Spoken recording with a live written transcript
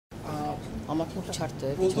আমাকে ছাড়তে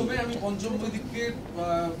হবে। প্রথমে আমি পঞ্চম বৈদিককে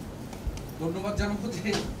ধন্যবাদ জানাবো যে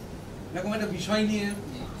এরকম একটা বিষয় নিয়ে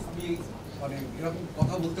আমি মানে এরকম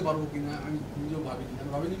কথা বলতে পারবো কিনা আমি নিজেও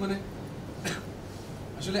ভাবিনি মানে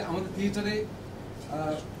আসলে আমাদের থিয়েটারে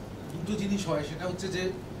দুটো জিনিস হয়, সেটা হচ্ছে যে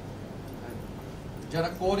যারা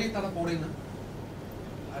করে তারা পড়ে না,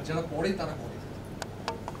 আর যারা পড়ে তারা করে।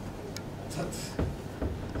 অর্থাৎ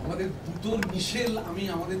আমাদের দুটোর মিশেল আমি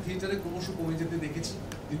আমাদের থিয়েটারে ক্রমশ কমে যেতে দেখেছি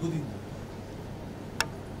দীর্ঘদিন ধরে।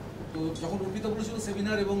 তো যখন অর্পিতা বলেছিল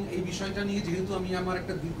সেমিনার এবং এই বিষয়টা নিয়ে, যেহেতু আমি আমার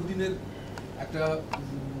একটা দীর্ঘদিনের একটা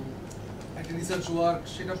রিসার্চ ওয়ার্ক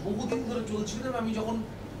সেটা বহুদিন ধরে চলছিল, আমি যখন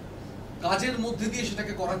কাজের মধ্যে দিয়ে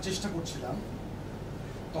সেটাকে করার চেষ্টা করছিলাম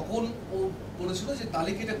তখন ও বলেছিল যে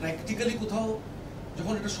তাহলে কি এটা প্র্যাকটিক্যালি কোথাও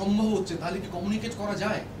যখন এটা সম্ভব হচ্ছে তাহলে কি কমিউনিকেট করা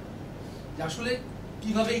যায় যে আসলে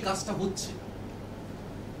কিভাবে এই কাজটা হচ্ছে।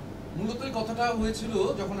 মূলত এই কথাটা হয়েছিল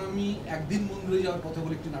যখন আমি একদিন মন্দিরে যাওয়ার কথা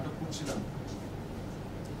বলে একটি নাটক করছিলাম।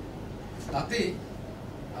 তাতে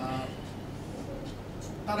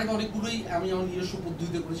তার আগে অনেকগুলোই আমি আমার নিজস্ব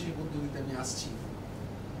পদ্ধতিতে করেছি, সেই পদ্ধতিতে আমি আসছি।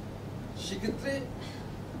 সেক্ষেত্রে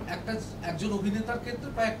একজন অভিনেতার ক্ষেত্রে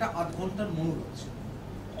প্রায় একটা ৮ ঘন্টার মনোলগ ছিল।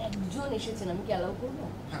 একজন এসেছেন, আমি কি অ্যালাউ করবো?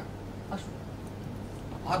 হ্যাঁ, আসুন।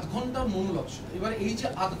 ৮ ঘন্টার মনোলগ ছিল। এবার এই যে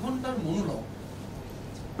 ৮ ঘন্টার মনোলগ,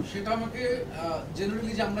 সেটা আমাকে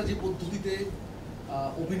জেনারেলি যে আমরা যে পদ্ধতিতে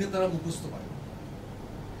অভিনেতারা মুখস্থ পাই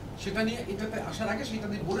সেটা নিয়ে এটাতে আসার আগে সেটা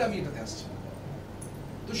নিয়ে বলে আমি এটাতে আসছি।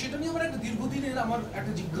 তো সেটা নিয়ে আমার একটা দীর্ঘদিনের আমার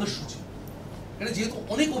একটা জিজ্ঞাসা ছিল। এটা যেহেতু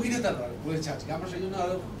অনেক অভিনেতারা রয়েছে আজকে, আমরা সেই জন্য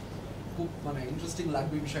আরো খুব মানে ইন্টারেস্টিং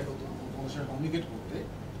লাগবে বিষয়গত তোমার সাথে কমিউনিকেট করতে,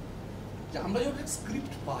 যে আমরা যখন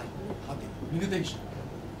স্ক্রিপ্ট পাই হাতে অভিনেতা হিসেবে,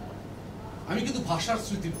 আমি কিন্তু ভাষার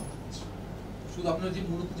স্মৃতির কথা বলছি। শুধু আপনার যে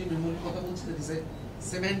মূলত যে মেমোরির কথা বলছি, that is a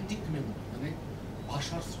semantic memory, মানে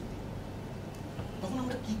ভাষার স্মৃতি। তখন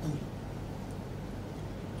আমরা কি করি?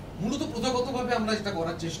 মূলত প্রথাগতভাবে আমরা যেটা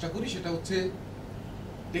করার চেষ্টা করি সেটা হচ্ছে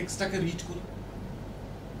টেক্সটটাকে রিড করি,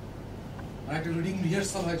 আর একটা রিডিং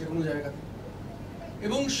রিহার্সাল হয় যে কোনো জায়গাতে,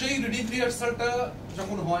 এবং সেই রিডিং রিহার্সালটা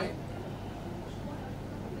যখন হয়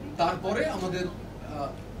তারপরে আমাদের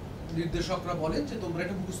নির্দেশকরা বলেন যে তোমরা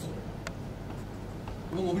এটা মুখস্থ করো,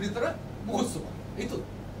 এবং অভিনেতারা মুখস্থ করে। এই তো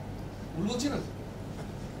ভুল বলছি না?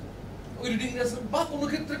 ওই রিডিং রিহার্সাল বা কোনো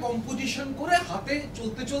ক্ষেত্রে কম্পোজিশন করে হাতে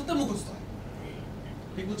চলতে চলতে মুখস্থ হয়।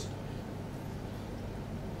 ঠিক বলছি?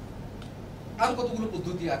 আর কতগুলো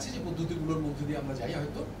পদ্ধতি আছে যে পদ্ধতিগুলোর মধ্যে দিয়ে আমরা যাই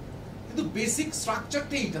হয়তো, কিন্তু বেসিক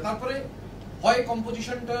স্ট্রাকচারটা এইটা। তারপরে হয়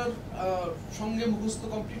কম্পোজিশনটার সঙ্গে মুখস্থ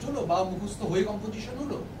কমপ্লিট হলো বা মুখস্থ হয়ে কম্পোজিশন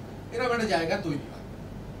হলো, এরকম একটা জায়গা তৈরি হয়।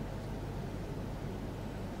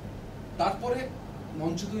 তারপরে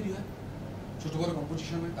মঞ্চ তৈরি হয়, ছোট করে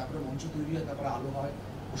কম্পোজিশন হয়, তারপরে মঞ্চ তৈরি হয়, তারপরে আলো হয়,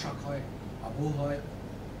 পোশাক হয়, আবহ হয়।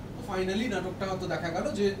 তো ফাইনালি নাটকটা হয়তো দেখা গেল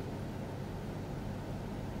যে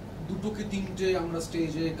 2 থেকে 3টে আমরা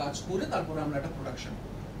স্টেজে কাজ করে তারপরে আমরা একটা প্রোডাকশন।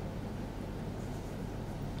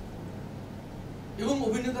 এবং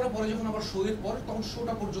অভিনেতারা পরে যখন আবার শো এর পর, তখন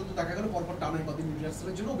শোটা পর্যন্ত দেখা গেল পরপর টানায় কদিন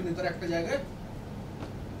রিহার্সালের জন্য অভিনেতারা একটা জায়গায়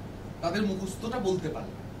তাদের মুখস্থটা বলতে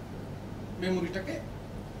পারল, মেমোরিটাকে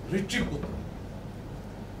রিট্রিভ করতে পারল।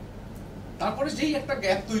 তারপরে যেই একটা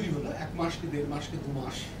গ্যাপ তৈরি হলো, 1 মাস কি 1.5 মাস কি 2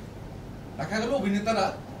 মাস, দেখা গেল অভিনেতারা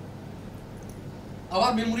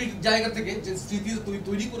আবার মেমোরির জায়গা থেকে যে স্মৃতি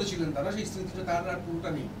তৈরি করেছিলেন তারা, সেই স্মৃতিটা তার আর পুরোটা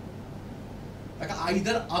নেই। তাকে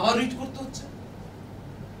আইদার আবার রিড করতে হচ্ছে,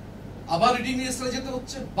 আবার রিডিং রিহার্সালে যেতে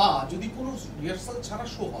হচ্ছে, বা যদি কোনো রিহার্সাল ছাড়া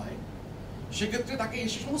শো হয় সেক্ষেত্রে তাকে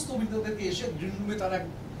এসে সমস্ত অভিনেতাদেরকে এসে গ্রিন রুমে তারা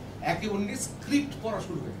একে অন্যের স্ক্রিপ্ট পড়া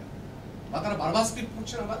শুরু হয়ে গেল, বা তারা বারবার স্ক্রিপ্ট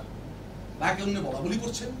পড়ছেন, আবার বা একে অন্যে বলা বলি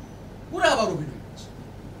করছেন, পুরো আবার অভিনয় করছে।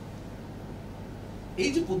 এই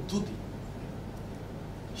যে পদ্ধতি,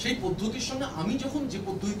 সেই পদ্ধতির সঙ্গে আমি যখন যে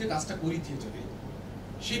পদ্ধতিতে কাজটা করি থিয়েটারে,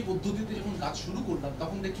 সেই পদ্ধতিতে যখন কাজ শুরু করলাম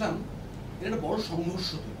তখন দেখলাম এর একটা বড় সংঘর্ষ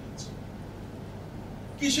তৈরি হচ্ছে।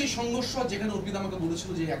 কি সেই সংঘর্ষ? যেখানে অর্পিতা আমাকে বলেছিল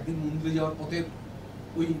যে একদিন মন্দিরে যাওয়ার পথে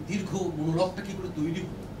ওই দীর্ঘ মনোলগটা কি করে তৈরি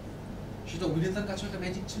হলো, সেটা অভিনেতার কাছে একটা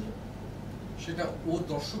ম্যাজিক ছিল, সেটা ও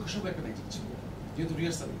দর্শক হিসেবে একটা ম্যাজিক ছিল, যেহেতু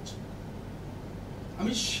রিহার্সাল হচ্ছে।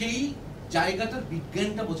 আমি সেই জায়গাটার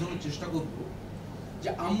বিজ্ঞানটা বোঝানোর চেষ্টা করব যে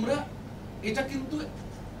আমরা এটা কিন্তু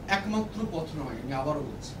একমাত্র পথ নয়। আমি আবারও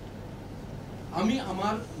বলছি, আমি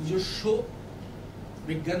আমার নিজস্ব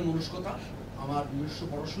বিজ্ঞান মনস্কতা, আমার নিজস্ব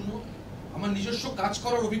পড়াশুনো, আমার নিজস্ব কাজ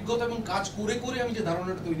করার অভিজ্ঞতা এবং কাজ করে করে আমি যে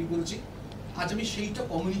ধারণাটা তৈরি করেছি, আজ আমি সেইটা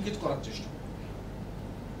কমিউনিকেট করার চেষ্টা করি।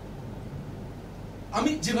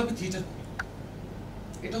 আমি যেভাবে থিয়েটার করি,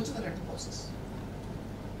 এটা হচ্ছে তার একটা প্রসেস।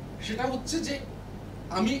 সেটা হচ্ছে যে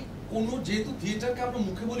আমি কোনো, যেহেতু থিয়েটারকে আমরা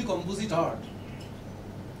মুখে বলি কম্পোজিট আর্ট,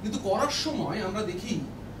 কিন্তু করার সময় আমরা দেখি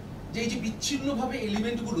যে এই যে বিচ্ছিন্নভাবে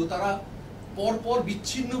এলিমেন্টগুলো তারা পরপর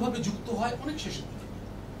বিচ্ছিন্নভাবে যুক্ত হয় অনেক শেষের দিকে।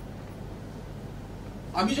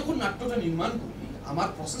 আমি যখন নাট্যটা নির্মাণ করি, আমার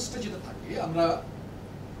প্রসেসটা যেটা থাকে,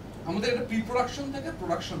 আমাদের একটা প্রি প্রোডাকশন থাকে,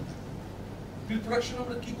 প্রোডাকশন থাকে। প্রি প্রোডাকশন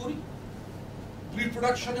আমরা কি করি? প্রি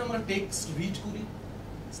প্রোডাকশনে আমরা টেক্সট রিড করি,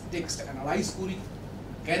 টেক্সট অ্যানালাইজ করি,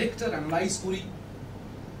 ক্যারেক্টার অ্যানালাইজ করি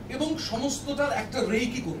এবং সমস্তটার একটা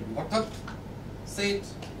রেকি করি, অর্থাৎ set,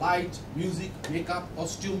 light, music, makeup,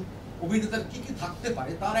 costume, অভিনেতার কি কি থাকতে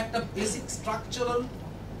পারে তার একটা বেসিক স্ট্রাকচারাল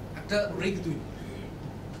একটা রেকি তৈরি।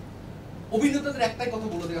 অভিনেতাদের একটাই কথা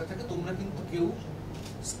বলে দেওয়ার থাকে, তোমরা কিন্তু কেউ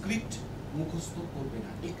স্ক্রিপ্ট মুখস্থ করবে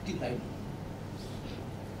না, একটি লাইন।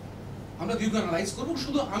 আমরা দীর্ঘ অ্যানালাইজ করবো,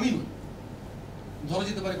 শুধু আমি নই, ধরা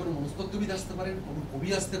যেতে পারে কোনো মনস্তত্ত্ববিদ আসতে পারেন, কোনো কবি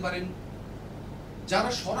আসতে পারেন, যারা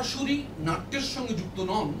সরাসরি নাট্যের সঙ্গে যুক্ত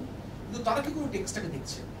নন, কিন্তু তারা কি কোনো টেক্সটটাকে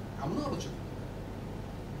দেখছেন, এমনও আলোচনা।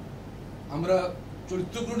 আমরা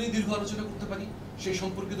চরিত্রগুলো নিয়ে দীর্ঘ আলোচনা করতে পারি, সেই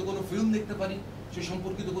সম্পর্কিত কোনো ফিল্ম দেখতে পারি, সেই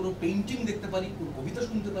সম্পর্কিত কোনো পেইন্টিং দেখতে পারি, কোনো কবিতা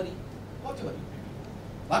শুনতে পারি, হতে পারি,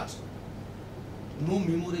 বাট নো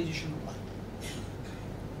মেমোরাইজেশন।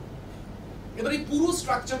 এবার এই পুরো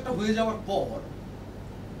স্ট্রাকচারটা হয়ে যাওয়ার পর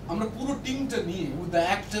আমরা পুরো টিমটা নিয়ে, with the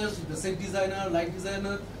actors, with the set designer, light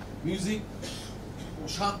designer, music,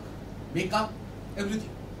 পোশাক, মেকআপ,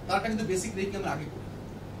 এভরিথিং, তারটা কিন্তু বেসিক রেখে আমরা আগে করি।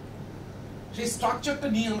 সেই স্ট্রাকচারটা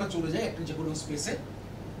নিয়ে আমরা চলে যাই একটা যে কোনো স্পেসে,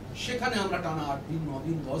 সেখানে আমরা টানা 8 দিন, 9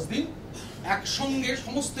 দিন, 10 দিন একসঙ্গে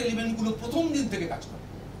সমস্ত এলিমেন্টগুলো প্রথম দিন থেকে কাজ করি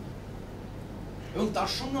এবং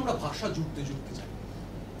তার সঙ্গে আমরা ভাষা জুড়তে জুড়তে যাই,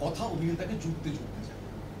 কথা অভিনেতাকে জুড়তে জুড়তে যাই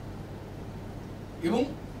এবং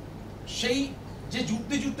সেই যে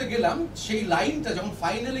জুড়তে জুড়তে গেলাম, সেই লাইনটা যখন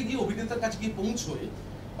ফাইনালে গিয়ে অভিনেতার কাছে গিয়ে পৌঁছয়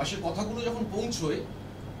বা সে কথাগুলো যখন পৌঁছয়,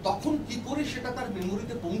 তখন কি করে সেটা তার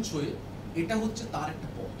মেমোরিতে পৌঁছয়, এটা হচ্ছে তার একটা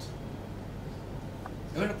পথ।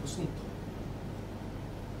 এবার একটা প্রশ্ন উত্তর,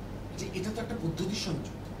 যে এটা তো একটা পদ্ধতির সঙ্গে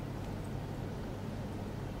যুক্ত,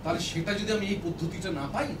 তাহলে সেটা যদি আমি এই পদ্ধতিটা না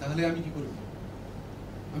পাই, তাহলে আমি কি করব?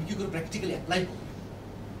 আমি কি করে প্র্যাকটিক্যালি অ্যাপ্লাই করব?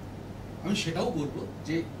 আমি সেটাও বলবো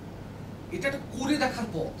যে এটা একটা করে দেখার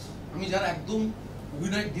পথ। আমি যারা একদম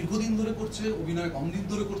অভিনয় দীর্ঘদিন ধরে করছে, অভিনয় কম দিন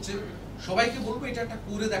ধরে করছে, সবাইকে বলবো এটা একটা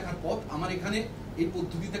করে দেখার পথ। আমার এখানে এই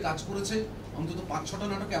পদ্ধতিতে কাজ করেছে অন্তত 5-6টা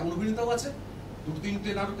নাটকে এমন অভিনেতাও আছে, 2-3টে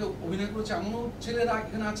নাটকে অভিনয় করেছে এমনও ছেলেরা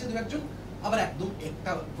এখানে আছে, 2-1জন, আবার একদম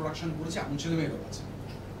একটা প্রোডাকশন করেছে এমন ছেলে মেয়েরাও আছে।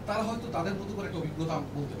 তারা হয়তো তাদের মতো করে একটা অভিজ্ঞতা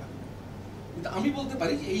বলতে পারে, কিন্তু আমি বলতে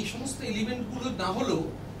পারি যে এই সমস্ত এলিমেন্টগুলো না হলেও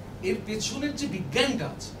এর পেছনের যে বিজ্ঞানটা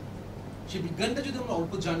আছে, সেই বিজ্ঞানটা যদি আমরা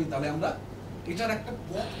অল্প জানি, তাহলে আমরা এটার একটা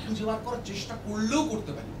পথ খুঁজে বার করার চেষ্টা করলেও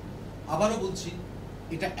করতে পারি। আবারও বলছি,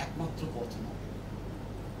 এটা একমাত্র পথ নয়।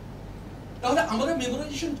 তাহলে আমরা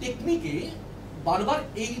মেমোরাইজেশন টেকনিকে বারবার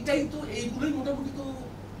এইগুলোই মোটামুটি তো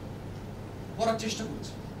করার চেষ্টা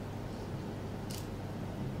করছি।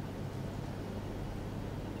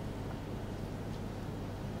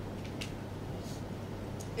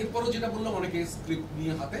 এরপরও যেটা বললাম, অনেকে স্ক্রিপ্ট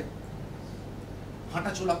নিয়ে হাতে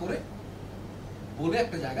হাঁটাচলা করে বলে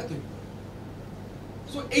একটা জায়গা তৈরি করে।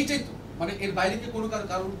 সো এইটাই তো, মানে এর বাইরে কি কোনো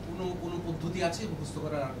কারোর কোনো পদ্ধতি আছে মুখস্থ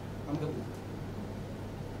করার? আমাকে বলতে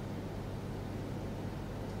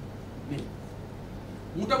নেই।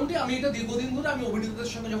 মোটামুটি আমি এটা দীর্ঘদিন ধরে আমি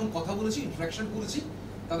অভিনেতাদের সঙ্গে যখন কথা বলেছি, ইন্টারাকশন করেছি,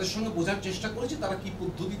 তাদের সঙ্গে বোঝার চেষ্টা করেছি তারা কি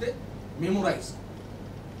পদ্ধতিতে মেমোরাইজ।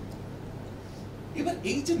 এবার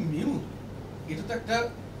এই যে মেমোরি, এটা তো একটা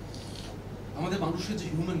আমাদের মানুষের যে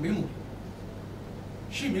হিউম্যান মেমোরি,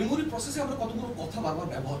 সেই মেমোরি প্রসেসে আমরা কতগুলো কথা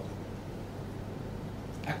বারবার ব্যবহার করি।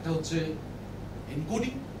 একটা হচ্ছে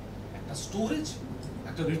এনকোডিং, একটা স্টোরেজ,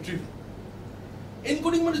 একটা রিট্রিভাল।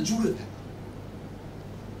 এনকোডিং মানে জুড়ে থাকা।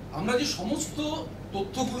 আমরা যে সমস্ত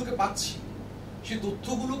তথ্যগুলোকে পাচ্ছি, সেই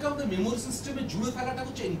তথ্যগুলোকে আমাদের মেমোরি সিস্টেমে জুড়ে থাকাটা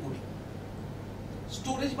হচ্ছে এনকোডিং।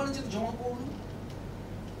 স্টোরেজ মানে যেটা জমা করলো,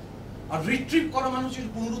 আর রিট্রিভ করা মানে হচ্ছে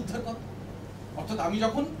পুনরুদ্ধার করা। অর্থাৎ আমি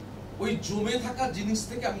যখন ওই জমে থাকা জিনিস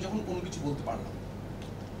থেকে আমি যখন কোনো কিছু বলতে পারলাম,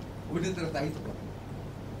 অভিনেতারা তাই তো করে,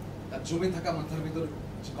 তার জমে থাকা মাথার ভিতরে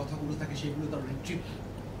যে কথাগুলো থাকে সেগুলো তার রিট্রিভ।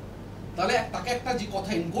 তাহলে তাকে একটা যে কথা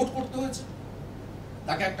এনকোড করতে হয়েছে,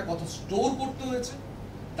 তাকে একটা কথা স্টোর করতে হয়েছে,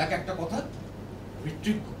 তাকে একটা কথা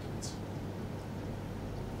রিট্রিভ করতে হয়েছে।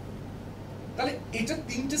 তাহলে এটা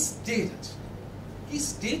 3টে স্টেজ আছে। কি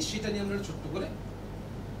স্টেজ সেটা নিয়ে আমরা ছোট্ট করে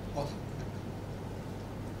কথা।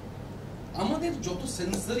 আমাদের যত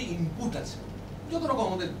সেন্সরি ইনপুট আছে, যত রকম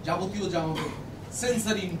আমাদের যাবতীয় যা আমাদের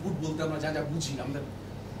সেন্সরি ইনপুট বলতে আমরা যা যা বুঝি, আমাদের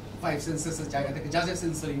 5 সেন্সেসের জায়গা থেকে যা যা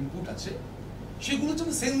সেন্সরি ইনপুট আছে, সেগুলো হচ্ছে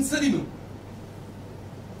সেন্সরি মেমোরি।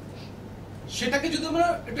 সেটাকে যদি আমরা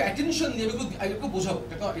একটু অ্যাটেনশন দিয়ে একটু বোঝাবো,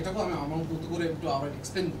 এটাকে আমি আমার মতো করে একটু আবার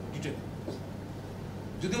এক্সপ্লেন ডিটেইলে,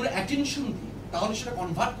 যদি আমরা অ্যাটেনশন দিই, তাহলে সেটা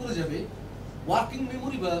কনভার্ট করে যাবে ওয়ার্কিং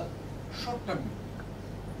মেমোরি বা short term memory.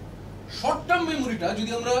 Short term মেমোরিটা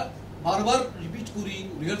যদি আমরা বারবার রিপিট করি,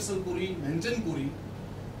 রিহার্সাল করি, মেনটেন করি,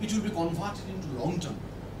 it will be converted into long term.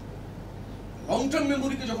 Long term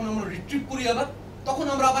মেমোরিকে যখন আমরা রিট্রিভ করি আবার, তখন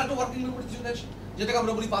আমরা আবার একটা ওয়ার্কিং মেমোরিতে চলে আসি, যেটাকে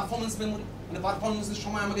আমরা বলি পারফরমেন্স মেমোরি। মানে পারফরমেন্সের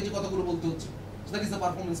সময় আমাকে যে কথাগুলো বলতে হচ্ছে, that is the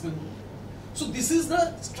performance memory. So this is the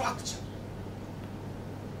structure.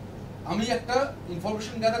 আমি একটা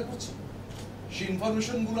ইনফরমেশন গ্যাদার করছি, সেই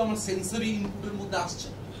ইনফরমেশন গুলো আমার সেন্সরি ইনপুটের মধ্যে আসছে,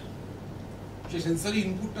 সেই সেন্সরি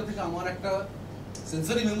ইনপুটটা থেকে আমার একটা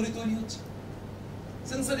সেন্সরি মেমোরি তৈরি হচ্ছে।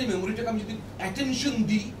 সেন্সরি মেমোরিটাকে আমি যদি অ্যাটেনশন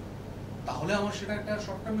দিই, তাহলে আমার সেটা একটা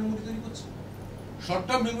শর্ট টার্ম মেমোরি তৈরি করছে। শর্ট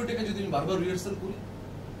টার্ম মেমোরিটাকে যদি আমি বারবার রিহার্সাল করি,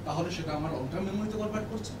 তাহলে সেটা আমার লং টার্ম মেমোরিতে কনভার্ট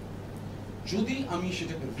করছে। যদি আমি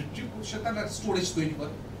সেটাকে রিট্রিভ করি, সেটা একটা স্টোরেজ তৈরি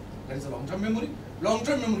করে, that is a long term memory. Long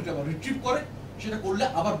term মেমোরিটা আবার রিট্রিভ করে, সেটা করলে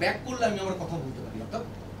আবার ব্যাক করলে আমি আমার কথা বলতে পারি, অর্থাৎ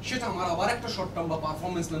সেটা আমার আবার একটা শর্ট টার্ম বা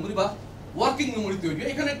পারফরমেন্স মেমোরি বা ওয়ার্কিং মেমোরি তৈরি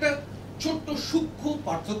হয়। এখানে একটা ছোট্ট সূক্ষ্ম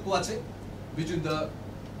পার্থক্য আছে between the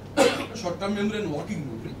short term memory and working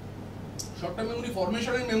memory. Short term memory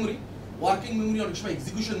ফরমেশনের memory, working memory অনেক সময়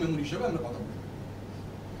এক্সিকিউশন মেমোরি হিসেবে আমরা কথা বলি।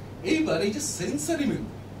 এইবার এই যে সেন্সরি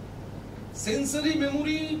মেমোরি, সেন্সরি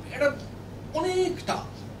মেমোরি এটা অনেকটা,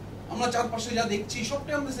 আমরা চারপাশে যা দেখছি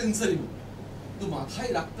সবটাই আমাদের সেন্সরি মেমোরি। তো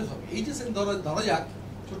মাথায় রাখতে হবে, এই যে ধরা যাক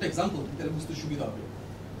ছোট এক্সাম্পল, তাহলে বুঝতে সুবিধা হবে।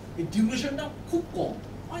 এই ডিউরেশনটা খুব কম,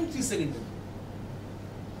 0.3 সেকেন্ডের।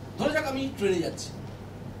 ধরা যাক আমি ট্রেনে যাচ্ছি,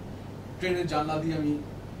 ট্রেনের জানলা দিয়ে আমি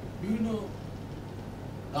বিভিন্ন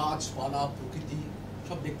গাছপালা, প্রকৃতি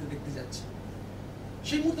সব দেখতে দেখতে যাচ্ছি।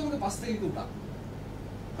 সেই মুহূর্তে আমাকে পাশ থেকে কেউ ডাকলো,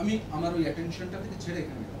 আমি আমার ওই অ্যাটেনশনটা থেকে ছেড়ে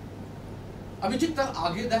এখানে গেলাম। আমি ঠিক তার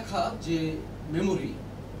আগে দেখা যে মেমোরি,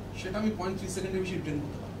 সেটা আমি 0.3 সেকেন্ডের বেশি রিটেন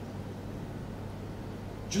করতে পারবো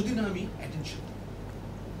যদি না আমি অ্যাটেনশন দিই।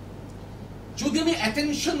 যদি আমি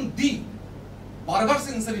অ্যাটেনশন দিই বারবার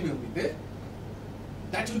sensory মেমোরিতে,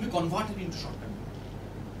 that will be converted into short term memory.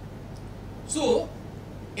 So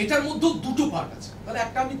এটার মধ্যে দুটো পার্ট আছে। তাহলে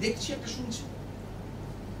একটা আমি দেখছি, একটা শুনছি।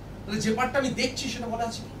 তাহলে যে পার্টটা আমি দেখছি সেটা বলা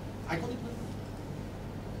আছে কি আইকনিক মেমোরি,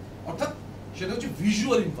 অর্থাৎ সেটা হচ্ছে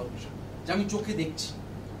ভিজুয়াল ইনফরমেশন, যা আমি চোখে দেখছি।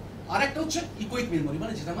 আর একটা হচ্ছে ইকোইক মেমোরি,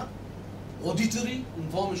 মানে যেটা আমার অডিটরি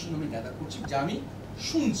ইনফরমেশন আমি গ্যাদার করছি, যা আমি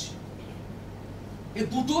শুনছি। এই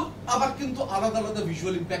দুটোর আবার কিন্তু আলাদা আলাদা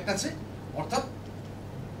ভিজুয়াল ইম্প্যাক্ট আছে, অর্থাৎ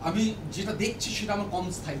আমি যেটা দেখছি সেটা আমার কম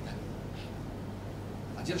স্থায়ী থাকে,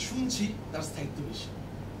 আর যেটা শুনছি তার স্থায়িত্ব বেশি।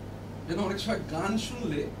 যেন অনেক সময় গান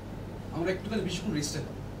শুনলে আমরা একটুখানি বেশিক্ষণ রেস্টে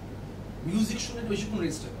পাই, মিউজিক শুনলে বেশিক্ষণ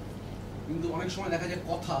রেস্টে পাই, কিন্তু অনেক সময় দেখা যায়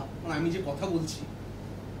কথা, মানে আমি যে কথা বলছি,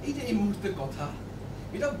 এই যে এই মুহূর্তের কথা,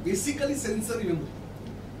 এটা বেসিক্যালি সেন্সরি মেমোরি।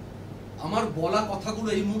 আমার বলা কথাগুলো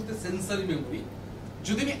এই মুহূর্তে সেন্সরি মেমোরি।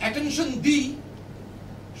 যদি আমি অ্যাটেনশন দিই,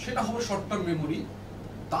 সেটা হবে শর্ট টার্ম মেমোরি,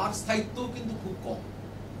 তার স্থায়িত্ব কিন্তু খুব কম।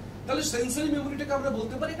 তাহলে সেন্সরি মেমোরিটাকে আমরা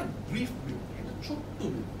বলতে পারি এটা ব্রিফ মেমোরি, এটা ছোট্ট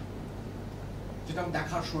মেমোরি, যেটা আমি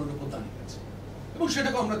দেখার শোনার উপর দাঁড়িয়ে আছে। এবং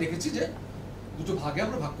সেটাকে আমরা দেখেছি যে দুটো ভাগে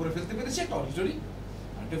আমরা ভাগ করে ফেলতে পেরেছি, একটা অডিটরি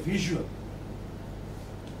আর একটা ভিজুয়াল।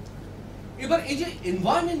 এবার এই যে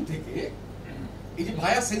এনভায়রনমেন্ট থেকে এই যে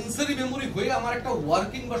ভায়া সেন্সরি মেমোরি হয়ে আমার একটা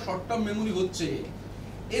ওয়ার্কিং বা শর্ট টার্ম মেমোরি হচ্ছে,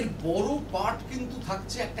 এর বড় পার্ট কিন্তু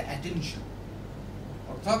থাকছে একটা অ্যাটেনশন।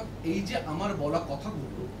 অর্থাৎ এই যে আমার বলা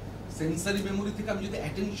কথাগুলো সেন্সরি মেমোরি থেকে আমি যদি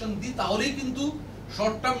অ্যাটেনশন দিই, তাহলেই কিন্তু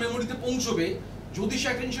শর্ট টার্ম মেমোরিতে পৌঁছবে। যদি সে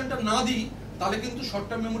অ্যাটেনশনটা না দিই, তাহলে কিন্তু শর্ট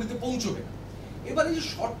টার্ম মেমোরিতে পৌঁছবে। এবার এই যে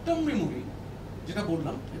শর্ট টার্ম মেমোরি যেটা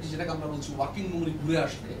বললাম, যেটাকে আমরা বলছি ওয়ার্কিং মেমোরি ঘুরে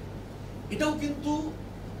আসলে, এটাও কিন্তু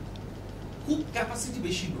খুব ক্যাপাসিটি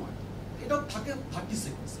বেশি নয়, এটাও থাকে 30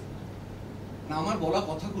 সেকেন্ডস। না, আমার বলা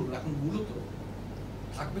কথাগুলো এখন মূলত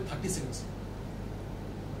থাকবে 30 সেকেন্ডস।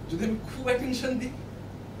 যদি আমি খুব অ্যাটেনশন দিই,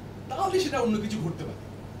 তাহলে সেটা অন্য কিছু ঘটতে পারে,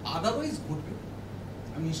 আদারওয়াইজ ঘটবে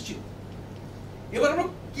আমি নিশ্চিত। এবার আমরা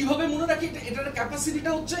কিভাবে মনে রাখি? এটার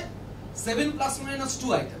ক্যাপাসিটিটা হচ্ছে 7 ± 2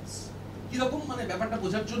 আইটেমস। কিরকম, মানে ব্যাপারটা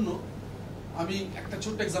বোঝার জন্য আমি একটা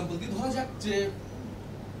ছোট্ট এক্সাম্পল দিই। ধরা যাক যে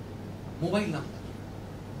মোবাইল নাম্বার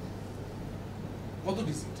কত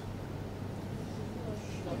ডিজিট?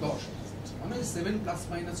 10 ডিজিট, মানে 7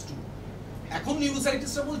 ± 2। এখন নিউজ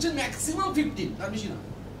সাইন্টিস্টরা বলছেন ম্যাক্সিমাম 15, তার বেশি না।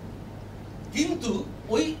 কিন্তু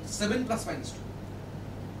ওই 7 ± 2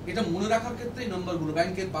 এটা মনে রাখার ক্ষেত্রে এই নাম্বারগুলো,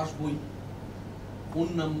 ব্যাংকের পাসবই, ফোন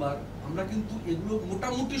নাম্বার, আমরা কিন্তু এগুলো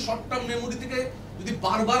মোটামুটি শর্ট টার্ম মেমোরি থেকে যদি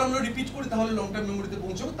বারবার আমরা রিপিট করি, তাহলে লং টার্ম মেমোরিতে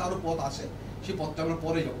পৌঁছাবো। তারও পথ আছে, সেই পথটা আমরা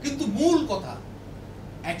পরে যাবো। কিন্তু মূল কথা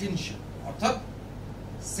অ্যাটেনশন, অর্থাৎ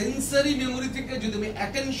সেন্সরি মেমোরি থেকে যদি আমি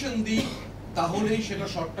অ্যাটেনশন দিই, তাহলেই সেটা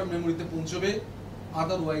শর্ট টার্ম মেমোরিতে পৌঁছবে,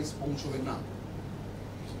 আদারওয়াইজ পৌঁছবে না।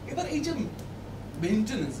 এবার এই যে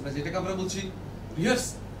মেইনটেনেন্স, বা যেটাকে আমরা বলছি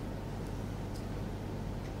রিহার্সাল,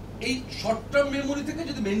 এই শর্ট টার্ম মেমোরি থেকে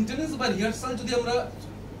যদি মেইনটেনেন্স বা রিহার্সাল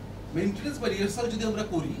যদি আমরা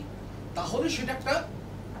করি, তাহলে সেটা একটা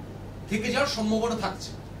থেকে যাওয়ার সম্ভাবনা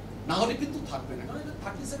থাকছে, না হলে কিন্তু থাকবে না। কারণ এটা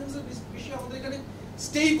 30 সেকেন্ডসের বেশি আমাদের এখানে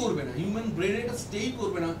স্টেই করবে না, হিউম্যান ব্রেনে এটা স্টেই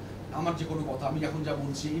করবে না। আমার যে কোনো কথা আমি এখন যা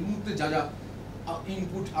বলছি এই মুহূর্তে যা যা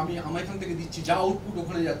ইনপুট আমি আমার এখান থেকে দিচ্ছি, যা আউটপুট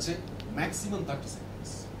ওখানে যাচ্ছে, ম্যাক্সিমাম 30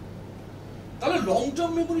 সেকেন্ডস। তাহলে লং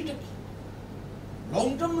টার্ম মেমোরিটা কি? লং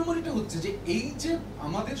টার্ম মেমোরিটা হচ্ছে যে এই যে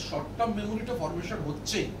আমাদের শর্ট টার্ম মেমোরিটা ফরমেশন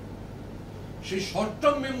হচ্ছে, সেই শর্ট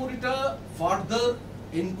টার্ম মেমোরিটা ফার্দার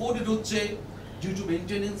এনকোডেড হচ্ছে due to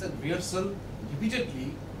maintenance and rehearsal repeatedly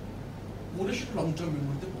করে সেটা লং টার্ম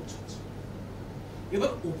মেমোরিতে পৌঁছাচ্ছে।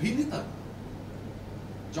 এবার অভিনেতা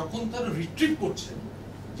যখন তারা রিট্রিভ করছেন,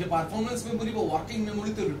 যে পারফরমেন্স মেমোরি বা ওয়ার্কিং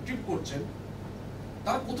মেমোরিতে রিট্রিভ করছেন,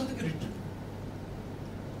 তারা কোথা থেকে রিট্রিভ?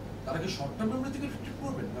 তারা কি শর্ট টার্ম মেমোরি থেকে রিট্রিভ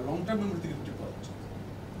করবেন না লং টার্ম মেমোরি থেকে রিট্রিভ করা উচিত?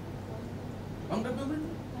 Long term memory.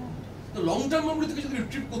 তো লং টার্ম মেমোরি থেকে যদি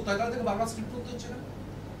রিট্রিভ করতে হয় তাহলে তাকে বারবার স্ক্রিপ্ট করতে হচ্ছে না?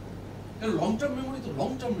 কারণ লং টার্ম মেমোরি তো লং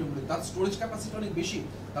টার্ম মেমোরি, তার স্টোরেজ ক্যাপাসিটি অনেক বেশি,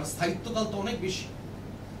 তার স্থায়িত্বকাল তো অনেক বেশি।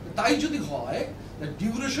 তাই যদি হয়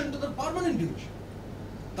ডিউরেশনটা তার পার্মানেন্ট ডিউরেশন,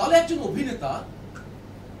 তাহলে একজন অভিনেতা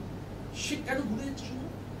সে কেন ভুলে যাচ্ছে শুনো?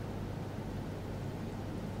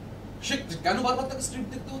 সে কেন বারবার তাকে স্ক্রিপ্ট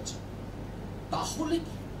দেখতে হচ্ছে? তাহলে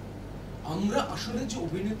কি আমরা আসলে যে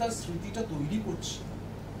অভিনেতার স্মৃতিটা তৈরি করছি,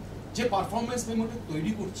 যে পারফরমেন্স মেমোরি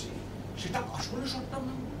তৈরি করছি, সেটা আসলে শর্ট টার্ম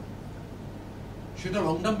মেমোরি, সেটা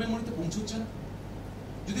লং টার্ম মেমোরিতে পৌঁছচ্ছে না?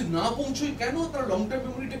 যদি না পৌঁছই কেন, তার লং টার্ম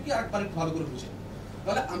মেমোরিটা কি আরেকবার একটু ভালো করে বুঝে।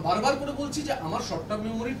 তাহলে আমি বারবার করে বলছি যে আমার শর্ট টার্ম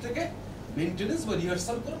মেমোরির থেকে মেইনটেনেন্স বা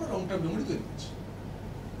রিহার্সাল করে আমরা লং টার্ম মেমোরি তৈরি করছি।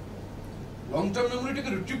 লং টার্ম মেমোরিটাকে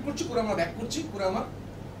রিট্রিভ করছি, করে আমরা ব্যাক করছি, করে আমার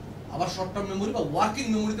আবার শর্ট টার্ম মেমোরি বা ওয়ার্কিং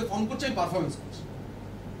মেমোরিতে ফর্ম করছি, আমি পারফরমেন্স করছি।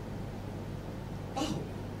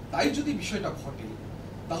 তাই যদি বিষয়টা ঘটে,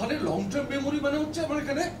 তাহলে লং টার্ম মেমোরি মানে হচ্ছে আমার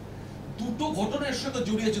এখানে দুটো ঘটনার সাথে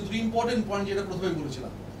জড়িয়ে আছে, দুটো ইম্পর্টেন্ট পয়েন্ট যেটা প্রথমে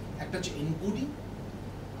বলেছিলাম। একটা হচ্ছে এনকোডিং,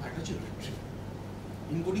 আর একটা হচ্ছে রিট্রিভ।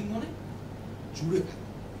 এনকোডিং মানে জুড়ে ফেলা।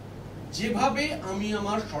 যেভাবে আমি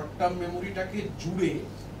আমার শর্ট টার্ম মেমোরিটাকে জুড়ে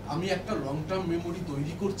আমি একটা লং টার্ম মেমোরি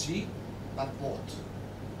তৈরি করছি, তার পথ,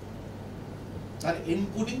 তার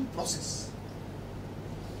এনকোডিং প্রসেস,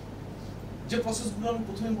 যে প্রসেসগুলো আমি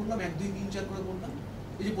প্রথমে বললাম 1 2 3 4 করে বললাম,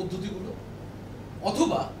 এই যে পদ্ধতিগুলো,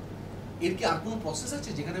 অথবা এর কি আর কোনো প্রসেস আছে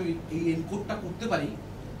যেখানে আমি এই এনকোডটা করতে পারি,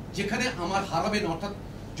 যেখানে আমার হারাবে না? অর্থাৎ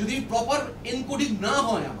যদি প্রপার এনকোডিং না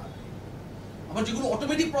হয়, আমার যেগুলো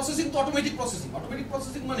অটোমেটিক প্রসেসিং, তো অটোমেটিক প্রসেসিং। অটোমেটিক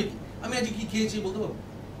প্রসেসিং মানে কি? আমি আজকে কি খেয়েছি বলতে পারবো,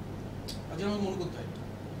 আজ আমাকে মনে করতে হয়।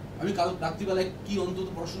 আমি কাল রাত্রিবেলায় কি অন্তত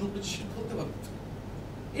পড়াশোনা করেছি সেটা বলতে পারবো,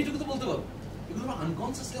 এইটুকু তো বলতে পারবো। এগুলো আমার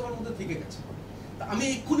আনকনসিয়াসলি আমার মধ্যে থেকে গেছে। তা আমি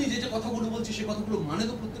এক্ষুনি যে যে কথাগুলো বলছি, সে কথাগুলো মানে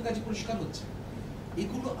তো প্রত্যেক কাজে পরিষ্কার হচ্ছে।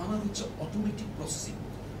 এগুলো আমার হচ্ছে অটোমেটিক প্রসেসিং।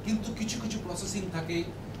 কিন্তু কিছু কিছু প্রসেসিং থাকে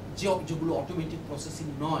যেগুলো অটোমেটিক প্রসেসিং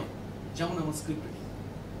নয়, যেমন আমার স্ক্রিপ্ট রিডিং,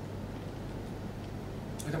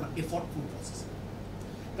 এটা আমার এফর্টফুল প্রসেসিং।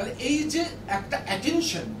 তাহলে এই যে একটা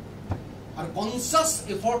অ্যাটেনশন আর কনসাস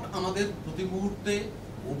এফর্ট আমাদের প্রতি মুহূর্তে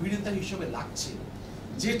অভিনেতা হিসেবে লাগছে,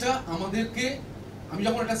 যেটা আমাদেরকে, আমি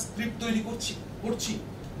যখন একটা স্ক্রিপ্ট তৈরি করছি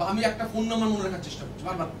বা আমি একটা ফোন নাম্বার মনে রাখার চেষ্টা করছি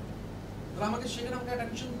বারবার, তাহলে আমাকে সেখানে আমাকে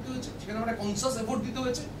অ্যাটেনশন দিতে হয়েছে, সেখানে আমার একটা কনসাস এফর্ট দিতে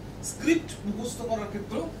হয়েছে। স্ক্রিপ্ট মুখস্থ করার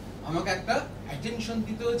ক্ষেত্রেও আমাকে একটা অ্যাটেনশন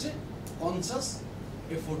দিতে হয়েছে, কনসাস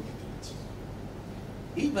এফর্ট দিতে হয়েছে।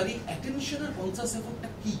 এইবার এই অ্যাটেনশন আর কনসাস এফর্টটা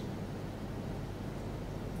কি,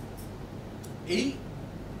 এই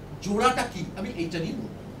জোড়াটা কি, আমি এইটা নিয়ে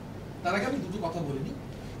বলবো। তার আগে আমি দুটো কথা বলে নিই।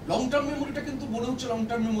 লং টার্ম মেমোরিটা কিন্তু মনে হচ্ছে লং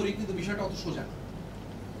টার্ম মেমোরি, কিন্তু বিষয়টা অত সোজা না।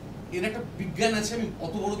 এর একটা বিজ্ঞান আছে, আমি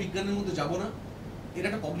অত বড় বিজ্ঞানের মধ্যে যাব না। এর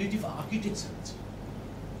একটা কগনিটিভ আর্কিটেকচার আছে।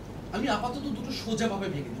 আমি আপাতত দুটো সোজা ভাবে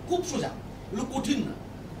ভেঙে দিই, খুব সোজা, এগুলো কঠিন না।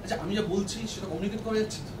 আচ্ছা, আমি যা বলছি সেটা কমিউনিকেট করা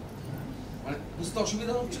যাচ্ছে তো, মানে বুঝতে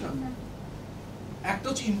অসুবিধা হচ্ছে না? একটা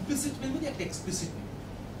হচ্ছে ইমপ্লিসিট মেমোরি, একটা এক্সপ্লিসিট মেমোরি।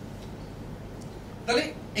 তাহলে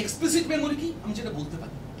এক্সপ্লিসিট মেমোরি কি? আমি যেটা বলতে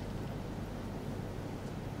পারি।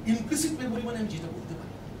 ইমপ্লিসিট মেমোরি মানে আমি যেটা বলতে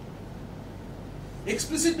পারি।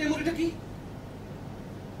 এক্সপ্লিসিট মেমোরিটা কি?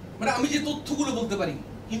 মানে আমি যে তথ্যগুলো বলতে পারি।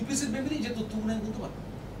 ইমপ্লিসিট মেমোরি যে তথ্যগুলো আমি বলতে পারবো,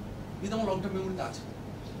 কিন্তু আমার লং টার্ম মেমোরিতে আছে।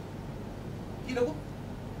 কি রকম?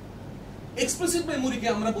 এক্সপ্লিসিট মেমোরিকে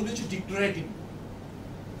আমরা বলি হচ্ছে ডিক্লারেটিভ,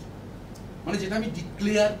 মানে যেটা আমি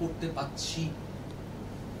ডিক্লেয়ার করতে পারছি,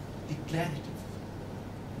 ডিক্লারেটিভ।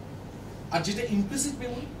 আর যেটা ইমপ্লিসিট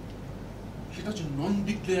মেমোরি, সেটা হচ্ছে নন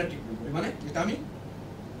ডিক্লারেটিভ মেমোরি, মানে যেটা আমি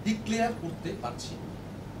ডিক্লেয়ার করতে পারছি।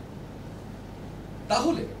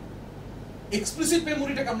 তাহলে এক্সপ্লিসিট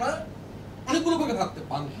মেমোরিটাকে আমরা অনেকগুলো ভাগে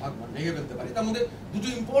ভেঙে ফেলতে পারি। তার মধ্যে দুটো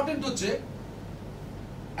ইম্পর্টেন্ট হচ্ছে,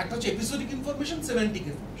 একটা হচ্ছে episodic information, semantic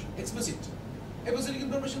information. Episodic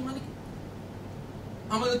information মানে কি?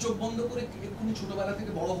 আমাদের চোখ বন্ধ করে এক্ষুনি ছোটবেলা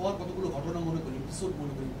থেকে বড় হওয়ার কতগুলো ঘটনা মনে করি, এপিসোড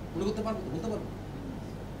মনে করতে পারবো, বলতে পারবো?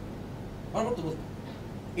 বারবার তো বলতাম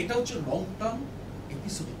এটা হচ্ছে লং টার্ম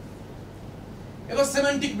এপিসোডিক। এবার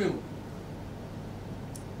সেমান্টিক মেমোরি,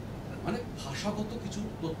 মানে ভাষাগত কিছু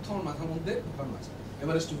তথ্য আমার মাথার মধ্যে ঢোকানো আছে,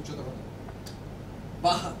 এভারেস্ট উচ্চতা কথা,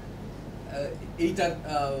 বা এইটা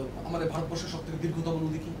আমাদের ভারতবর্ষের সব থেকে দীর্ঘতম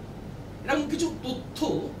নদী কি, এরকম কিছু তথ্য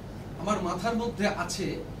আমার মাথার মধ্যে আছে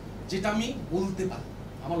যেটা আমি বলতে পারি,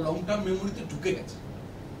 আমার লং টার্ম মেমোরিতে ঢুকে গেছে।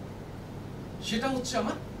 সেটা হচ্ছে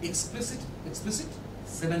আমার এক্সপ্লিসিট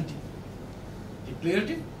সেমান্টিক,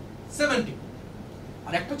 ডিক্লারেটিভ সেমান্টিক।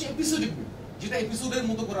 আর একটা হচ্ছে এপিসোডিক মেমোরি, যেটা এপিসোডের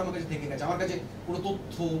মতো করে আমার কাছে থেকে গেছে, আমার কাছে কোনো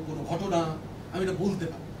তথ্য, কোনো ঘটনা আমি এটা বলতে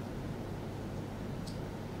পারি।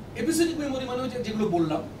 এপিসোডিক মেমোরি মানে হচ্ছে যেগুলো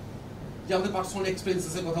বললাম, যে আমাদের পার্সোনাল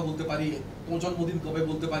এক্সপেরিয়েন্সের কথা বলতে পারি, তোমার জন্মদিন কবে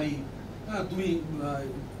বলতে পারি, হ্যাঁ তুমি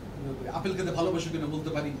আপেল খেতে ভালোবাসো কিনা বলতে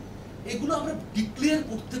পারি, এগুলো আমরা ডিক্লেয়ার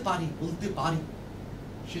করতে পারি, বলতে পারি।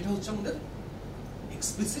 সেটা হচ্ছে আমাদের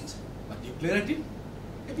এক্সপ্লিসিট বা ডিক্লারেটিভ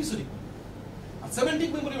এপিসোডিক। আর সেমান্টিক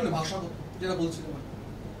মেমোরি মানে ভাষাগত, যেটা বলছিলাম,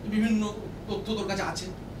 বিভিন্ন তথ্য তোর কাছে আছে,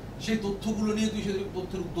 সেই তথ্যগুলো নিয়ে তুই সেই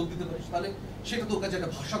তথ্যের উত্তর দিতে পারিস, তাহলে সেটা তোর কাছে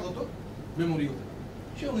একটা ভাষাগত মেমোরি হতে পারে,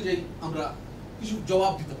 সে অনুযায়ী আমরা কিছু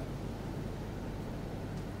জবাব দিতে পারি।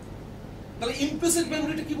 তাহলে ইমপ্লিসিট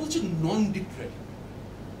মেমোরিটা কি বলছে? নন ডিক্লারেটিভ,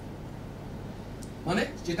 মানে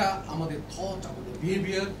যেটা আমাদের থট, আমাদের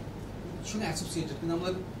বিহেভিয়ার সঙ্গে অ্যাসোসিয়েটেড, কিন্তু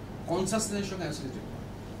আমাদের কনসাসনেসের সঙ্গে অ্যাসোসিয়েটেড।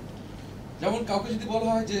 যেমন কাউকে যদি বলা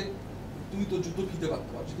হয় যে তুমি তো জুতো ফিতে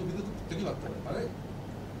বাঁধতে পারো, জুতো ফিতে তো প্রত্যেকেই বাঁধতে পারে।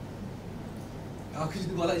 কাউকে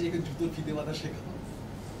যদি বলা হয় যে জুতোর ফিতে বাঁধা শেখাবো,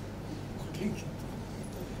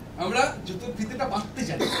 আমরা জুতোর ফিতেটা বাঁধতে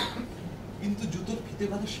জানি, কিন্তু জুতোর ফিতে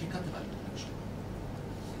বাঁধা শেখাতে পারি।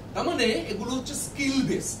 তার মানে এগুলো হচ্ছে স্কিল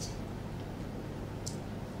বেসড।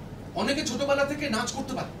 অনেকে ছোটবেলা থেকে নাচ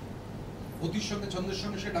করতে পারে, গতির সঙ্গে ছন্দের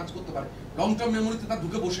সঙ্গে সে নাচ করতে পারে, লং টার্ম মেমোরিতে তার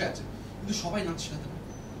ঢুকে বসে আছে, কিন্তু সবাই নাচ শেখাতে পারে।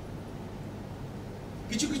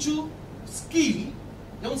 কিছু কিছু স্কিল,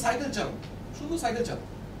 যেমন সাইকেল চালানো, শুধু সাইকেল চালানো,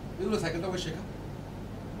 এগুলো সাইকেলটা আবার শেখা,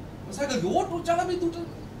 সাইকেল ও চালাবি দুটো,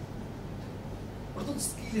 ওটা তো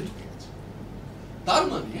স্কিলে ঢুকে গেছে। তার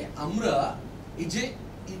মানে আমরা এই যে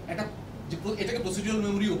এটাকে প্রসিডিউরাল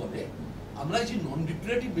মেমোরিও বলে, আমরা যে নন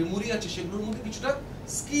ডিক্লারেটিভ মেমোরি আছে সেগুলোর মধ্যে কিছুটা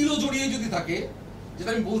স্কিলও জড়িয়ে যদি থাকে, যেটা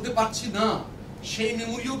আমি বলতে পারছি না, সেই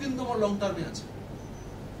মেমোরিও কিন্তু আমার লং টার্মে আছে।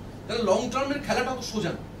 তাহলে লং টার্মের খেলাটা তো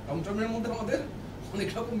সোজা না, লং টার্মের মধ্যে আমাদের অনেক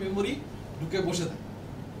রকম মেমোরি ঢুকে বসে থাকে।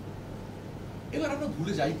 এবার আমরা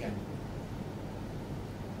ভুলে যাই কেন?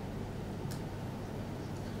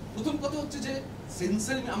 প্রথম কথা হচ্ছে যে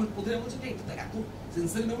সেন্সারি, আমি প্রথমে বলছি যে এটা এত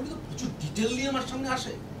সেন্সারি মেমোরি তো প্রচুর ডিটেল নিয়ে আমার সামনে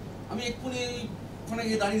আসে। আমি এক্ষুনি ওখানে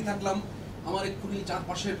গিয়ে দাঁড়িয়ে থাকলাম, আমার এক্ষুনি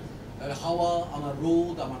চারপাশের হাওয়া, আমার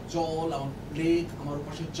রোদ, আমার জল, আমার লেক, আমার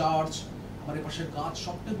পাশে চার্চ, আমার পাশের গাছ,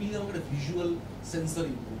 সবটা মিলিয়ে আমাকে একটা ভিজুয়াল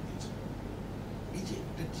সেন্সারি ইনপুট দিয়েছে। এই যে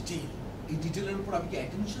একটা ডিটেল, এই ডিটেলের উপর আমি কি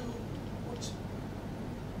অ্যাটেনশন করছি,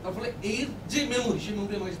 তার ফলে এর যে মেমোরি, সেই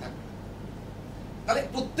মেমোরি আমার কাছে থাকবে। তাহলে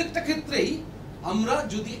প্রত্যেকটা ক্ষেত্রেই আমরা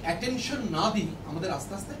যদি অ্যাটেনশন না দিই, আমাদের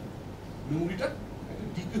আস্তে আস্তে মেমোরিটা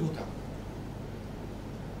ডিকে হতে হবে।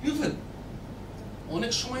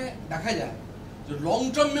 অনেক সময় দেখা যায় যে লং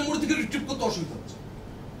টার্ম মেমোরি থেকে রিট্রিভ করতে অসুবিধা হচ্ছে।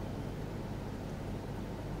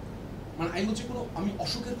 মানে আমি বলছি আমি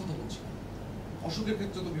অসুখের কথা বলছি। অসুখের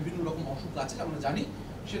ক্ষেত্রে তো বিভিন্ন রকম অসুখ আছে, আমরা জানি।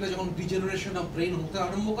 সেটা যখন ডিজেনারেশন অফ ব্রেন হতে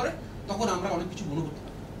আরম্ভ করে, তখন আমরা অনেক কিছু মনে করতে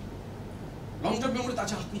পারি। লং টার্ম মেমোরিতে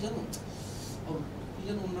আছে, কি জানো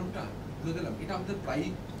ওর নামটা ভুলে গেলাম, এটা আমাদের প্রায়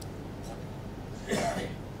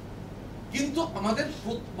কিন্তু আমাদের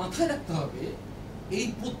মাথায় রাখতে হবে, এই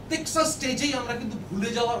প্রত্যেকটা স্টেজেই আমরা কিন্তু ভুলে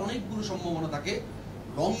যাওয়ার অনেকগুলো সম্ভাবনা থাকে,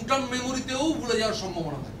 লং টার্ম মেমোরিতেও ভুলে যাওয়ার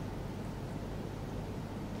সম্ভাবনা থাকে।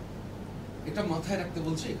 এটা মাথায় রাখতে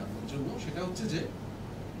বলছে এই কারণের জন্য, সেটা হচ্ছে যে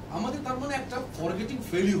আমাদের তার মানে একটা ফরগেটিং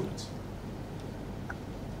ফেলিওর আছে,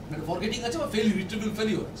 মানে ফরগেটিং আছে বা রিট্রিভাল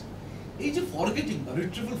ফেলিওর আছে। এই যে ফরগেটিং বা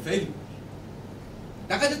রিট্রিভাল ফেলিওর,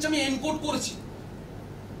 দেখা যাচ্ছে আমি এনকোড করেছি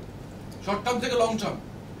শর্ট টার্ম থেকে লং টার্ম,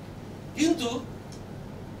 কিন্তু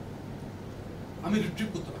আমি রিট্রিভ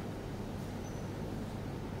করতে পারি।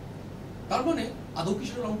 তার মানে আদৌ কি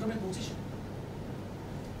সেটা লং টার্মে পৌঁছেছে?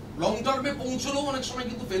 লং টার্মে পৌঁছলেও অনেক সময়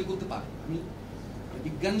কিন্তু ফেল করতে পারে। আমি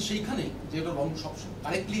বিজ্ঞান সেইখানে যে এটা লং সবসময়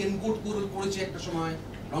কারেক্টলি এনকোড করেছে, একটা সময়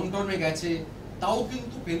লং টার্মে গেছে, তাও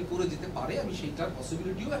কিন্তু ফেল করে যেতে পারে। আমি সেইটার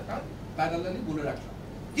পসিবিলিটিও একটা প্যারালালি বলে রাখলাম,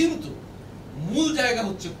 কিন্তু মূল জায়গা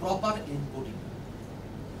হচ্ছে প্রপার এনকোডিং।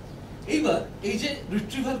 এইবার এই যে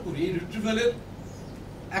রিট্রিভাল করি, এই রিট্রিভালের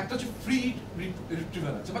একটা হচ্ছে ফ্রি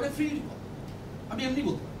রিট্রিভাল আছে, মানে ফ্রি রিকল। আমি এমনি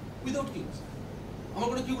বলতে পারি উইদাউট কিউজ, আমার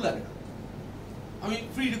কোনো কিউ লাগে না, আমি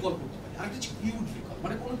ফ্রি রিকল করতে পারি। আর কিছু কিউড রিকল,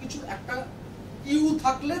 মানে কোনো কিছু একটা কিউ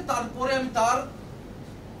থাকলে তারপরে আমি তার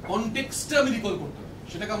কনটেক্সটে আমি রিকল করতে পারি,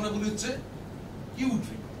 সেটাকে আমরা বলি হচ্ছে কিউড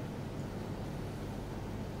রিকল।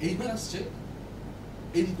 এইবার আসছে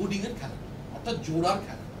এনকোডিং এর খেলা, অর্থাৎ জোড়ার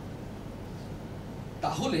খেলা।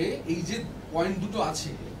 তাহলে এই যে পয়েন্ট দুটো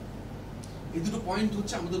আছে, এই দুটো পয়েন্ট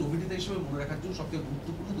হচ্ছে আমাদের অভিনেতা হিসেবে মনে রাখার জন্য সবথেকে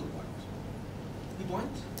গুরুত্বপূর্ণ দুটো পয়েন্ট। কি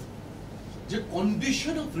পয়েন্ট? যে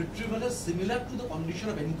condition of retrieval is similar to the condition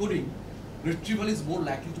of encoding, retrieval is more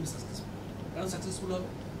likely to be successful. কেন সাকসেসফুল হবে?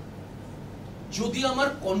 যদি আমার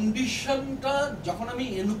কন্ডিশনটা যখন আমি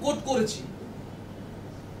এনকোড করেছি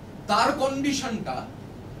তার কন্ডিশনটা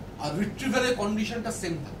আর রিট্রিভালের কন্ডিশনটা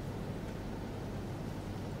সেম থাকে।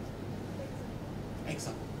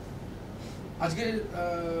 এক্সাম্পল, আজকে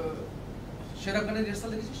শেরাব খানের রিহার্সাল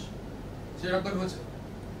দেখেছিস? শেরাব খান হয়েছে,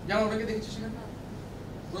 যারা অনেকে দেখেছিস সেখানে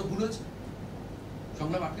পুরো ভুল হয়েছে,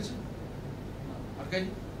 সংলাপ আটকেছে,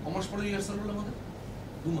 আটকায়নি। কমার্স পরে রিহার্সাল হলো আমাদের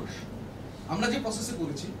 2 মাস। আমরা যে প্রসেসে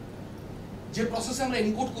করেছি, যে প্রসেসে আমরা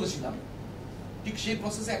এনকোড করেছিলাম, ঠিক সেই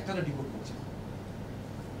প্রসেসে একটানা ডিকোড করেছি।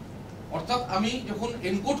 অর্থাৎ আমি যখন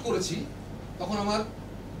এনকোড করেছি তখন আমার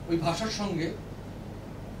ওই ভাষার সঙ্গে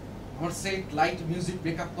আমার set, light, music,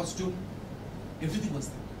 makeup, costume, everything was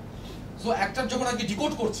there. So একটা যখন আগে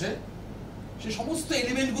ডিকোড করছে, সে সমস্ত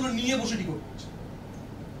এলিমেন্টগুলো নিয়ে বসে ডিকোড করছে।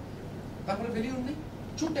 তারপরে ভ্যালিউর নেই।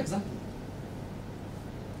 ছোট্ট এক্সাম্পল,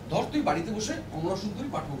 ধর তুই বাড়িতে বসে কমলা সুন্দরী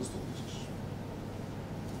পাঠ মুখস্থ করছিস,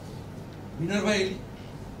 মিনার্ভা এলি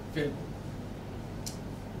ফেল,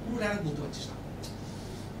 পুরো ডায়লগ বলতে পারছিস না,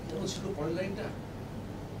 কেন ছিল পরের লাইনটা?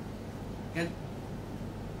 কেন?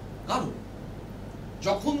 কারণ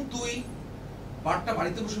যখন তুই পাঠটা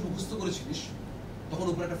বাড়িতে বসে মুখস্থ করেছিলিস তখন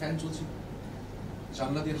উপরে একটা ফ্যান চলছিল,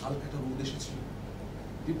 জানলা দিয়ে হালকা একটা রোদ এসেছিল,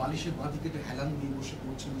 তুই বালিশের বাঁ দিকে একটা হেলান দিয়ে বসে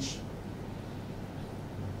পড়ছিলিস,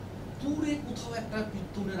 দূরে কোথাও একটা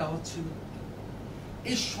কীর্তনের আওয়াজ ছিল।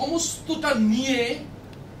 এই সমস্তটা নিয়ে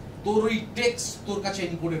তোর ওই টেক্সট তোর কাছে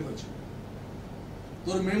এনকোডেড হয়েছে।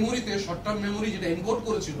 তোর মেমোরিতে, শর্ট টার্ম মেমোরি যেটা এনকোড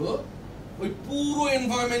করেছিল, ওই পুরো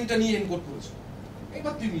এনভায়রনমেন্টটা নিয়ে এনকোড করেছিল।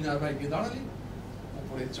 এবার তুই মিনার ভাই গিয়ে দাঁড়ালি,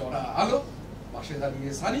 উপরে চড়া আলো, পাশে দাঁড়িয়ে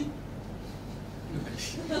সানি,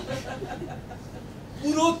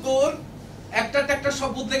 পুরো তোর একটা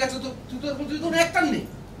সব বদলে গেছে। তো তুই তোর একটা নেই,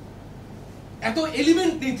 এত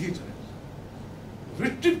এলিমেন্ট নেই থিয়েটারে।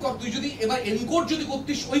 রিট্রিভ কর, তুই যদি এবার এনকোড যদি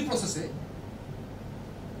করতিস ওই প্রসেসে,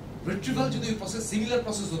 রিট্রিভাল যদি ওই প্রসেস সিমিলার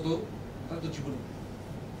প্রসেস হতো, তাহলে তো জীবন।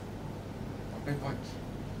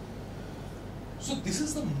 So this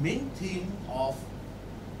is the main theme of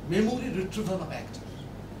memory retrieval of actor.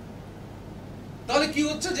 তাহলে কি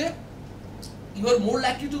হচ্ছে যে you are more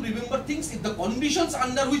likely to remember things if the conditions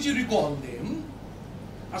under which you recall them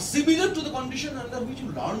are similar to the condition under which you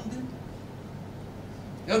learn them.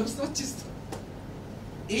 এবার বুঝতে পারছিস তো?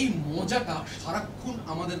 এই মজাটা সারাক্ষণ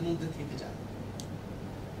আমাদের মধ্যে থেকে যায়।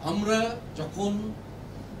 আমরা যখন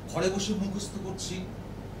ঘরে বসে মুখস্থ করছি,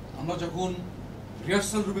 আমরা যখন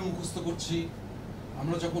রিহার্সাল রুমে মুখস্থ করছি,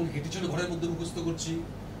 আমরা যখন হেঁটে চলে ঘরের মধ্যে মুখস্থ করছি,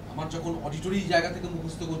 আমার যখন অডিটরি জায়গা থেকে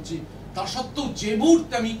মুখস্থ করছি, তার সত্ত্বেও যে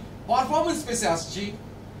মুহূর্তে আমি পারফরমেন্স স্পেসে আসছি,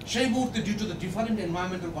 সেই মুহূর্তে due to the different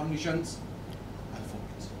environmental conditions I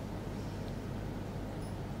forget.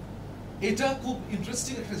 এটা খুব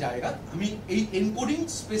ইন্টারেস্টিং একটা জায়গা। আমি এই এনকোডিং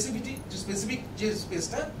স্পেসিফিক যে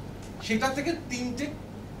স্পেসটা, সেটা থেকে 3টে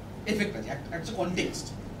এফেক্ট আছে। একটা কনটেক্সট,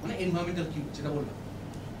 মানে এনভায়রনমেন্টাল কিউ যেটা বললাম,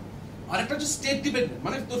 আর একটা হচ্ছে স্টেট ডিপেন্ডেন্ট,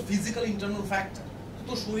 মানে তোর ফিজিক্যাল ইন্টারনাল ফ্যাক্টর,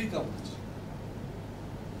 তোর শরীর কেমন আছে,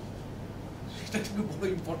 সেটা কিন্তু বড়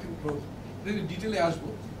ইম্পর্টেন্ট রোল। এটা ডিটেলে আসবো,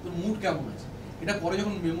 তোর মুড কেমন আছে। এটা পরে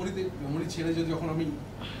যখন মেমোরি ছেড়ে যদি যখন আমি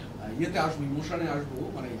ইয়েতে আসবো, ইমোশনে আসবো,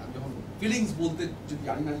 মানে আমি যখন ফিলিংস বলতে যদি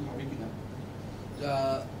জানি না হবে কিনা,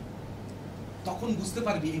 তখন বুঝতে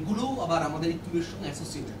পারবি এগুলোও আবার আমাদের এই কিউয়ের সঙ্গে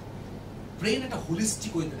অ্যাসোসিয়েটেড। ব্রেন একটা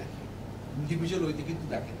হোলিস্টিক ওয়েতে দেখে, ইন্ডিভিজুয়াল ওয়েতে কিন্তু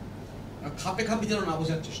দেখে না, খাপে খাপে যেন না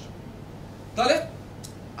বোঝার চেষ্টা। তাহলে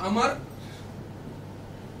আমার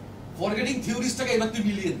ফরগেটিং থিওরিজটাকে এবার তুই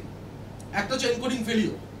মিলিয়ে দে। একটা হচ্ছে এনকোডিং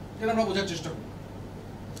ফেলিওর, যেটা আমরা বোঝার চেষ্টা করি,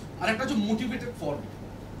 আর একটা হচ্ছে মোটিভেটেড ফরগেটিং।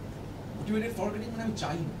 মোটিভেটেড ফরগেটিং মানে আমি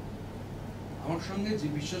চাই না আমার সঙ্গে যে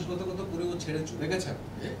বিশ্বাসঘাতকতা করে ও ছেড়ে চলে গেছে,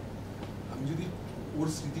 আমি যদি ওর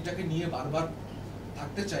স্মৃতিটাকে নিয়ে বারবার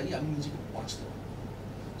থাকতে চাই, আমি নিজেকে বাঁচতে পারি।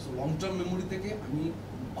 সো লং টার্ম মেমোরি থেকে আমি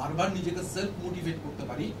বারবার নিজেকে সেলফ মোটিভেট করতে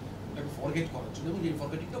পারি ওটাকে ফরগেট করার জন্য, এবং এই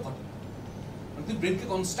ফরগেটিংটা ঘটে। তুই ব্রেনকে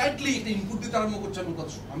কনস্ট্যান্টলি একটা ইনপুট দিতে আরম্ভ করছে,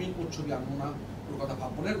 আমি ওর ছবি আনবো না, ওর কথা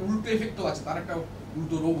ভাববো না। উল্টো এফেক্টও আছে, তার একটা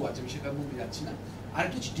উল্টো রোগও আছে, আমি সেটার মধ্যে যাচ্ছি না। আর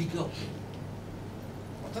একটা হচ্ছে ডিকে অফ ব্রেন,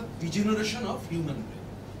 অর্থাৎ ডিজেনারেশন অফ হিউম্যান ব্রেন,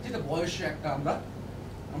 যেটা বয়সে একটা আমরা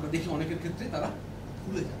দেখি অনেকের ক্ষেত্রে তারা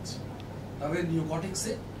ভুলে যাচ্ছে। তাদের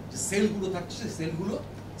নিওকর্টেক্সে যে সেলগুলো থাকছে, সেই সেলগুলো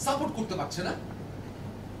সাপোর্ট করতে পারছে না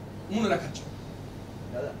মনে রাখার জন্য।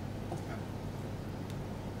 দাদা,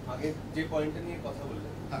 আগে যে পয়েন্টটা নিয়ে কথা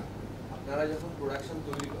বললেন, আপনারা যখন প্রোডাকশন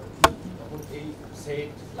তৈরি করেন তখন যখন এই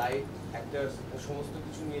সেট লাইট অ্যাক্টার্স সমস্ত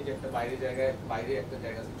কিছু নিয়ে যে একটা বাইরে একটা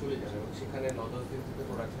জায়গাতে চলে যাবে এবং সেখানে 9-10 দিন থেকে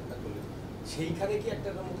প্রোডাকশনটা চলে, সেইখানে কি একটা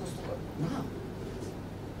মুখস্থ করে না,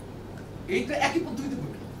 এইটা একই পদ্ধতিতে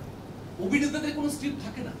বলি। অভিনেতাদের কোনো স্ক্রিপ্ট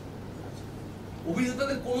থাকে না,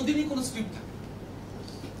 অভিনেতাদের কোনোদিনই কোনো স্ক্রিপ্ট থাকে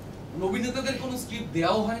না। অভিনেতাদের কোনো স্ক্রিপ্ট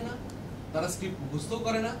দেওয়াও হয় না, তারা স্ক্রিপ্ট মুখস্থও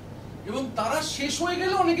করে না, এবং তারা শেষ হয়ে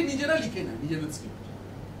গেলে অনেকে নিজেরা লিখে নেয় নিজেদের স্ক্রিপ্ট।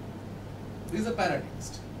 This a paradox.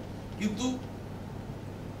 কিন্তু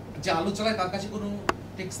যে আলো চালায় তার কাছে কোনো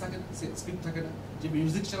টেক্সট থাকে না, স্ক্রিপ্ট থাকে না। যে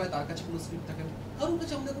মিউজিক চালায় তার কাছে কোনো স্ক্রিপ্ট থাকে না, কারোর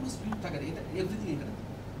কাছে আমাদের কোনো স্ক্রিপ্ট থাকে না। এটা এভরিথিং এখানে,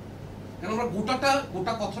 কারণ আমরা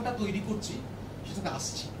গোটা কথাটা তৈরি করছি, সেটাতে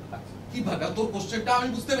আসছি কিভাবে। তোর কোশ্চেনটা আমি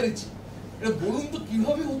বুঝতে পেরেছি, এটা বলুন তো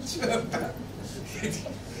কিভাবে হচ্ছে ব্যাপারটা,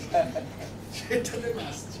 সেটাতে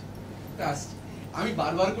আসছি। আমি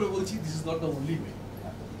বারবার করে বলছি, this is not the only way.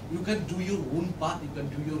 You can do your own path, you can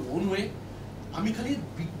do your own way. আমি খালি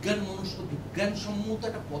বিজ্ঞানসম্মত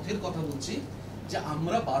একটা পথের কথা বলছি, যে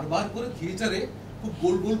আমরা বারবার করে থিয়েটারে খুব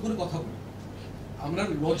গোল গোল করে কথা বলি। আমরা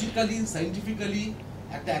লজিক্যালি সায়েন্টিফিক্যালি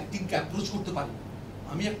একটা অ্যাক্টিংকে অ্যাপ্রোচ করতে পারি।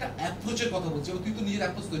 আমি একটা অ্যাপ্রোচের কথা বলছি, এবং তুই তো নিজের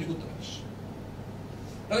অ্যাপ্রোচ তৈরি করতে পারিস।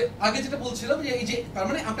 তাহলে আগে যেটা বলছিলাম, যে এই যে তার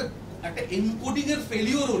মানে একটা এনকোডিং এর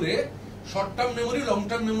ফেলিওর হলে short term memory long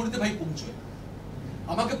term মেমোরিতে ভাই পৌঁছয়।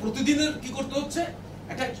 আমাকে প্রতিদিনের কি করতে হচ্ছে,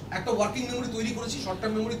 একটা ওয়ার্কিং মেমোরি তৈরি করেছি, শর্ট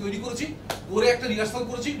টার্ম মেমোরি তৈরি করেছি, করে একটা রিহার্সাল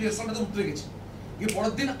করেছি, রিহার্সালটাতে উঠে গেছি, গিয়ে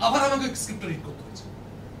পরের দিন আবার আমাকে স্ক্রিপ্টটা রিড করতে হয়েছে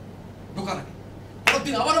ঢোকার আগে, পরের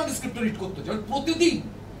দিন আবার আমাকে স্ক্রিপ্টটা রিড করতে হচ্ছে। প্রতিদিন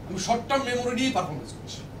আমি শর্ট টার্ম মেমোরি নিয়ে পারফরমেন্স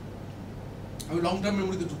করছি, আমি লং টার্ম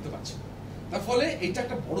মেমোরিতে ঢুকতে পারছি। তার ফলে এটা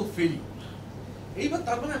একটা বড় ফেলিওর। এইবার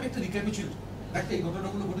তার মানে আমি একটা রিক্যাপিচুলেট, একটা এই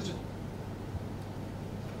ঘটনাগুলো ঘটেছে,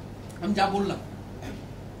 আমি যা বললাম,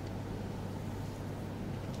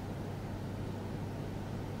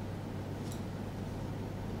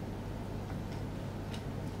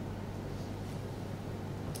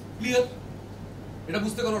 ক্লিয়ার? এটা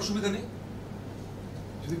বুঝতে কারো অসুবিধা নেই?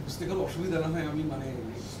 যদি বুঝতে কারো অসুবিধা না হয়, আমি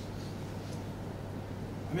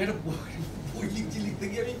একটা বই লিখতে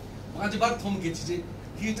গিয়ে আমি 5 বার থমকেছি, যে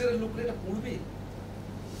থিয়েটারের লোকরা এটা পড়বে।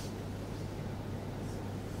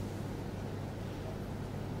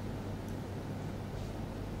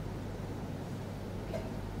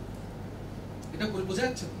 এটা করে বোঝা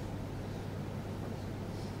যাচ্ছে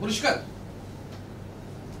পরিষ্কার?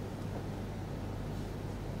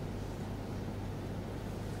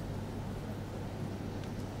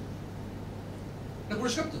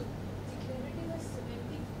 পরিষ্কার তো?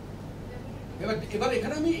 এবার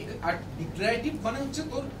এখানে আমি ডিক্লারেটিভ মানে হচ্ছে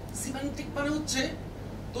তোর, সিমেন্টিক মানে হচ্ছে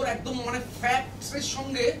তোর একদম মানে ফ্যাক্টস এর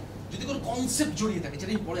সঙ্গে যদি কোনো কনসেপ্ট জড়িয়ে থাকে,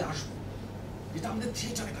 যেটা আমি পরে আসবো, যেটা আমাদের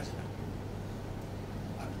থিয়েটারে কাজে লাগে।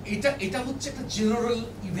 এটা হচ্ছে একটা জেনারেল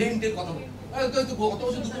ইভেন্টের কথা বলি। গত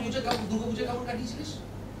বছর দুর্গাপূজা কেমন কাটিয়েছিলিস?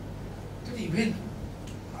 এটা ইভেন্ট।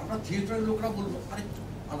 আমরা থিয়েটারের লোকরা বলবো আরেকটু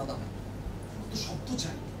আলাদা হয়, তো শব্দ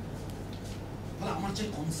চাই, তাহলে আমার চাই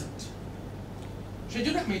কনসেপ্ট। সেই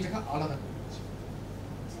জন্য আমি এটাকে আলাদা করে দিচ্ছি।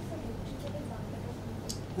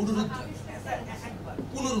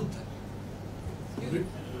 পুনরুদ্ধার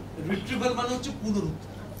রিট্রিভাল মানে হচ্ছে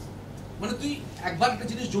পুনরুদ্ধার। মানে তুই একবার একটা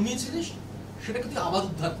জিনিস জমিয়েছিলিস, সেটাকে তুই আবার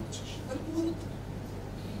উদ্ধার করছিস, তাহলে পুনরুদ্ধার।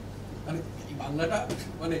 মানে এই বাংলাটা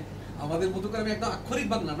মানে আমাদের মতো করে, আমি একদম আক্ষরিক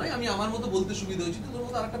বাংলা নয়, আমি আমার মতো বলতে সুবিধা হয়েছে, তোর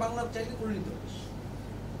মতো আরেকটা বাংলা চাইলে করে নিতে পারিস।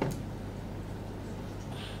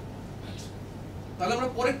 তাহলে আমরা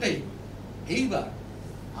পরেরটাই, এইবার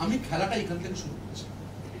আমি খেলাটা এখান থেকে শুরু করছি।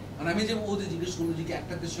 মানে আমি যে ওদের জিজ্ঞেস করবো যে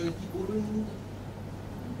একটাদের সঙ্গে কি করবেন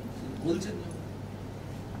বলছেন,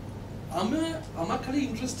 আমার খালি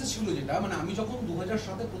ইন্টারেস্টে ছিল যেটা, মানে আমি যখন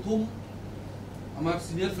 2007 প্রথম আমার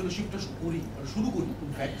সিনিয়র ফেলোশিপটা শুরু করি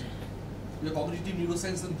কগনিটিভ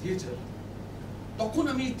নিউরোসায়েন্স এন্ড থিয়েটার, তখন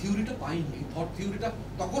আমি এই থিওরিটা পাইনি, এই থট থিওরিটা।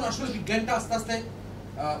 তখন আসলে বিজ্ঞানটা আস্তে আস্তে,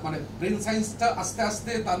 মানে ব্রেন সায়েন্সটা আস্তে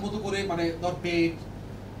আস্তে তার মতো করে, মানে ধর পেট,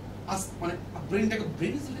 মানে ব্রেন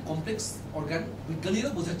ইজ একটা কমপ্লেক্স অর্গান, বিজ্ঞানীরা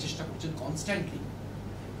বোঝার চেষ্টা করছেন কনস্ট্যান্টলি।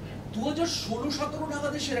 2016-17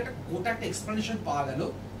 নাগাদ এসে গোটা একটা এক্সপ্লেনেশন পাওয়া গেল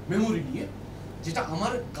মেমোরি নিয়ে, যেটা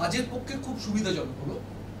আমার কাজের পক্ষে খুব সুবিধাজনক হলো।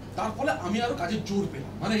 তার ফলে আমি আরো কাজের জোর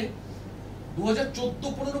পেলাম। মানে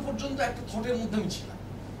 2014-15 পর্যন্ত একটা থটের মধ্যে আমি ছিলাম।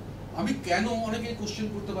 আমি কেন, অনেকে কোশ্চেন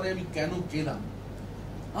করতে পারে আমি কেন গেলাম,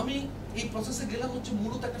 আমি এই প্রসেসে গেলাম হচ্ছে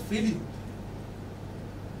মূলত একটা ফেলিউর।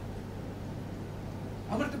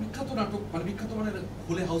 আমার একটা বিখ্যাত নাটক, মানে বিখ্যাত মানে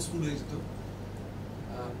খুলে হাউসফুল হয়ে যেত,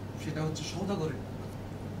 সেটা হচ্ছে সওদাগরের নৌকা।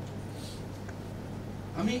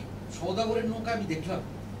 আমি সওদাগরের নৌকা আমি দেখলাম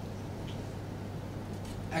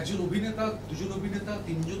একজন অভিনেতা, দুজন অভিনেতা,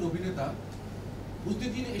 তিনজন অভিনেতা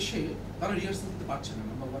প্রতিদিন এসে তারা রিহার্সাল দিতে পারছে না,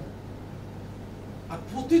 নাম্বার ওয়ান। আর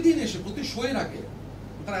প্রতিদিন এসে প্রতি শোয়ের আগে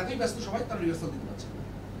তারা এতই ব্যস্ত সবাই, তারা রিহার্সাল দিতে পারছে না।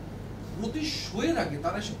 প্রতি শোয়ের আগে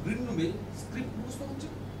তারা এসে গ্রিন রুমে স্ক্রিপ্ট মুখস্থ করছে,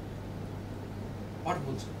 পাঠ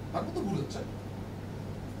বলছে, তারপর তো ভুল হচ্ছে।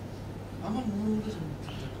 আমার মনে হচ্ছে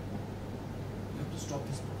স্টপ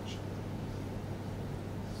দিস প্রোডাকশন।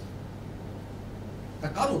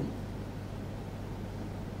 তার কারণ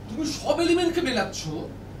তুমি সব এলিমেন্টকে মেলাচ্ছ,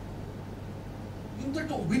 কিন্তু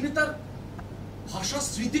একটা অভিনেতার ভাষা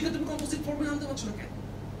স্মৃতিকে তুমি কম্পোজিট ফর্মে আনতে পারছো না কেন?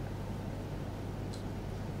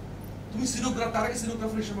 তুমি সিনোগ্রাফ, তার আগে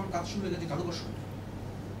সিনোগ্রাফার হিসেবে আমার কাজ শুরু হয়ে গেছে কারুকার সঙ্গে।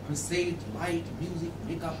 আমি সেট, লাইট, মিউজিক,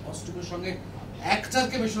 মেকআপ, কস্টিউমের সঙ্গে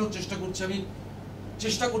অ্যাক্টরকে মেশানোর চেষ্টা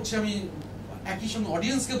করছি। আমি একই সঙ্গে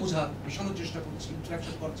অডিয়েন্সকে মেশানোর চেষ্টা করছি,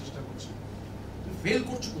 ইন্টারাকশন করার চেষ্টা করছি। তুমি ফেল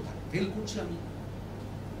করছো কোথায়? ফেল করছি আমি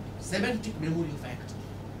সেমেন্টিক মেমোরি অফ অ্যাক্টর।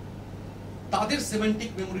 তাদের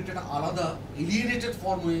সেমেন্টিক মেমোরিটা একটা আলাদা এলিয়েনেটেড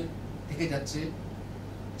ফর্মে থেকে যাচ্ছে,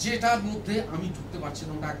 যেটার মধ্যে আমি ঢুকতে পারছি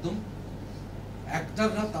না। ওটা একদম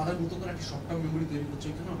অ্যাক্টররা তাদের মতো করে একটা শর্ট টার্ম মেমোরি তৈরি করছে,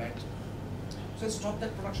 এখানেও bad. So stop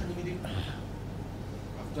that production immediately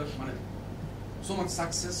after মানে সো মাচ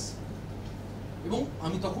সাকসেস। এবং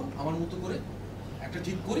আমি তখন আমার মতো করে একটা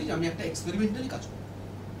ঠিক করি যে আমি একটা এক্সপেরিমেন্টালি কাজ করব।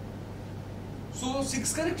 So 6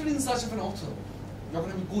 character in search of an author যখন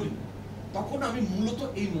আমি করি, তখন আমি মূলত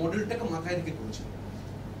এই মডেলটাকে মাথায় রেখে করেছি।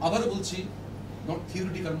 আবারও বলছি, নট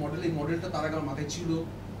থিওরিটিক্যাল মডেল। এই মডেলটা তার আগে আমার মাথায় ছিল।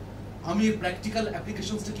 আমি এর প্র্যাকটিক্যাল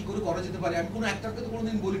অ্যাপ্লিকেশনসটা কি করে করা যেতে পারে, আমি কোনো অ্যাক্টরকে তো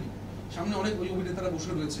কোনোদিন বলিনি। সামনে অনেক ওই অভিনেতারা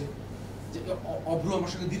বসে রয়েছে, যে অভ্র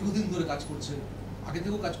আমার সঙ্গে দীর্ঘদিন ধরে কাজ করছে, আগে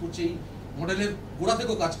থেকেও কাজ করছে, এই মডেলের গোড়া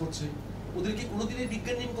থেকেও কাজ করছে। ওদেরকে কোনোদিন এই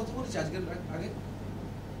বিজ্ঞান নিয়ে কথা বলেছি আজকের আগে?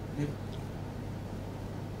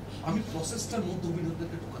 আমি প্রসেসটার মধ্যে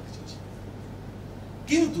অভিনেতাদেরকে ঢোকাতে চেয়েছি,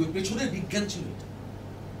 কিন্তু পেছনের বিজ্ঞান ছিল এটা।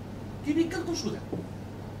 কি বিজ্ঞান? খুব সোজা,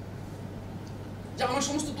 যে আমার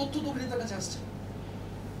সমস্ত তথ্য তো অভিনেতার কাছে আসছে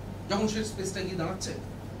যখন সে স্পেসটা গিয়ে দাঁড়াচ্ছে।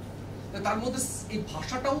 তার মধ্যে এই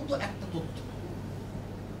ভাষাটাও তো একটা তথ্য।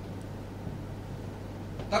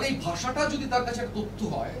 তাহলে এই ভাষাটা যদি তার কাছে একটা তথ্য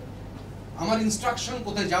হয়, আমার ইনস্ট্রাকশন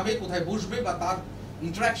কোথায় যাবে, কোথায় বসবে, বা তার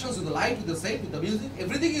interactions with the light, with the set, with the music,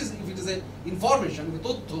 everything is, if it is a information,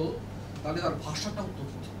 তথ্য, তাহলে তার ভাষাটাও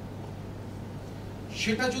তথ্য।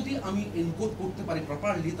 সেটা যদি আমি এনকোড করতে পারি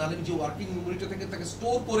প্রপারলি, তাহলে আমি যে ওয়ার্কিং মেমোরিটা থেকে তাকে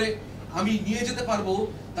স্টোর করে আমি নিয়ে যেতে পারবো।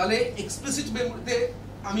 তাহলে এক্সপ্লিসিট মেমোরিতে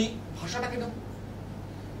আমি ভাষাটাকে নেব,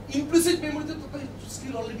 ইমপ্লিসিট মেমোরিতে তো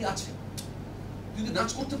স্কিল অলরেডি আছে। তুই যদি নাচ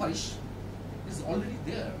করতে পারিস, is already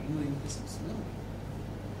there in your implicit memory.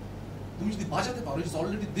 তুমি যদি বাজাতে পারো, is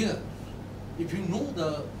already there. If you know the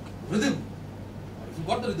rhythm, if you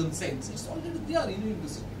got the rhythm sense, it's already there in your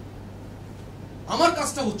implicit. আমার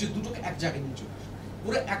কাজটা হচ্ছে দুটোকে এক জায়গায় নিয়ে চলে আসা,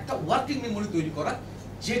 পুরো একটা ওয়ার্কিং মেমোরি তৈরি করা,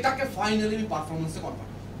 যেটাকে ফাইনালি আমি পারফরমেন্সে কনভার্ট।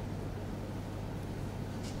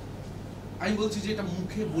 আমি বলছি যে এটা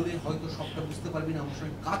মুখে বলে হয়তো সবটা বুঝতে পারবি না, আমার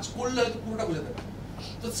সঙ্গে কাজ করলে হয়তো পুরোটা বোঝাতে পারবি।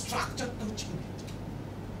 তো স্ট্রাকচারটা হচ্ছে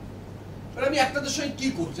আমি একটাদের সঙ্গে কি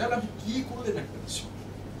করছি, আর আমি কি করলেন একটাদের সঙ্গে।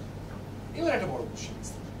 এবার একটা বড় কোশ্চেন,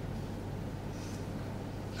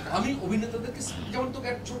 আমি অভিনেতাদেরকে, যেমন তোকে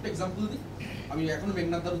একটা ছোট্ট এক্সাম্পল দিই। আমি এখনো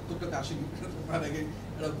মেঘনাদার উত্তরটাতে আসিনি, তার আগে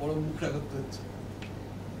একটা বড় মুখ রাখতে হচ্ছে।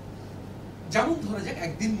 যেমন ধরা যাক,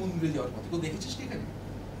 একদিন মন্দিরে যাওয়ার কথা, কেউ দেখেছিস কি এখানে?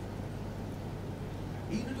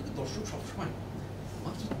 এই নাটকে দর্শক সবসময়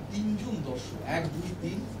মাত্র 3 জন দর্শক, 1 2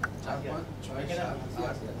 3 4 5 6 7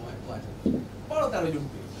 8 9 10 12 জন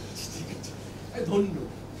পেয়েছি। ঠিক আছে, ধন্য।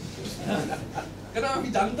 কেন আমি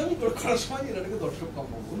জানতামই করার সময় যে নাটকে দর্শক কম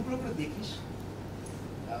হবে। ওগুলো করে দেখিস,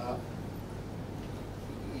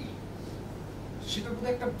 সেটার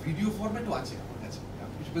মধ্যে একটা ভিডিও ফরম্যাটও আছে আমার কাছে।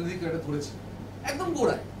 এটা ধরেছি একদম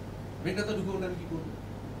গোড়ায়। মেয়েটা ঢুকে বললে আমি কি করবো,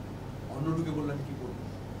 অন্য ঢুকে বললে আমি কি করবো,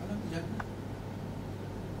 আমি জানি না।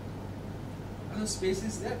 স্পেস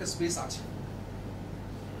ইজ দেয়ার, একটা স্পেস আছে।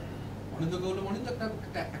 অনিন্দকে বললাম, অনিন্দ একটা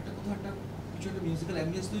কোথাও একটা কিছু একটা মিউজিক্যাল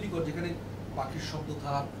অ্যাম্বিয়েন্স তৈরি কর, যেখানে পাখির শব্দ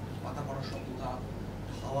থাক, পাতা পড়ার শব্দ থাক,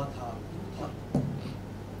 হাওয়া থাক।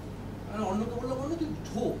 অন্যকে বললাম, অন্য তুই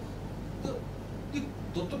ঢোক, তুই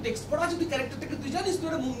তোর তো টেক্সট পড়া আছে, তুই ক্যারেক্টারটাকে তুই জানিস, তুই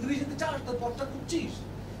একটা মন্দিরে যেতে চাস, তার পথটা খুঁজছিস,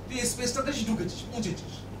 তুই এই স্পেসটাতে এসে ঢুকেছিস,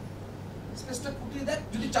 পৌঁছেছিস। স্পেসটা খুঁটিয়ে দেখ,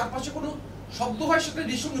 যদি চারপাশে কোনো শব্দ হয় সেটা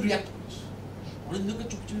এর সঙ্গে রিয়াক্ট করিস। অনিন্দকে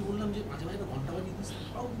চুপচুপি বললাম যে মাঝে মাঝে ঘন্টা বাজিয়ে দিস।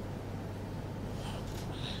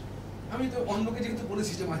 আমি তো অন্যকে যেহেতু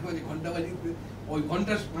বলেছি যে মাঝে মাঝে ঘন্টা বাজিয়ে দিতে, ওই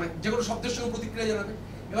ঘন্টার মানে যে কোনো শব্দের সঙ্গে প্রতিক্রিয়া জানাবে।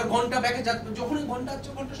 এবার ঘন্টা ব্যাগে যখনই ঘন্টা আছে,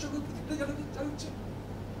 ঘন্টার সঙ্গে প্রতিক্রিয়া জানাচ্ছে।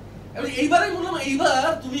 এবার এইবারে বললাম,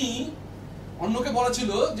 এইবার তুমি অন্যকে বলা ছিল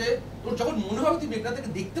যে তোর যখন মনে হবে তুই মেঘনাথকে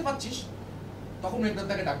দেখতে পাচ্ছিস, তখন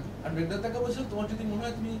মেঘনাথকে ডাকবি। আর মেঘনাথকে বলছিল, তোমার যদি মনে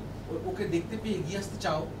হয় তুমি ওকে দেখতে পেয়ে এগিয়ে আসতে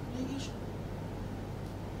চাও, এগিয়ে এসো।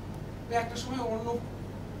 একটা সময় অন্য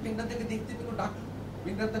মেঘনাথকে দেখতে পেলো, ডাকলো,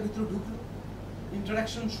 মেঘনাথ ভিতরে ঢুকলো,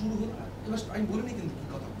 ইন্টারাকশন শুরু হলো। এবার আমি বলিনি কিন্তু কি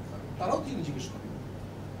কথা বলতে পারবে, তারাও তিনি জিজ্ঞেস করেন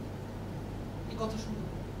এই কথা শুনুন।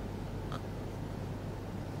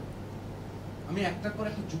 আমি একটার পর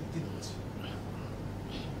একটা যুক্তি দিচ্ছি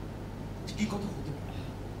কি কথা হতে পারে।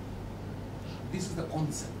 This is the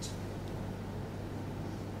concept,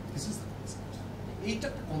 this is the concept. এইটা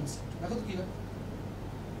একটা কনসেপ্ট, দেখো তো কি হয়।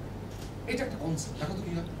 এটা একটা কনসেপ্ট, দেখো তো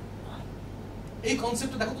কি হয়। এই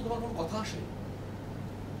কনসেপ্টে দেখো তো তোমার কোনো কথা আসে।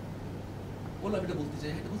 বললাম এটা বলতে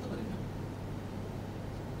চাই, এটা বলতে পারি না।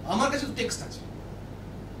 আমার কাছে তো টেক্সট আছে।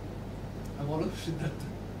 বলো সিদ্ধার্থ,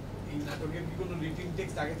 এই নাটকের কি কোনো রিটিং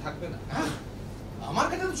টেক্সট আগে থাকবে না? আমার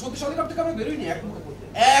কাছে তো সত্যি সত্যি থেকে আমরা বেরোইনি,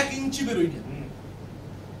 1 ইঞ্চি বেরোইনি।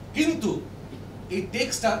 কিন্তু এই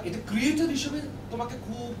টেক্সটটা, এটা ক্রিয়েটর হিসেবে তোমাকে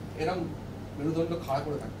খুব এরকম মেরুদণ্ড খাড়া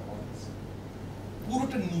করে থাকতে হবে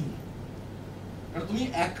পুরোটা নিয়ে। কারণ তুমি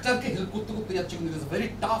অ্যাক্টরকে হেল্প করতে করতে যাচ্ছ, কিন্তু it's very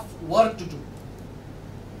tough work to do.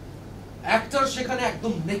 Actor সেখানে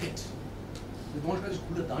একদম নেকেড, তোমার কাছে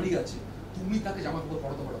খুলে দাঁড়িয়ে আছে, তুমি তাকে জামা কাপড়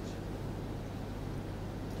পরাতে পারছো,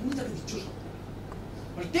 তুমি তাকে দিচ্ছ সব।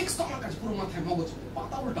 মানে টেক্সট তো আমার কাছে পুরো মাথায় মগজে,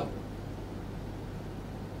 পাতা উল্টাবো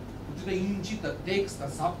প্রতিটা ইঞ্চি, তার টেক্সট,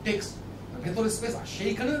 তার সাব টেক্সট, ভেতরে স্পেস, আর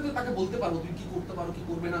সেইখানে তাকে বলতে পারবো তুমি কি করতে পারো কি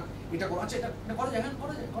করবে না, এটা করো, আচ্ছা এটা করা যায়, হ্যাঁ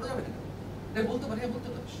করা যায়, করা যাবে না, এটা বলতে পারি, বলতে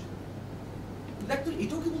পারিস, দেখ তুই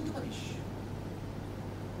এটাও কি বলতে পারিস।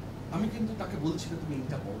 আমি কিন্তু তাকে বলছি না তুমি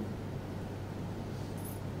এইটা বলো,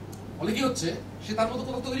 ফলে কি হচ্ছে সে তার মতো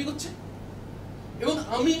কথা তৈরি করছে। এবং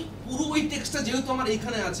আমি পুরো ওই টেক্সটটা যেহেতু আমার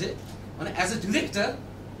এইখানে আছে, মানে অ্যাজ এ ডিরেক্টর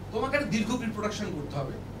তোমাকে একটা দীর্ঘ প্রিপ্রোডাকশন করতে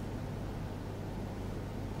হবে।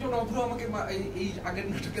 যেমন অভ্র আমাকে এই আগের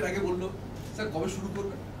নাটকের আগে বললো, স্যার কবে শুরু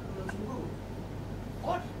করবে? শুরু করবো,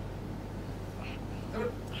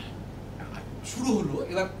 শুরু হলো।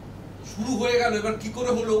 এবার শুরু হয়ে গেল, এবার কি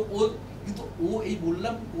করে হলো ও, কিন্তু ও এই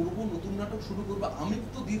বললাম করবো নতুন নাটক শুরু করবো, আমি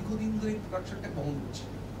তো দীর্ঘদিন ধরে প্রোডাকশনটা বহন করছি।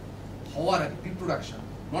 হওয়ার আগে pre production,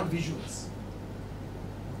 not visuals,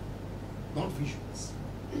 not visuals.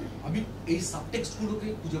 আমি এই সাবটেক্সট গুলোকে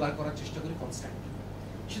খুঁজে বার করার চেষ্টা করি কনস্ট্যান্ট,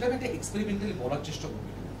 সেটা আমি একটা এক্সপেরিমেন্টালি বলার চেষ্টা করি।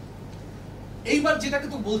 এইবার যেটাকে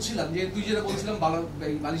তো বলছিলাম, যে তুই যেটা বলছিলাম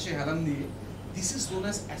বালিশে হেলান দিয়ে, this is known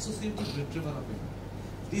as associative retrieval of memory.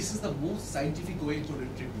 This is the most scientific way to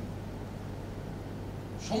retrieve.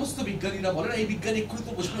 সমস্ত বিজ্ঞানীরা বলেন, এই বিজ্ঞানী এক্ষুনি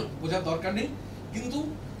তো বোঝার দরকার নেই, কিন্তু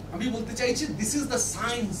আমি বলতে চাইছি this is the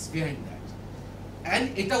science behind that. And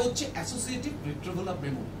এটা হচ্ছে অ্যাসোসিয়েটিভ রিট্রিভাল অফ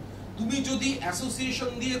মেমরি। তুমি যদি অ্যাসোসিয়েশন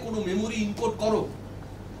দিয়ে কোনো মেমোরি ইনকোড করো,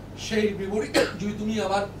 সেই মেমোরি যদি তুমি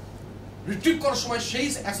আবার রিট্রিভ করার সময় সেই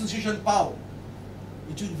অ্যাসোসিয়েশন পাও,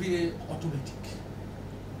 ইট উইল বি অটোমেটিক,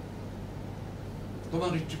 তোমার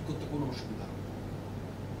রিট্রিভ করতে কোনো অসুবিধা হবে।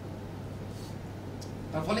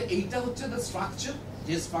 তার ফলে এইটা হচ্ছে দ্য স্ট্রাকচার,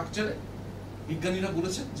 যে স্ট্রাকচারে বিজ্ঞানীরা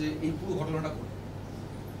বলেছেন যে এই পুরো ঘটনাটা ঘটে।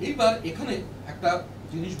 এইবার এখানে একটা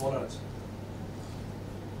জিনিস বলার আছে,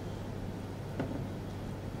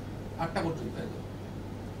 8টা পর্যন্ত।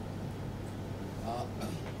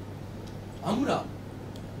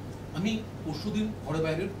 আমি পরশুদিন ঘরে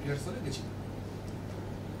বাইরের রিহার্সালে গেছিলাম,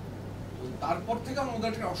 তারপর থেকে আমাদের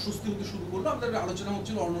একটা অস্বস্তি হতে শুরু করলো। আমাদের আলোচনা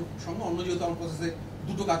হচ্ছিল অন্য যেহেতু আমার প্রসেসে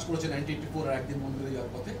দুটো কাজ করেছে 1984 আর একদিন মন্দিরে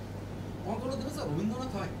যাওয়ার পথে, আমার কোনো দেবে স্যার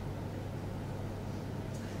রবীন্দ্রনাথ হয়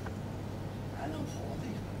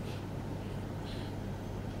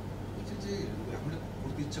যে আমরা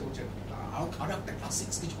করতে ইচ্ছা করছে, আরো একটা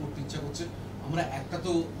ক্লাসিক্স কিছু করতে ইচ্ছা করছে। আমরা একটা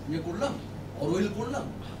তো ইয়ে করলাম, অরওয়েল করলাম,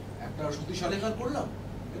 একটা সতী সালেকার করলাম,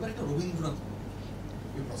 এবার একটা রবীন্দ্রনাথ করলাম।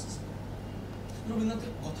 এই প্রসেস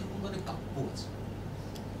রবীন্দ্রনাথের কথার মধ্যে অনেক কাব্য আছে,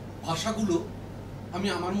 ভাষাগুলো আমি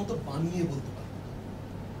আমার মতো বানিয়ে বলতে পারি,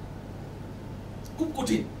 খুব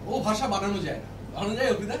কঠিন। ও ভাষা বানানো যায় না, বানানো যায়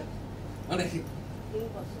অভিদা, মানে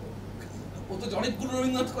ও তো অনেকগুলো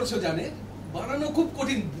রবীন্দ্রনাথ করেছে জানে, বানানো খুব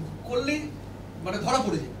কঠিন, করলেই মানে ধরা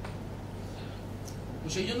পড়ে যায়। তো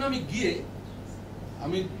সেই জন্য আমি গিয়ে,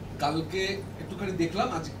 আমি কালকে একটুখানি দেখলাম,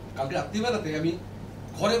 আজ কালকে রাত্রিবেলাতে আমি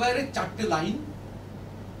ঘরে বাইরে 4টে লাইন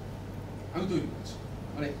আমি তৈরি করছি,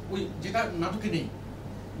 মানে ওই যেটা নাটকে নেই,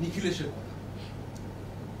 নিখিলেশের কথা।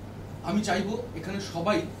 আমি চাইবো এখানে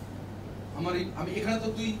সবাই আমার আমি এখানে তো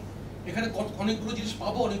তুই এখানে অনেকগুলো জিনিস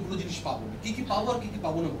পাবো, অনেকগুলো জিনিস পাবো না, কি কি পাবো আর কি কি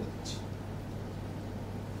পাবো না বলে দিচ্ছি।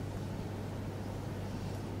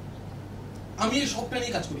 আমি এই সবটা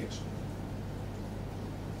নিয়ে কাজ করি একসঙ্গে।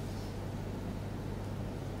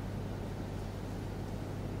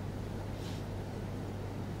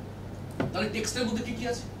 তাহলে টেক্সটের মধ্যে কি কি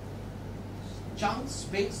আছে? Chunk,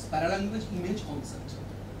 space, paralanguage, image, concept,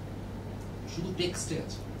 শুধু টেক্সটে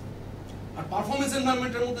আছে। আর পারফরমেন্স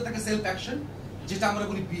এনভায়রনমেন্টের মধ্যে থাকে সেলফ অ্যাকশন, যেটা আমরা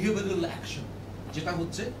বলি বিহেভিয়ারাল অ্যাকশন, যেটা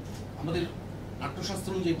হচ্ছে আমাদের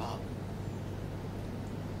নাট্যশাস্ত্র অনুযায়ী ভাব।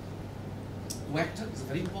 ও actor is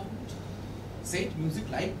very important. Set, music,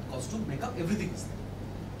 light, costume, makeup, everything is there.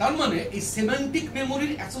 তার মানে এই সেমান্টিক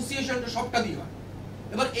মেমোরির অ্যাসোসিয়েশনটা সবটা দিয়ে হয়।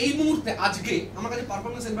 এবার এই মুহূর্তে আজকে আমার কাছে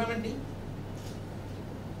পারফরমেন্স এনভায়রনমেন্ট নেই,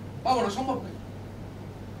 পাবো না, সম্ভব নয়।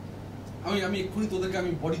 আমি এক্ষুনি তোদেরকে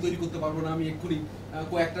আমি বডি তৈরি করতে পারবো না, আমি এক্ষুনি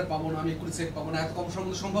কো-অ্যাক্টর পাবো না, আমি এক্ষুনি সেট পাবো না, এত কম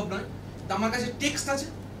সময় সম্ভব নয়। তা আমার কাছে টেক্সট আছে,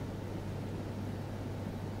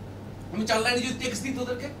 আমি 4 লাইনে যদি টেক্সট দিই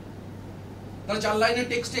তোদেরকে, তাহলে 4 লাইনের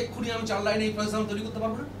টেক্সট এক্ষুনি আমি 4 লাইনে এই প্রেজেন্টেশন তৈরি করতে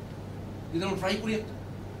পারবো না। যদি আমরা ট্রাই করি একটা,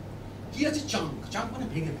 কি আছে চাঙ্ক, চাঙ্ক মানে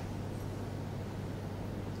ভেঙে দেয়।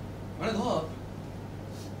 মানে ধর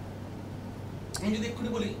আমি যদি এক্ষুনি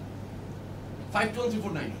বলি 5 2 1 3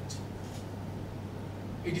 4 9 8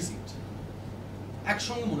 86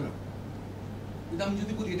 একসঙ্গে মনে রাখো। কিন্তু আমি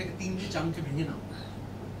যদি বলি এটাকে 3টে চাঙ্কে ভেঙে নাও,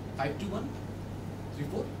 5 2 1 3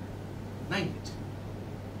 4 9 8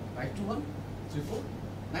 5 2 1 3 4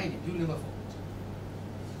 9 8 ইউ নেভার ফরগেট।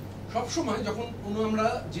 সবসময় যখন কোনো আমরা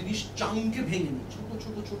জিনিস চাঙ্কে ভেঙে নিই, ছোট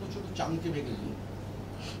ছোট ছোট ছোট চাঙ্কে ভেঙে নিই,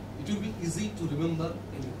 it will be easy to remember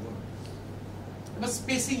in one. এবার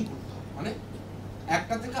স্পেসিং করতে হবে, মানে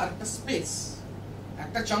একটা থেকে আরেকটা স্পেস,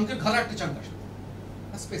 একটা চাঙ্কের ঘরে একটা চাঙ্ক আসে,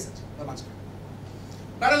 স্পেস আছে তার মাঝখানে।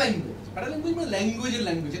 প্যারাল্যাঙ্গুয়েজ, প্যারাল্যাঙ্গুয়েজ মানে ল্যাঙ্গুয়েজের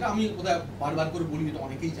ল্যাঙ্গুয়েজ, এটা আমি বোধহয় বারবার করে বলি, এটা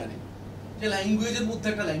অনেকেই জানে যে ল্যাঙ্গুয়েজের মধ্যে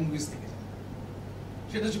একটা ল্যাঙ্গুয়েজ থেকে যায়,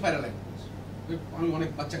 সেটা হচ্ছে প্যারাল্যাঙ্গুয়েজ। আমি অনেক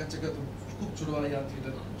বাচ্চা কাচ্চাকে তো খুব ছোটবেলায় যারা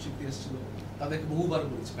থিয়েটার শিখতে এসেছিল তাদেরকে বহুবার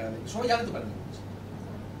বলেছি প্যারাল্যাঙ্গুয়েজ, সবাই জানে তো প্যারাল্যাঙ্গুয়েজ।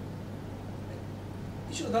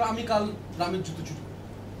 কিছু ধরো আমি কাল রামের জুতো চুরি করি,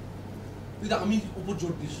 যদি আমি উপর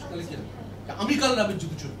জোর দিস তাহলে কি হবে? আমি কাল রামের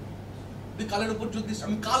জুতো চুরি করি, তুই কালের উপর জোর দিস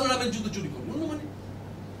আমি কাল রামের জুতো চুরি করি, অন্য মানে।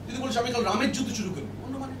 যদি বলিস আমি কাল রামের জুতো চুরি করি,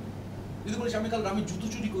 অন্য মানে। যদি বলিস আমি কাল রামের জুতো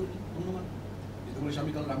চুরি করি, অন্য মানে। যদি বলিস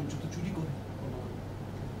আমি কাল রামের জুতো চুরি করি, অন্য মানে।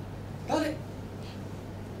 তাহলে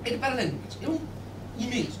এটা প্যারাল্যাঙ্গুয়েজ। এবং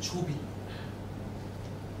ইমেজ, ছবি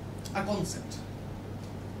আর কনসেপ্ট,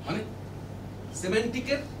 মানে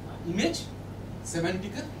সেমান্টিকের ইমেজ,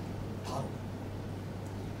 সেমান্টিকের ধারণা,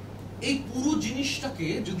 এই পুরো জিনিসটাকে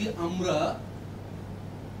যদি আমরা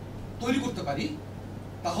তৈরি করতে পারি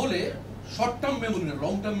তাহলে শর্ট টার্ম মেমোরি না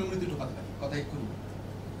লং টার্ম মেমোরিতে ঢোকাতে পারি। কথা এক্ষুনি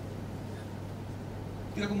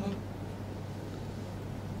কিরকম ভাবে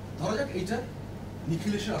ধরা যাক এইটা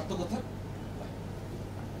নিখিলেশের আত্মকথা,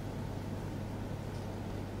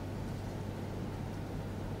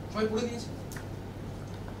 সবাই পড়ে দিয়েছে।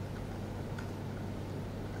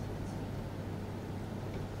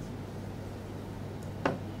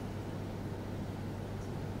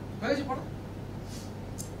 হয়েছে পড়া?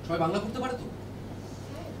 সবাই বাংলা পড়তে পারে তো?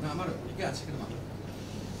 না আমার অনেকে আছে কেন বাংলা,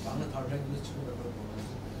 বাংলা থার্ড ল্যাঙ্গুয়েজ ছিল, ব্যাপারে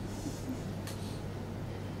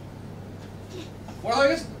পড়া হয়ে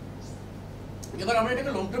গেছে। এবার আমরা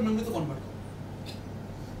এটাকে লং টার্ম মেমোরিতে কনভার্ট করব।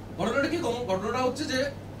 ঘটনাটা কি? ঘটনাটা হচ্ছে যে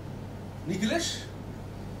নিখিলেশ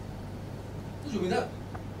জমিদার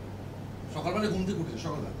সকালবেলা ঘুম থেকে উঠেছে,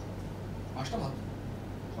 সকালবেলা 5টা ভাত,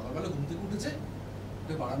 সকালবেলা ঘুম থেকে উঠেছে,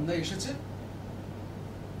 বারান্দায় এসেছে।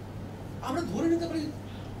 আমরা ধরে নিতে পারি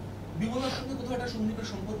বিমলার সঙ্গে কোথাও একটা সন্দীপের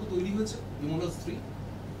সম্পর্ক তৈরি হয়েছে, বিমলার স্ত্রী।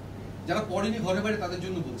 যারা পড়েনি ঘরে বাইরে তাদের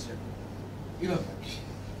জন্য বলছে এইভাবে।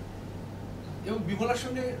 এবং বিমলার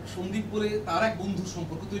সঙ্গে সন্দীপ বলে তার এক বন্ধুর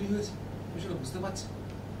সম্পর্ক তৈরি হয়েছে, সেটা বুঝতে পারছে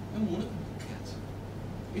এবং মনে খুব দুঃখে আছে,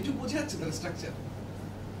 এটুকু বোঝা যাচ্ছে তার স্ট্রাকচার।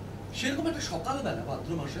 সেরকম একটা সকালবেলা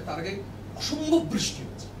ভাদ্র মাসে তার আগে অসম্ভব বৃষ্টি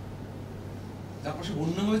হচ্ছে, যার পাশে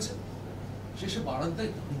বন্যা হয়েছে, সে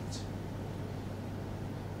বারান্দায় দাঁড়িয়েছে,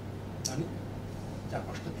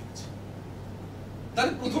 চারপাশটা দেখছে।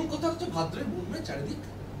 তাহলে প্রথম কথা হচ্ছে ভাদ্রের বন্যায় চারিদিক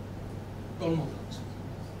টলমল হচ্ছে।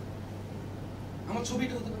 আমার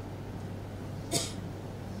ছবিটা হতে পারে,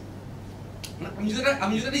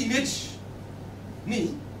 আমি যদি একটা ইমেজ নিই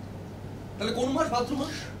তাহলে কোন মাস? ভাদ্র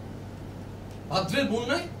মাস। ভাদ্রের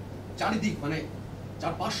বন্যায় চারিদিক, মানে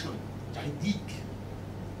চারপাশ নয়, চারিদিক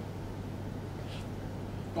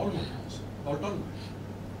টলমল হচ্ছে, টলটল নয়,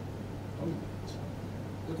 টলমল হচ্ছে।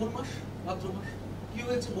 কোন মাস? ভাদ্র মাস। কি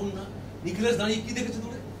হয়েছে? বন্যা। নিখিলেশ দাঁড়িয়ে কি দেখেছে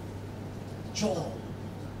দূরে? জল।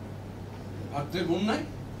 ভাদ্রের বন্যায়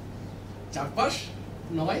চারপাশ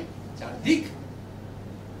নয়, চারদিক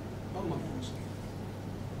টলমল হচ্ছে।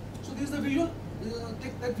 So this is the visual.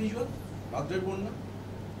 Take that visual. ভাদ্রের বন্যা,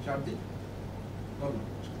 চারদিক টলমল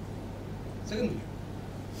হচ্ছে। Second visual.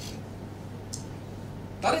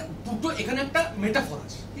 তাহলে দুটো এখানে একটা মেটাফর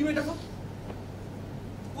আছে। কি মেটাফর?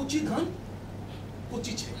 কচি ধান,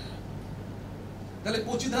 কচি ছেলে। তাহলে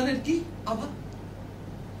কচি ধানের কি? আভা।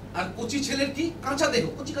 আর কচি ছেলের কি? কাঁচা দেহ।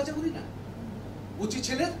 কচি কাঁচা বলি না, কচি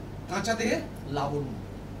ছেলের কাঁচা দেহের লাবণ্য।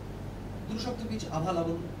 দুটো শব্দ পেয়েছি, আভা,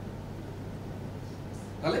 লাবণ্য।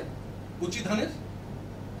 তাহলে কচি ধানের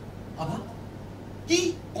আভা কি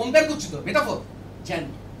কম্পেয়ার করছি তো? মেটাফর,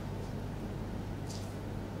 জ্যান্ত।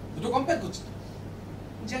 দুটো কম্পেয়ার করছি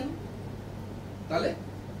যেন, তাহলে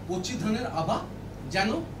কচি ধানের আভা যেন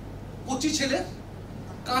কচি ছেলের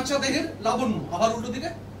কাঁচা দেহের লাবণ্য, আবার উল্টো দিকে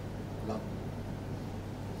লাবণ্য।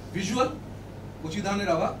 ভিজুয়াল, কচি ধানের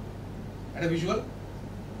আভা একটা ভিজুয়াল,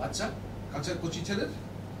 বাচ্চা কাঁচা কচি ছেলের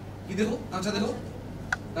কি দেহ, কাঁচা দেহ,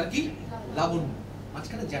 তার কি লাবণ্য,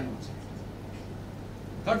 মাঝখানে যেন আছে।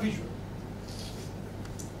 Third visual.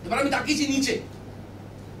 এবার আমি তাকিয়েছি নিচে,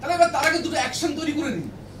 তাহলে এবার তার আগে দুটো অ্যাকশন তৈরি করে নিই।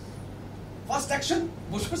 ফার্স্ট অ্যাকশন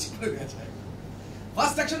বসে বসে করে গেছে।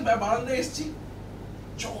 ফার্স্ট অ্যাকশন বারান্দায় এসেছি,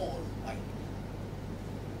 চল ভাই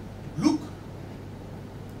লুক,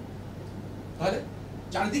 তাহলে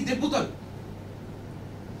চারিদিক দেখবো,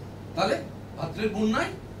 তাহলে ভাদ্রের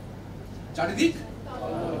বন্যায় চারিদিক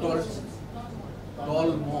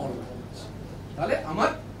টলমল। তাহলে আমার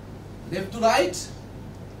লেফট টু রাইট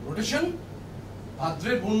রোটেশন,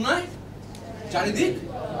 ভাদ্রের বন্যায় চারিদিক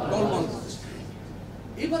টলমল।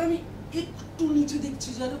 এবার আমি একটু নিচে দেখছি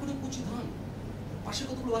যারা করে কচি ধান, পাশে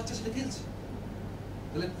কতগুলো বাচ্চা ছেলে খেলছে,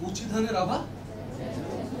 তাহলে কচি ধানের আভা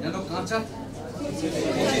যেন কাঁচা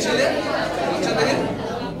কচি ছেলে কাঁচা দেখে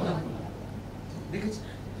দেখেছি,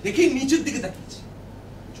 দেখেই নিচের দিকে তাকিয়েছি।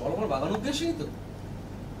 চল আমার বাগান অব্দি আসেনি তো,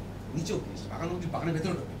 নিচে অব্দি এসে বাগান অব্দি, বাগানের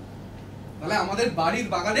ভেতরে ঢোকে, তাহলে আমাদের বাড়ির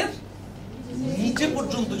বাগানের নিচে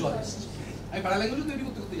পর্যন্ত জল এসেছে। আমি প্যারাল্যাঙ্গুয়েজ তৈরি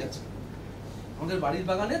করতে করতে যাচ্ছি, আমাদের বাড়ির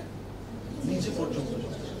বাগানের নিচে পর্যন্ত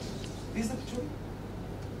জল এসেছে।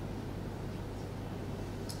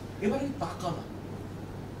 এবার আমি তাকালাম,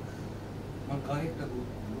 আমার গায়ে একটা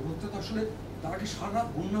রোদ তো আসলে তার আগে সারা রাত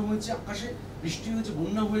বন্যা হয়েছে, আকাশে বৃষ্টি হয়েছে,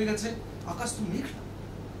 বন্যা হয়ে গেছে, আকাশ তো মেঘলা,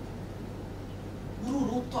 পুরো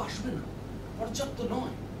রোদ তো আসবে না, পর্যাপ্ত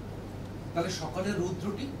নয়। তাহলে সকালের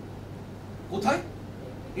রৌদ্রটি কোথায়?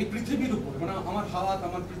 এই পৃথিবীর উপর, মানে আমার হাত,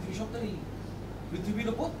 আমার পৃথিবী সবটা এই পৃথিবীর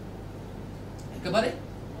উপর একেবারে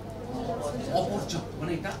অপর্যাপ্ত,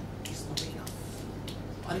 মানে এটা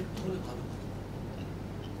আরেকটু হলে ভালো।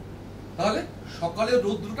 তাহলে সকালের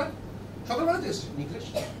রৌদ্রটা, সকালবেলাতে এসছে নিকলেশ,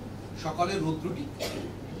 সকালের রৌদ্রটি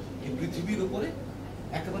এই পৃথিবীর উপরে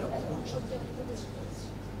একেবারে অপর্যাপ্ত।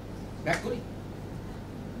 ব্যাক করি,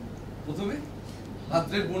 প্রথমে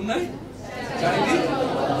ভাদ্রের বন্যায় চারিদিক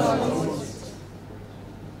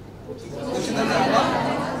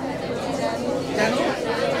কেন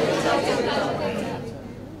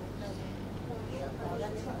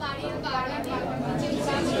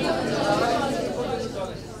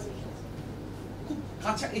খুব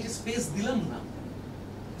কাঁচা, এই যে স্পেস দিলাম না,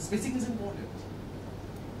 স্পেসিং ইজ ইম্পর্টেন্ট,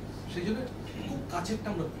 সেই জন্য খুব কাছেরটা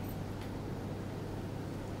আমরা পেয়ে।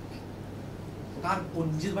 তার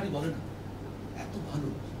নিজের বাড়ি বলে না এত ভালো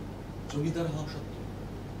জমিদার হওয়া সত্ত্বেও,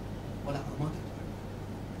 বলে আমাদের বাড়ি,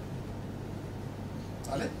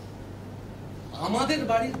 তাহলে আমাদের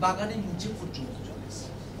বাড়ির বাগানের নিচে পর্যন্ত চলে এসেছে,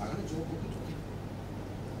 বাগানে জোর করতে ঢোকে,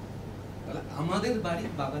 তাহলে আমাদের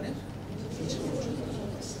বাড়ির বাগানের নিচে পর্যন্ত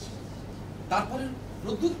চলে এসেছে। তারপরে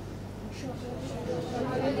রোদ্দুর,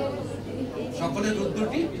 সকলের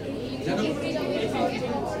রোদ্দুরটি যেন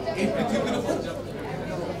এই পৃথিবীর উপর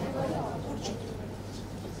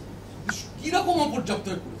কিরকম অপর্যাপ্ত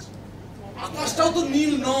হয়ে পড়েছে। আকাশটাও তো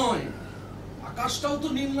নীল নয়, আকাশটাও তো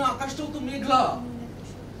নীল না, আকাশটাও তো মেঘলা।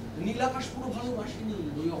 নীল আকাশ পুরো ভালোবাসেনি,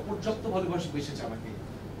 ওই অপর্যাপ্ত ভালোবাসে বেসেছে আমাকে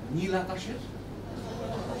নীল আকাশের।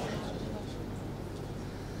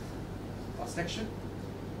 ফার্স্ট অ্যাকশন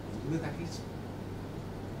দূরে তাকিয়েছি,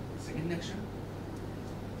 সেকেন্ড অ্যাকশন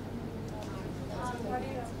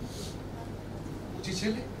কচি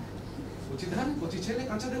ছেলে, কচি ধান, কচি ছেলে,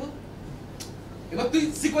 কাঁচা দেব। এবার তুই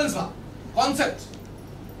সিকোয়েন্স ভাব, কনসেপ্ট,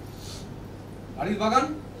 বাড়ির বাগান,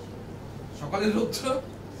 সকালের রৌদ্র,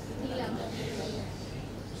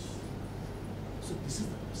 so this is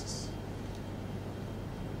the process.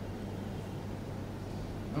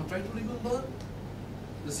 Now try to remember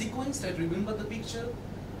the sequence, try to remember the picture.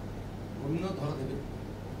 অন্য ধরা দেবে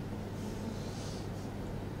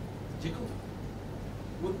দেখো,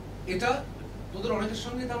 এটা তোদের অনেকের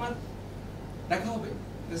সঙ্গে আমার দেখা হবে,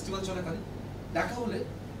 ফেস্টিভ্যাল চলাকালীন দেখা হলে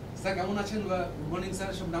স্যার কেমন আছেন বা গুড মর্নিং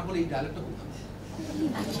স্যার সব না বলে এই ডায়লগটা করতাম।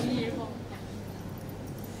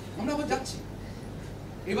 আমরা আবার যাচ্ছি,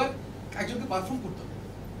 এবার একজনকে পারফর্ম করতে হবে।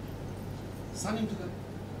 সানি উঠে গেল,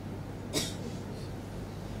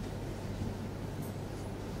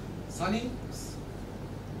 সানি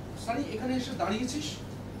সানি এখানে এসে দাঁড়িয়েছিস,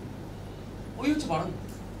 ওই হচ্ছে বারান্দা,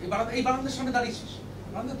 এই বারান্দার সামনে দাঁড়িয়েছিস,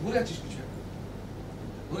 বারান্দা ধরে আছিস, কিছু একটা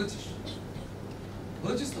ধরেছিস,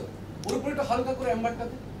 ধরেছিস তো, ওর উপরে একটু হালকা করে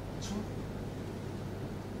অ্যাম্বারটাতে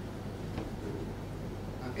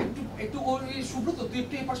একটু একটু, ওই সুব্রত তুই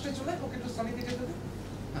একটু এই পাশটায় চলে, ওকে একটু সানিতে যেতে দে।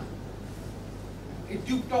 হ্যাঁ, এই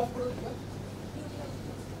টিউবটা অফ করে দেবে।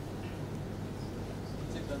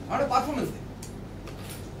 আমরা পারফরমেন্স দিই।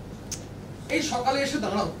 এই সকালে এসে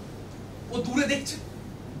দাঁড়াও, ও দূরে দেখছে,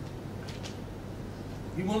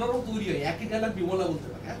 বিমলারও তৈরি হয় একই ডায়লগ বিমলা বলতে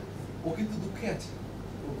পারে, হ্যাঁ ও কিন্তু দুঃখে আছে,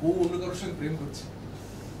 ওর বউ অন্য কারোর সঙ্গে প্রেম করছে,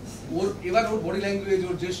 ওর এবার ওর বডি ল্যাঙ্গুয়েজ,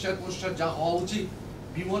 ওর জেস্টার পোস্টার যা হওয়া উচিত,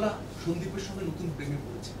 বিমলা সন্দীপের সঙ্গে নতুন প্রেমে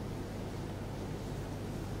পড়েছে,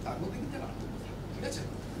 তার মধ্যে কিন্তু ঠিক আছে,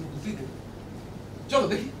 দুটোই দেখি। চলো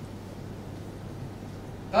দেখি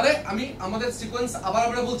তাহলে আমি আমাদের সিকোয়েন্স আবার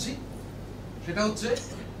আমরা বলছি, সেটা হচ্ছে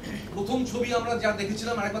প্রথম ছবি আমরা যা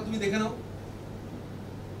দেখেছিলাম আরেকবার তুমি দেখে নাও।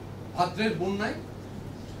 ভাদ্রের বন্যায়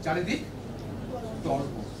চারিদিক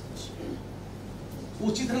টলমল,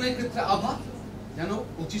 কচি ধানের ক্ষেত্রে আভা যেন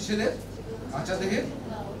কচি ছেলের কাঁচা দেহের,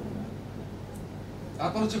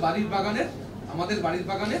 তারপর হচ্ছে বাড়ির বাগানের, আমাদের বাড়ির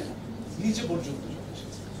বাগানের নিচে পর্যন্ত চলে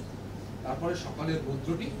এসেছে, তারপরে সকালের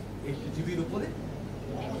রৌদ্রটি এই পৃথিবীর উপরে,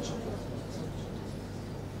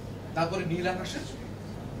 তারপরে নীল আকাশের।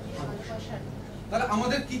 তাহলে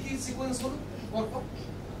আমাদের কি কি সিকোয়েন্স হলো?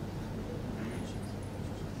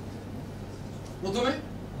 প্রথমে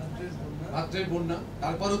ভাদ্রের বন্যা,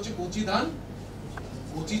 তারপর হচ্ছে কচি ধান,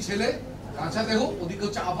 কচি ছেলে, কাঁচা দেহ, ওদিকে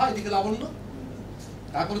হচ্ছে আভা, এদিকে লাবণ্য,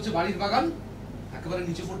 তারপর হচ্ছে বাড়ির বাগান একেবারে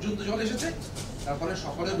নিচে পর্যন্ত জল এসেছে, তারপরে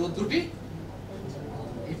সকালের রৌদ্রটি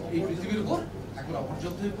এই পৃথিবীর উপর একবার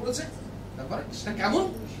অপর্যাপ্ত হয়ে পড়েছে, তারপরে সেটা কেমন?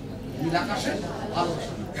 নীল আকাশের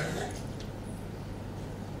ভালোবাসা।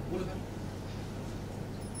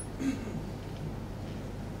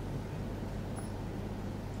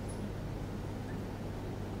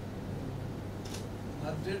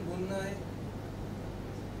 ভাদ্রের বন্যায়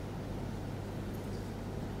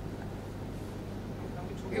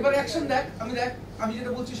এবার অ্যাকশন দেখ, আমি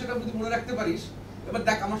যেটা বলছি সেটা যদি মনে রাখতে পারিস, এবার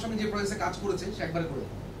দেখ আমার সঙ্গে যে প্রসেসে কাজ করেছে সে একবারে করে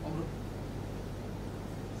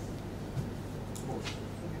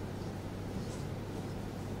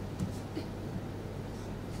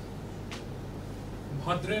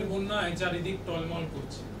ভাদ্রের বন্যায় চারিদিক টলমল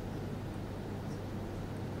করছে,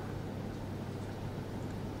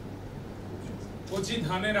 কচি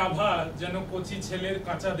ধানের আভা যেন কচি ছেলের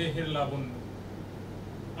কাঁচা দেহের লাবণ্য,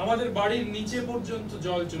 আমাদের বাড়ির নিচে পর্যন্ত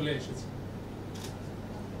জল চলে এসেছে,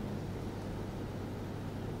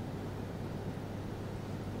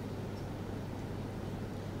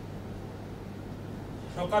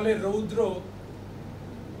 সকালের রৌদ্র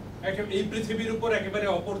এই পৃথিবীর উপর একেবারে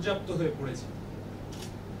অপর্যাপ্ত হয়ে পড়েছে,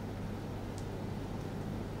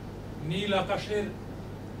 নীল আকাশের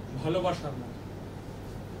ভালোবাসার মতো।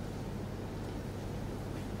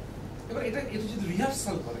 এবার এটা যদি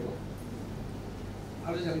রিহার্সাল করে,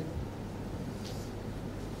 আরো জানি,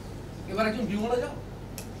 এবার একজন বিমলা যাও,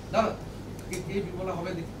 দাঁড়া, কে বিমলা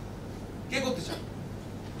হবে দেখি, কে করতে চাও?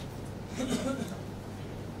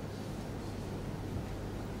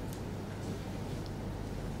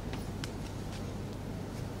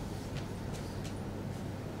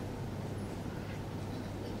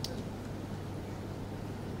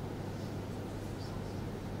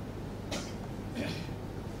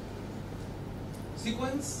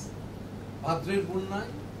 সিকোয়েন্স ভাদ্রের বন্যায়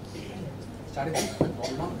চারিদিক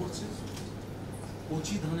টলমল করছে,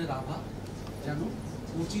 কচি ধানের আভা যেন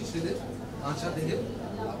কচি ছেলের কাঁচা দেহের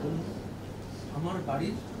লাবণ্য,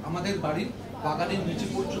 আমাদের বাড়ির বাগানের নিচে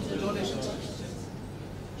পর্যন্ত জল এসেছে,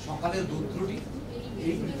 সকালের রৌদ্রটি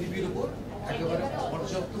এই পৃথিবীর উপর একেবারে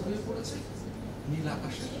অপর্যাপ্ত হয়ে পড়েছে, নীল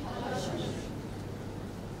আকাশে।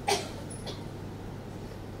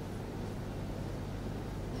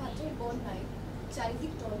 ভাদ্রের বন্যায়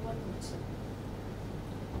চারিদিক টলমল করছে,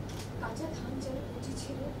 কাঁচা ধান যেন কচি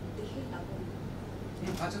ছেলের দেহের লাবণ্য,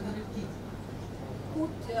 কাঁচা ধানের কি?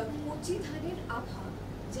 কচি ধানের আভা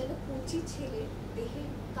যেন কচি ছেলের দেহের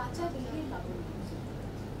কাঁচা দেহের লাবণ্য,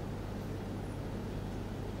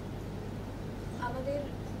 আমাদের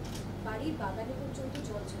বাড়ির বাগানে পর্যন্ত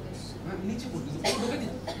জল চলে এসেছে, নিচে পর্যন্ত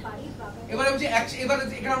বাড়ির বাগানে। এবারে বলছি এবারে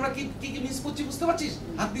এখানে আমরা কি কি মিস করছি বুঝতে পারছিস?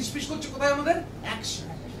 হাত নিষ্পিস করছে কোথায় আমাদের? Action,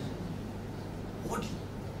 body.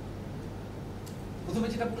 প্রথমে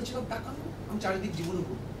যেটা বলেছিলাম তাকানো, আমি চারিদিক জীবনে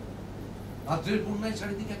বলবো ভাদ্রের বন্যায়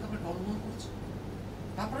চারিদিক একেবারে টলমল করছে,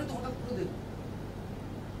 তারপরে তো হঠাৎ করে দেখো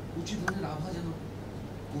কচি ধানের আভা যেন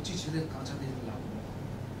কচি ছেলের কাঁচা দেহের লাভ,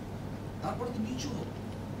 তারপরে তো নিচু হোক,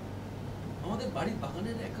 আমাদের বাড়ির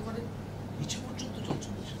বাগানের একেবারে নিচে পর্যন্ত জল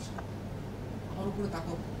চলে এসেছে, আমার উপরে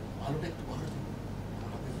তাকাবো, আলোটা একটু বাড়বে,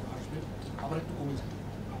 আসবে, আবার একটু কমে যাবে,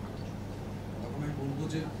 তখন আমি বলবো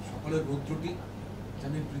যে সকালের রৌদ্রটি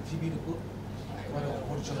যেন পৃথিবীর উপর একেবারে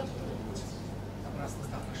অপর্যাপ্ত হয়ে পড়েছে, তারপর আস্তে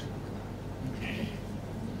আস্তে আকাশের দিকে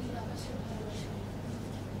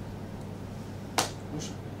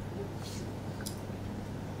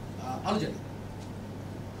আলো জানি।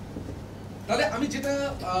 তাহলে আমি যেটা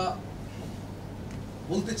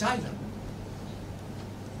বলতে চাই না।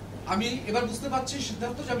 আমি এবার বুঝতে পারছি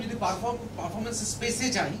সিদ্ধান্ত যে আমি যদি পারফরমেন্স স্পেসে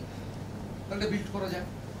যাই তাহলে বিল্ড করা যায়,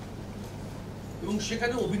 এবং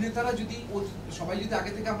সেখানে অভিনেতারা যদি সবাই যদি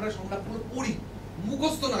আগে থেকে আমরা সংলাপগুলো পড়ি,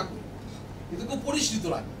 মুখস্থ না করি, কিন্তু খুব পরিচিত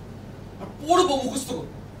লাগে, আর পড়বো, মুখস্থ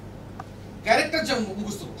করবো, ক্যারেক্টার জন্ম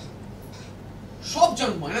মুখস্থ করবো, সব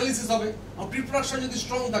জন্ম অ্যানালিসিস হবে। আমার প্রি প্রোডাকশন যদি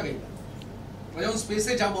স্ট্রং থাকে, যখন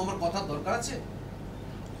স্পেসে যাবো আমার কথার দরকার আছে,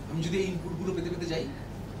 আমি যদি এই ইনপুট গুলো পেতে পেতে যাই,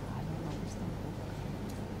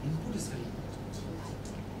 ইনপুট ইজ ভেরি ইম্পর্টেন্ট।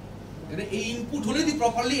 এই ইনপুট হলে তুই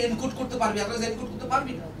প্রপারলি এনকোড করতে পারবি, আদারওয়াইজ এনকোড করতে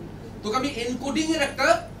পারবি না। তোকে আমি এনকোডিং এর একটা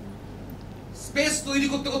স্পেস তৈরি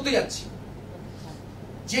করতে করতে যাচ্ছি,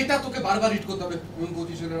 যেটা তোকে বারবার রিড করতে হবে, এবং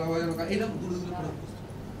পজিশনের আওয়াজ এরকম দূরে দূরে পড়া।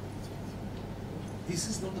 This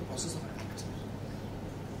is not the process of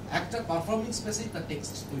একটা পারফর্মিং স্পেসে তার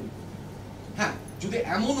টেক্সট তৈরি। হ্যাঁ, যদি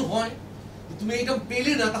এমন হয় তুমি এটা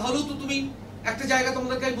পেলে না, তাহলেও তো তুমি একটা জায়গা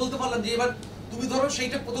তোমাদেরকে আমি বলতে পারলাম যে এবার তুমি ধরো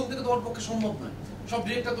সেইটা প্রথম থেকে তোমার পক্ষে সম্ভব নয়, সব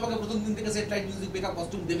ডিরেক্টর তোমাকে প্রথম দিন থেকে set light music makeup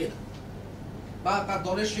costume দেবে না, বা তার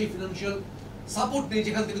দলের সেই ফিনান্সিয়াল সাপোর্ট নেই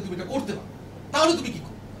যেখান থেকে তুমি এটা করতে পারো। তাহলে তুমি কি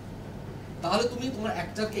করো? তাহলে তুমি তোমার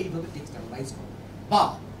অ্যাক্টরকে এইভাবে টেক্সট অ্যানালাইজ করো, বা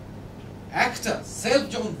অ্যাক্টর সেলফ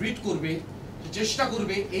যখন রিড করবে চেষ্টা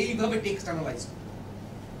করবে এইভাবে টেক্সট অ্যানালাইজ করতে,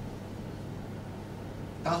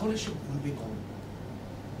 তাহলে সে ভুলবে কম,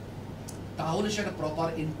 তাহলে সেটা প্রপার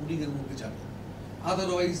এনকোডিং এর মধ্যে যাবে।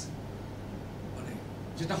 আদারওয়াইজ মানে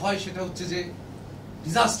যেটা হয় সেটা হচ্ছে যে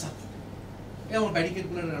ডিজাস্টার। এই আমার ব্যারিকেড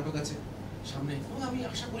বলে নাটক আছে সামনে, এবং আমি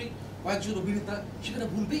আশা করি কয়েকজন অভিনেতা সেখানে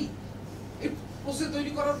ভুলবেই এই প্রসেস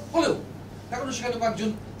তৈরি করার ফলেও, কারণ সেখানে কয়েকজন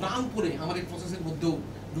প্রাণ করে আমার এই প্রসেসের মধ্যেও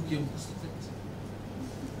ঢুকিয়ে মুখস্থ থাকছে,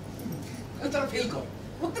 তারা ফেল করে,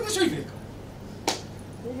 প্রত্যেকটা সই ফেল করে।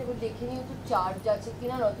 দেখে নিও তো চার্জ আছে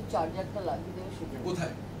কিনা, নয়তো চার্জারটা লাগিয়ে দেবে। সেটা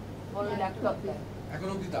কোথায়? বলো ল্যাপটপটা এখন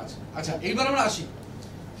অব্দি তো আছে। আচ্ছা, এইবার আমরা আসি,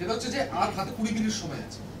 সেটা হচ্ছে যে আর হাতে 20 মিনিট সময়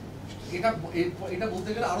আছে। এটা বলতে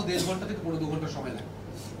গেলে আরো 1.5 ঘন্টা থেকে 2 ঘন্টা সময় লাগে।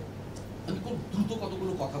 আমি খুব দ্রুত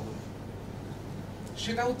কতগুলো কথা বলি।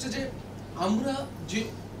 সেটা হচ্ছে যে আমরা যে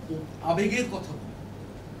আবেগের কথা বলি,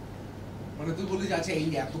 মানে তুই বলি যে আচ্ছা এই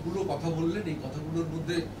এতগুলো কথা বললেন, এই কথাগুলোর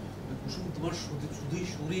মধ্যে কুসুম তোমার শুধুই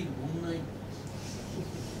শরীর, মন নাই?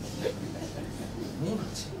 মন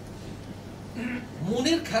আছে।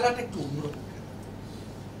 মনের খেলাটা একটু অন্যরকম।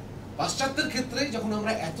 পাশ্চাত্যের ক্ষেত্রে যখন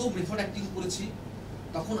আমরা এত মেথড অ্যাক্টিং করেছি,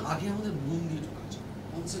 তখন আগে আমাদের মন দিয়ে ঢোকা যায়,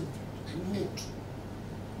 কনসেন্ট্রেট,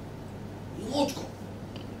 ইমোট করো,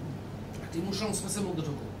 একটা ইমোশনাল স্পেসের মধ্যে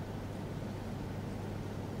ঢোকো,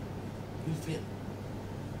 ইউ ফেল।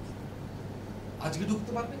 আজকে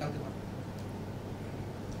ঢুকতে পারবে, কালকে পারবে।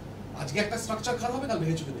 আজকে একটা স্ট্রাকচার খারাপ হবে, কাল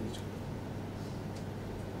ভেঙে চলে বেরিয়ে চলে।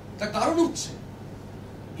 তার কারণ হচ্ছে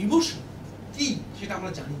ইমোশন কি সেটা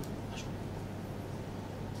আমরা জানি।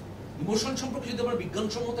 ইমোশন সম্পর্কে যদি আমরা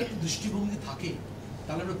বিজ্ঞানসম্মত একটা দৃষ্টিভঙ্গি থাকে,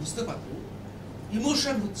 তাহলে আমরা বুঝতে পারবো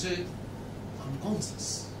ইমোশন হচ্ছে আনকনসিয়াস,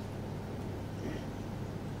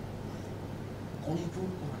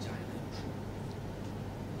 কন্ট্রোল করা যায় না।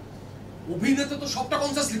 অভিনেতা তো সবটা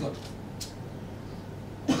কনসিয়াসলি করে,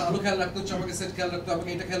 আলো খেয়াল রাখতে হচ্ছে, আমাকে সেট খেয়াল রাখতে, আমাকে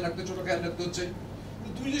এটা খেয়াল রাখতে, ছোট খেয়াল রাখতে হচ্ছে।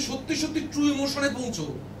 তুমি যদি সত্যি সত্যি true ইমোশনে পৌঁছো,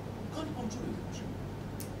 control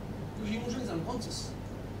emotion is unconscious.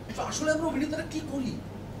 আসলে আমরা অভিনেতারা কি করি?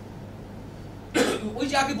 ওই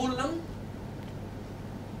যে আগে বললাম,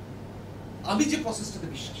 আমি যে প্রসেসটাতে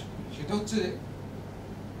বিশ্বাস করি সেটা হচ্ছে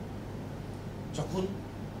যখন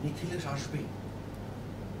নিখিলেশ আসবে,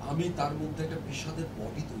 আমি তার মধ্যে একটা বিষাদের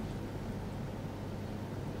বডি তৈরি করব,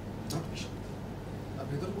 নট বিষাদ। তার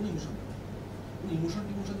ভেতরে কোনো ইমোশন নেই, কোনো ইমোশন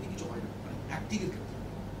দিয়ে কিছু হয় না। অ্যাক্টিং এর ক্ষেত্রে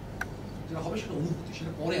যেটা হবে সেটা অনুভূতি,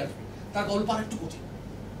 সেটা পরে আসবে। তার গল্প আর একটু কঠিন।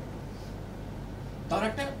 তার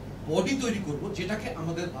একটা বডি তৈরি করব, যেটাকে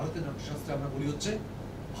আমাদের ভারতের নাট্যশাস্ত্রে আমরা বলি হচ্ছে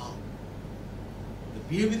ভাব,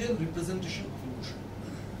 behavioural representation of emotion.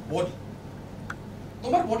 Body,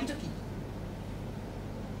 তোমার বডিটা কি?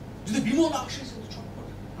 যদি বিমলা আসে,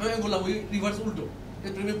 আমি বললাম ওই রিভার্স উল্টো,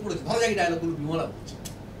 প্রেমে পড়েছে, ধরা যায় ডায়লগগুলো বিমলা বলছে,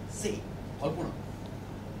 সেই কল্পনা।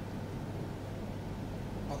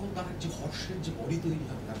 তখন তার যে হর্ষের যে বডি তৈরি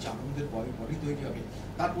হবে, তার যে আনন্দের বডি তৈরি হবে,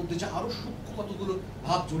 তার মধ্যে যে আরো সূক্ষ্ম কতগুলো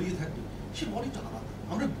ভাব জড়িয়ে থাকবে, সে বডিটা আলাদা।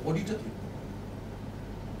 আমরা বডিটা তৈরি করি।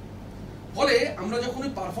 ফলে আমরা যখন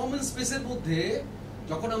ওই পারফরমেন্স স্পেসের মধ্যে,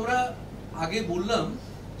 যখন আমরা আগে বললাম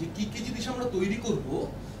যে কি কি জিনিস আমরা তৈরি করব,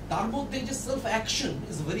 তার মধ্যে যে self action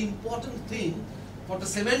is a very important thing for the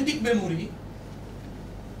semantic memory.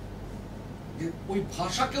 ওই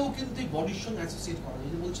ভাষাকেও কিন্তু এই বডির সঙ্গে অ্যাসোসিয়েট করা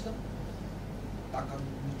যায়। বলছিলাম টাকা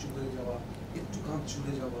নিচু হয়ে যাওয়া, একটু কাঁধ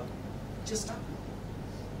ঝুলে যাওয়া, চেষ্টা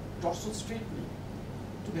টর্সো স্ট্রেট নেই,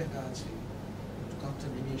 একটু ব্যাকা আছে, একটু কাঁধটা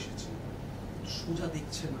নেমে এসেছে, একটু সোজা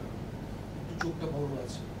দেখছে না, একটু চোখটা বড়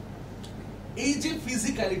আছে, এই যে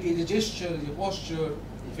ফিজিক্যালিটি, এই যে জেস্টার, এই যে পশ্চার,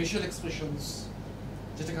 ফেশিয়াল এক্সপ্রেশনস,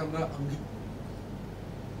 যেটাকে আমরা আঙ্গিক,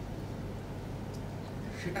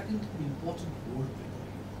 সেটা কিন্তু ইম্পর্টেন্ট রোল প্লে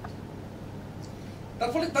করে। তার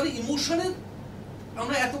ফলে তার ইমোশনের,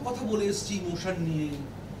 আমরা এত কথা বলে এসেছি ইমোশন নিয়ে,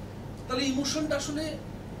 তাহলে ইমোশনটা আসলে,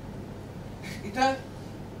 এটা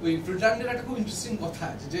ওই ফ্রিডল্যান্ডের একটা খুব ইন্টারেস্টিং কথা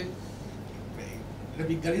আছে যে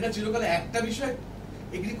বিজ্ঞানীরা চিরকালে একটা বিষয়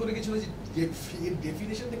এগ্রি করে গেছিল যে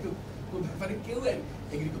ডেফিনেশনটা কেউ ব্যাপারে কেউ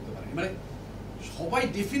এগ্রি করতে পারে, মানে সবাই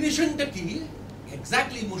ডেফিনেশনটা কি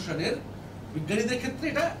এক্স্যাক্টলি ইমোশনের বিজ্ঞানীদের ক্ষেত্রে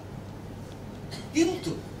এটা,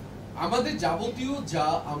 কিন্তু আমাদের যাবতীয় যা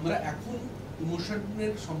আমরা এখন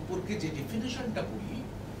ইমোশনের সম্পর্কে যে ডেফিনেশনটা বলি,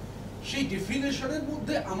 সেই ডেফিনেশনের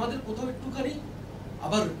মধ্যে আমাদের কোথাও একটুখানি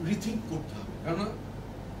আবার রিথিঙ্ক করতে হবে। কারণ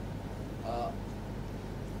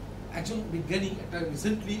একজন বিজ্ঞানী একটা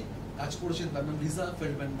রিসেন্টলি কাজ করেছেন, তার নাম লিসা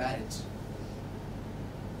ফেল্ডম্যান ব্যারেট।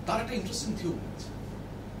 তার একটা ইন্টারেস্টিং থিওরি আছে,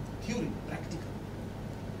 থিওরি প্র্যাকটিক্যাল,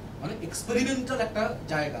 মানে এক্সপেরিমেন্টাল একটা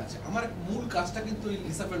জায়গা আছে। আমার মূল কাজটা কিন্তু এই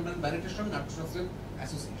লিসা ফেল্ডম্যান ব্যারেটের সঙ্গে নাট্যশাস্ত্রের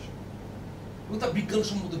অ্যাসোসিয়েশন এবং তার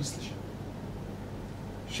বিজ্ঞানসম্মত বিশ্লেষণ।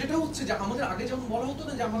 সেটা হচ্ছে যে আমাদের আগে যেমন বলা হতো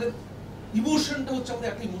না যে আমাদের ইমোশনটা হচ্ছে আমাদের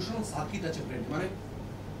একটা ইমোশনাল সার্কিট আছে ব্রেনে, মানে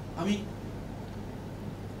আমি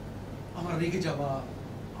আমার রেগে যাওয়া,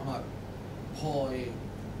 আমার ভয়,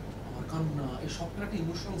 আমার কান্না, এই সবটা একটা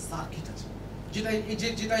ইমোশনাল সার্কিট আছে,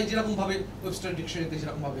 যেটা যেরকম ভাবে ওয়েবস্টার ডিকশনারিতে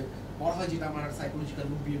যেরকম ভাবে পড়া হয়, যেটা আমার সাইকোলজিক্যাল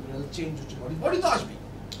বিহেভিয়ারাল চেঞ্জ হচ্ছে বডি তো আসবে।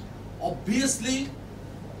 Obviously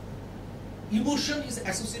emotion is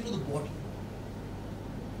associated with the body.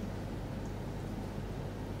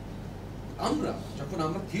 যখন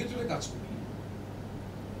আমরা থিয়েটারে কাজ করি,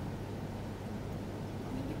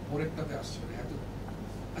 আমি পরেরটাতে আসছি, মানে এত,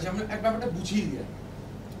 আচ্ছা আমরা এক ব্যাপারটা বুঝিয়ে দিই।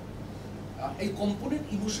 এই কম্পোনেন্ট,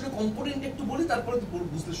 ইমোশনের কম্পোনেন্ট একটু বলি, তারপরে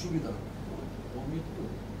বুঝতে সুবিধা হবে।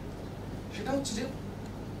 সেটা হচ্ছে যে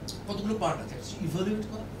কতগুলো পার্ট আছে, ইভালুয়েট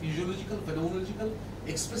করা, physiological, phenomenological,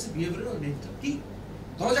 expressive, behavioural, mental. কি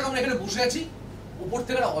ধরা যাক আমরা এখানে বসে আছি, উপর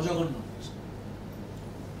থেকে একটা অজগর নাম,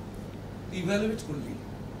 ইভালুয়েট করলি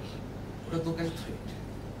ওটা তোর কাছে threat.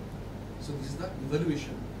 So this is the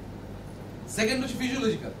evaluation. Second হচ্ছে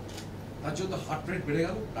ফিজিওলজিক্যাল, তার জন্য হার্ট রেট বেড়ে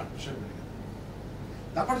গেল, ব্লাড প্রেশার বেড়ে গেল।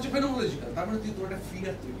 তারপর হচ্ছে ফেনোমেনোলজিক্যাল, তারপরে তুই তোর একটা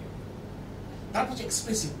ফিয়ার তৈরি হবে। তারপর হচ্ছে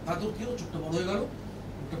এক্সপ্রেসিভ, তার তোর কি হলো, চোখটা বড় হয়ে গেল,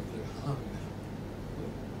 মুখটা ফুলে হাঁ হয়ে গেল,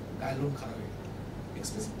 গায়ের রং খারাপ হয়ে গেল।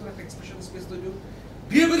 এক্সপ্রেসিভ তোর একটা এক্সপ্রেশন স্পেস তৈরি হলো।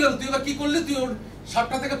 বিহেভিয়ারাল, তুই এবার কি করলি, তুই ওর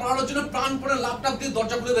সাপটা থেকে পালানোর জন্য প্রাণ পড়ে ল্যাপটপ দিয়ে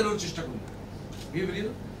দরজা খুলে বেরোনোর চেষ্টা করলি,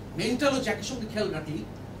 বিহেভিয়ারাল। মেন্টাল হচ্ছে একই সঙ্গে খেয়াল রাখলি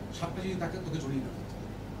সাপটা যদি তাকে তোকে জড়িয়ে না।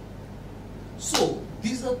 So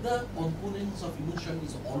these are the components of emotion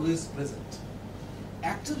is always present.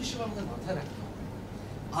 Actor হিসেবে আমাদের মাথায় রাখতে হবে,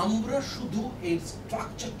 আমরা শুধু এর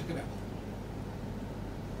স্ট্রাকচারটাকে ব্যবহার করি,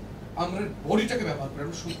 আমরা বডিটাকে ব্যবহার করি।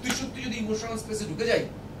 আমরা সত্যি সত্যি যদি ইমোশনাল স্পেসে ঢুকে যাই,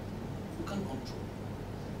 we can't control।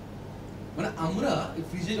 মানে আমরা এই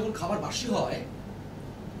ফ্রিজে যখন খাবার বাসি হয়,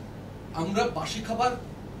 আমরা বাসি খাবার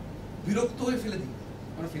বিরক্ত হয়ে ফেলে দিই,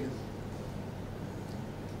 আমরা ফেলে দিই।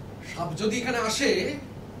 সাপ যদি এখানে আসে,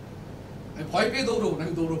 আমি ভয় পেয়ে দৌড়বো না,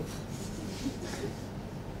 আমি দৌড়বো।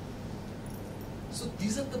 So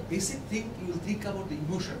these are the basic thing you will think about the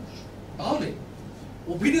emotions. তাহলে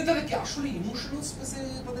অভিনেতারা কি আসলে ইমোশনাল স্পেসে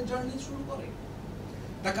তাদের জার্নি শুরু করে?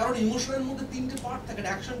 তার কারণ ইমোশনের মধ্যে তিনটে পার্ট থাকে,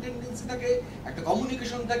 একটা অ্যাকশন টেন্ডেন্সি থাকে, একটা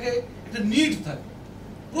কমিউনিকেশন থাকে, একটা নিড থাকে।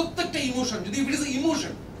 প্রত্যেকটা ইমোশন, যদি ইট ইজ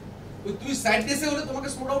ইমোশন, তুমি স্যাডনেসে হলে তোমাকে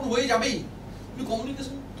স্লো ডাউন হয়ে যাবেই, তুমি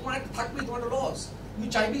কমিউনিকেশন তোমার একটা থাকবেই, তোমার একটা লস, তুমি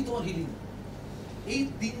চাইবেই তোমার হিলিং। এই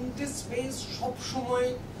তিনটে স্পেস সব সময়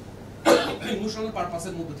ইমোশনাল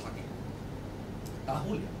পারপাসের মধ্যে থাকে।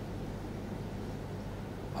 তাহলে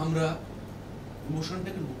আমরা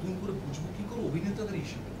ইমোশনটাকে নতুন করে বুঝবো কি করে অভিনেতাদের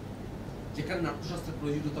হিসেবে, যেখানে নাট্যশাস্ত্রের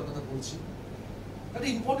প্রয়োজনীয়তার কথা বলছি। একটা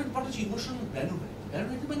ইম্পর্টেন্ট পার্ট হচ্ছে ইমোশনাল গ্র্যানুলারিটি।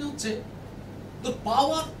 গ্র্যানুলারিটি মানে হচ্ছে the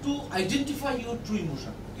power to identify your true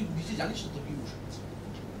emotion. তুই নিজে জানিস না তোর কি ইমোশন আছে।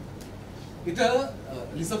 এটা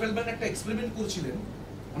লিসা ফেলম্যান একটা এক্সপেরিমেন্ট করেছিলেন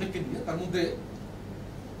অনেককে নিয়ে, তার মধ্যে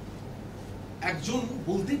একজন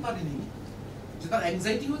বলতেই পারেনি যে তার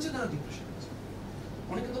অ্যাংজাইটি হয়েছে না ডিপ্রেশন হয়েছে।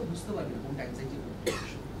 অনেকে তো বুঝতে পারবে না কোনটা অ্যাংজাইটি,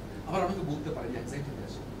 আবার অনেকে বলতে পারেনি অ্যাংজাইটি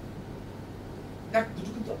আছে। দেখ, দুটো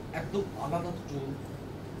কিন্তু একদম আলাদা দুটো।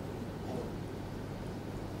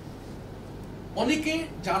 অনেকে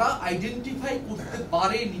যারা আইডেন্টিফাই করতে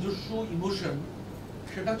পারে নিজস্ব ইমোশন,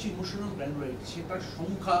 সেটা হচ্ছে ইমোশনাল গ্র্যানুলারিটি, সেটার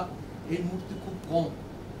সংখ্যা এই মুহূর্তে খুব কম।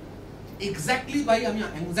 এক্স্যাক্টলি ভাই আমি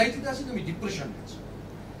অ্যাংজাইটিতে আছি, আমি ডিপ্রেশনে আছি।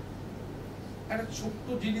 একটা ছোট্ট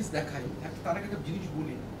জিনিস দেখাই, তার আগে একটা জিনিস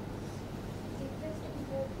বলি,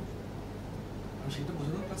 আমি সেটা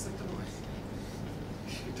বোঝানোর ক্লাস একটা নয়,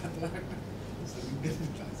 সেটা তো একটা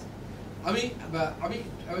ক্লাস। আমি আমি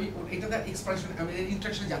আমি এটাতে এক্সপ্রেশন আমি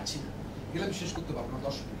ইন্টারাকশনে যাচ্ছি না, এগুলো আমি শেষ করতে পারবো না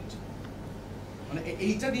 10 মিনিট। মানে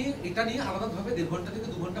এটা নিয়ে আলাদাভাবে 1.5 ঘন্টা থেকে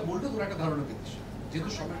 2 ঘন্টা বললে তোর একটা ধারণা পেতিস,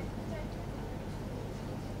 যেহেতু সময়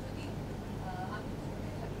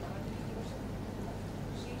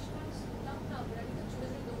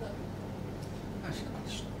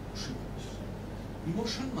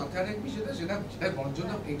ইমোশন মাথায় রাখবি, সেটা বলার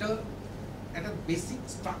জন্য এটা একটা বেসিক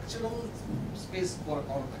স্ট্রাকচারাল স্পেস করা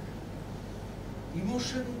থাকে।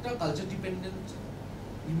 ইমোশনটা কালচার ডিপেন্ডেন্ট,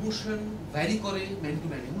 ইমোশন ভ্যারি করে ম্যান টু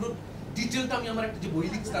ম্যান। এগুলো ডিটেলটা আমি আমার একটা যে বই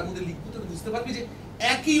লিখছি তার মধ্যে লিখবো, তাহলে বুঝতে পারবি যে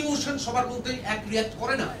একই ইমোশন সবার মধ্যে এক রিয়াক্ট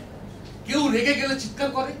করে না। কেউ রেগে গেলে চিৎকার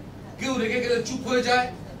করে, কেউ রেগে গেলে চুপ হয়ে যায়,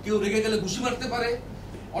 কেউ রেগে গেলে ঘুষি মারতে পারে।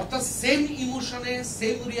 অর্থাৎ সেম ইমোশনে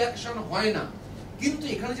সেম রিয়াকশন হয় না, কিন্তু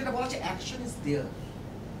এখানে যেটা বলা আছে action is there.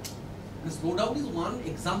 Slow down is one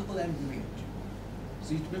example I am giving it. So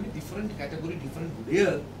it may be different category, different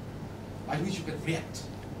layer by which you can react.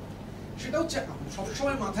 সেটা হচ্ছে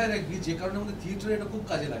সবসময় মাথায় রাখবি, যে কারণে আমাদের থিয়েটারে এটা খুব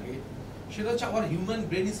কাজে লাগে, সেটা হচ্ছে our human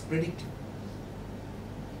brain is predictive.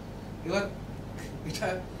 এবার এটা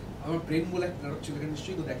আমার ব্রেন বলে একটা নাটক ছিল,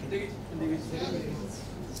 নিশ্চয়ই তো দেখে,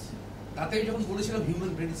 তাতে আমি যখন বলেছিলাম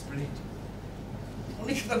হিউম্যান ব্রেন ইজ প্রেডিক্টিভ,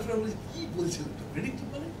 অনেক তারপরে বলেছি কি বলছিল প্রেডিক্টিভ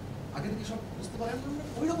মানে আগে থেকে সব বুঝতে পারেন না,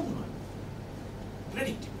 ওই রকম নয়।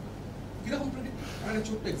 প্রেডিক্টিভ কিরকম প্রেডিক্টিভ, একটা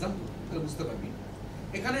ছোট্ট এক্সাম্পল তাহলে বুঝতে পারবি।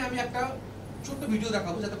 এখানে আমি একটা ছোট্ট ভিডিও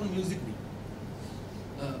দেখাবো যাতে কোনো মিউজিক নেই।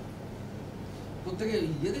 প্রত্যেকে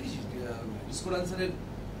দেখেছিস ডিসকো ডান্সারের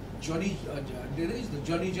জনি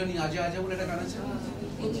জনি জনি আজা আজা বলে একটা গান আছে,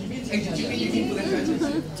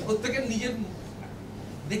 প্রত্যেকে নিজের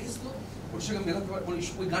দেখিস তো ওর সঙ্গে মেলাতে পার,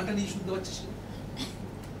 ওই গানটা নিয়ে শুনতে পাচ্ছিস।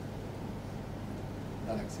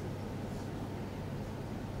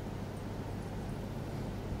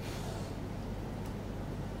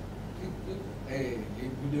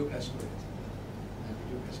 ভিডিও ক্র্যাশ করে গেছে,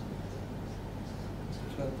 ভিডিও ক্র্যাশ করে গেছে,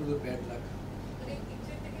 পুরো ব্যাড লাক।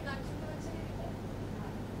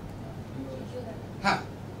 হ্যাঁ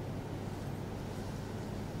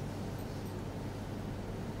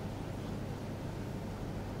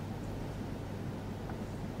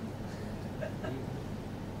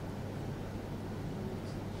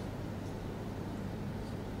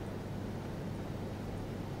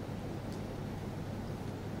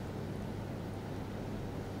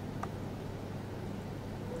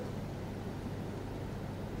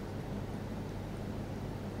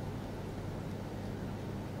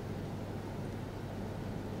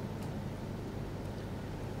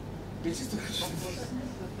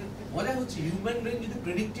মজা হচ্ছে হিউম্যান ব্রেন যদি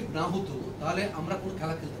প্রেডিক্টিভ না হতো তাহলে আমরা কোন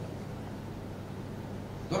খেলা খেলতে পারতাম।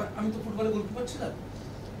 ধর আমি তো ফুটবলে গোলকিপার ছিলাম,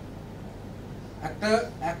 একটা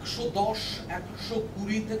 110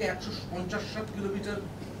 120 থেকে 150 কিলোমিটার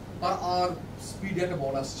পার আওয়ার স্পিডে একটা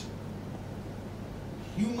বল আসছে,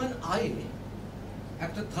 হিউম্যান আই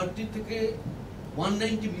একটা 30 থেকে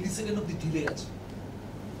 190 মিলিসেকেন্ড অব্দি ডিলে আছে।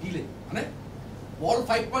 ডিলে মানে বল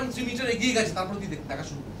 5.3 মিটার এগিয়ে গেছে, তারপর তুই দেখা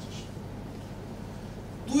শুরু করছিস।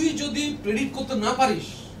 তুই যদি প্রেডিক্ট করতে না পারিস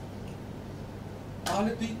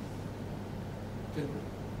তাহলে তুই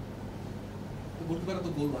গোলকিপার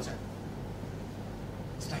তো গোল বাঁচায়,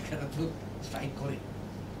 স্ট্রাইকাররা তো স্ট্রাইক করে।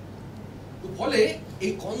 তো ফলে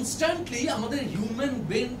এই কনস্ট্যান্টলি আমাদের হিউম্যান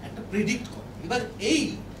ব্রেন একটা প্রেডিক্ট করে। এবার এই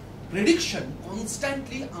প্রেডিকশন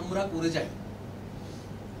কনস্ট্যান্টলি আমরা করে যাই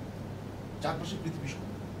চারপাশে পৃথিবী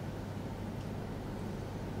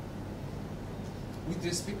with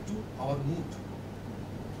respect to our mood।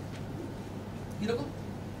 এরকম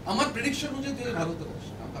আমার প্রেডিকশন অনুযায়ী তুই ভালো হতে পারিস,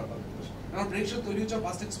 আমার প্রেডিকশন তৈরি হচ্ছে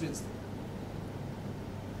পাস্ট এক্সপেরিয়েন্স।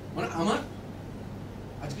 মানে আমার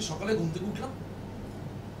আজকে সকালে ঘুম থেকে উঠলাম,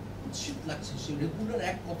 শীত লাগছে, সে রেগুলার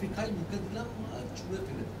এক কফি খাই, মুখে দিলাম, চুড়ে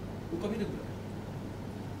ফেলে দিই, ও কফি রেগুলার।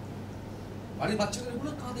 বাড়ির বাচ্চাদের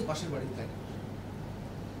রেগুলার কাঁদে, পাশের বাড়ির তাই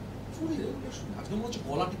চুড়ি রেগুলার শুনে, আজকে মনে হচ্ছে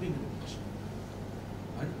গলা টিপে মেরে দিচ্ছে।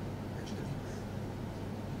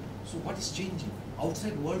 So what is changing?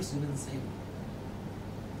 Outside world remain same.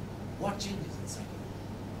 What changes inside?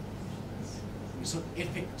 It's an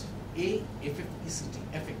effect. A-F-F-E-C-T,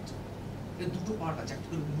 effect. এর দুটো পার্ট আছে, একটা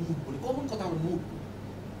করে মুড বলি, কমন কথা আমরা মুড।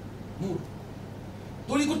 মুড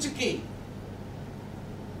তৈরি করছে কে?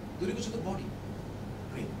 তৈরি করছে তো বডি,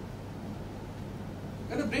 ব্রেন।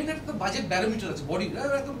 কারণ ব্রেন একটা বাজেট ব্যারোমিটার আছে, বডি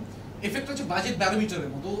একদম এফেক্ট হচ্ছে বাজেট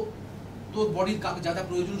ব্যারোমিটারের মতো। তোর বডির যা যা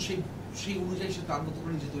প্রয়োজন সেই অনুযায়ী সে তার মতো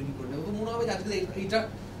করে নিজে তৈরি করে নেবে। তো মনে হবে যে আজকে এইটা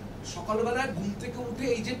সকালবেলা ঘুম থেকে উঠে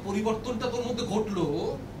এই যে পরিবর্তনটা তোর মধ্যে ঘটলো,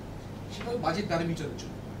 সেটা বাজেট প্যারামিটারের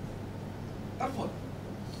জন্য। তারপর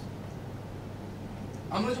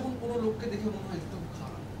আমরা যখন কোনো লোককে দেখে মনে হয় একদম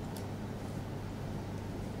খারাপ,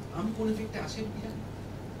 আমি কোন এফেক্টে আসে কি জানি,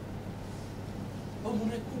 আমার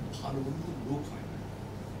মনে হয় খুব ভালো অন্য লোক হয় না,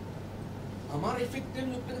 আমার এফেক্টে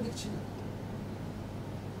আমি লোকটাকে দেখছি না,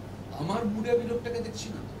 আমার মুডে আমি লোকটাকে দেখছি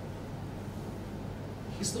না।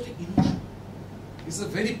 It's not an emotion. It's a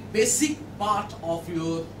very basic part of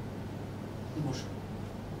your emotion.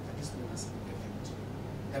 That is known as effect.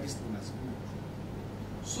 That is known as mood.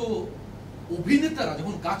 So, অভিনেতারা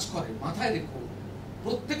যখন কাজ করে মাথায় রেখো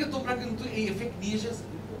প্রত্যেকে তোমরা কিন্তু এই এফেক্ট নিয়ে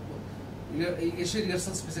এসে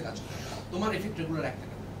রিহার্সাল স্পেসে কাজ করো। তোমার এফেক্ট রেগুলার এক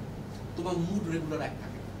থাকে, তোমার মুড রেগুলার এক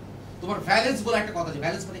থাকে, তোমার ভ্যালেন্স বলে একটা কথা আছে,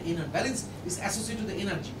 ভ্যালেন্স মানে energy, valence is associated with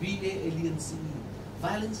energy, VALENCE,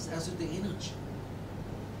 valence is associated with energy.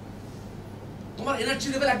 তোমার এনার্জি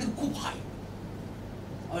লেভেল একদম খুব হাই,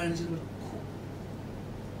 আমার এনার্জি লেভেল খুব,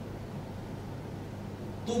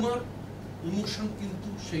 তোমার ইমোশন কিন্তু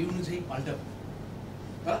সেই অনুযায়ী পাল্টাবে।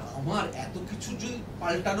 আমার এত কিছু যদি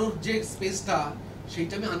পাল্টানোর যে স্পেসটা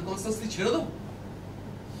সেইটা আমি আনকনসিয়াসলি ছেড়ে দেবো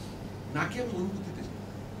নাকি আমি অনুভূতিতে যাই,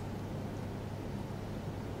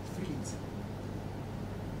 ফিলিংস।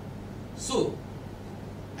 সো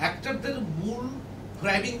অ্যাক্টরদের মূল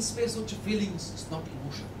ড্রাইভিং স্পেস হচ্ছে ফিলিংস, ইটস নট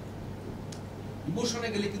ইমোশন। ইমোশনে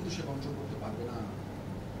গেলে কিন্তু সে কন্ট্রোল করতে পারবে না,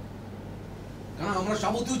 কারণ আমরা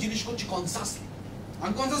যাবতীয় জিনিস করছি কনসাসলি,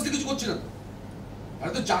 আনকনসাসলি কিছু করছি না।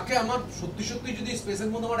 আরে তো যাকে আমার সত্যি সত্যি যদি স্পেসের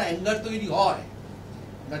মধ্যে আমার অ্যাঙ্গার তৈরি হয়,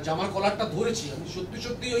 জামার কলারটা ধরেছি, আমি সত্যি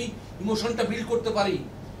সত্যি ওই ইমোশনটা বিল্ড করতে পারি,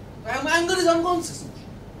 anger is unconscious,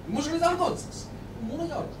 emotion is unconscious, মনে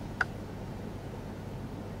যাওয়ার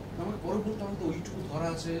আমার পরবর্তী আমার তো ওইটুকু ধরা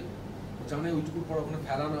আছে, জানে ওইটুকুর পর ওখানে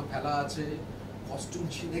ফেলা আছে, কস্টিউম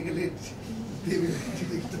ছিঁড়ে গেলে দেবে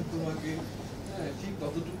তোমাকে, হ্যাঁ ঠিক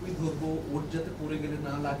ততটুকুই ধরবো, ওর যাতে পরে গেলে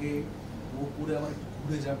না লাগে, ও পরে আবার একটু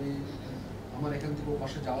ঘুরে যাবে, আমার এখান থেকে ও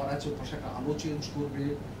পাশে যাওয়ার আছে, ওর পাশে একটা আলো চেঞ্জ করবে,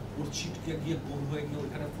 ওর ছিটকে গিয়ে গোল হয়ে গিয়ে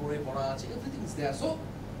ওখানে ফ্লোরে পড়া আছে, everything is there. So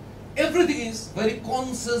everything is very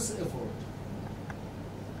conscious effort.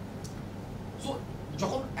 So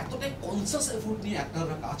যখন এতটাই কনসিয়াস এফোর্ট নিয়ে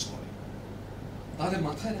অ্যাক্টররা কাজ করে, তাহলে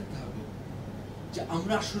মাথায় রাখতে হবে যে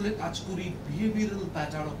আমরা আসলে কাজ করি বিহেভিয়ারাল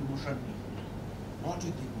প্যাটার্ন অফ ইমোশন নিয়ে, নট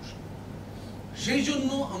উইথ ইমোশন। সেই জন্য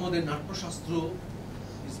আমাদের Natyashastra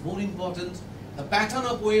is more important, the pattern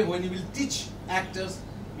of way when you will teach actors,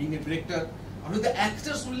 being a director, and the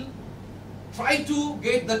actors will try to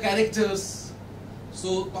get the characters. So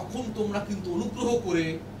তখন তোমরা কিন্তু অনুগ্রহ করে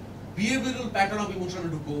behavioral pattern of emotion এ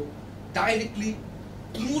ঢুকো, directly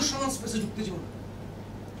emotional স্পেসে ঢুকতে যাও না।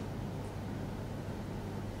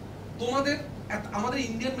 তোমাদের আমাদের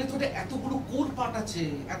ইন্ডিয়ান মেথডে এতগুলো কোর পার্ট আছে,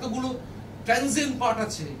 এতগুলো ট্রানজিয়েন্ট পার্ট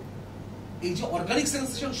আছে, এই যে অর্গানিক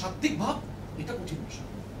সেন্সেশন, সাত্ত্বিক ভাব, এটা কঠিন বিষয়।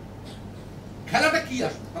 খেলাটা কি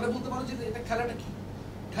আসবে তাহলে বলতে পারো যে এটা খেলাটা কি,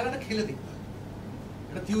 খেলাটা খেলে দেখতে হবে,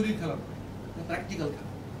 এটা থিওরির খেলা নয়, এটা প্র্যাকটিক্যাল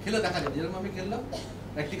খেলা, খেলে দেখা যাবে। যেরকম আমি খেললাম,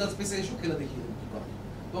 প্র্যাকটিক্যাল স্পেসে এসো, খেলে দেখিয়ে দেবো কি করে,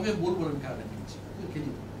 তোমাকে বলবো আমি খেলাটা খেলছি,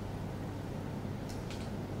 খেলি,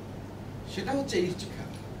 সেটা হচ্ছে এই হচ্ছে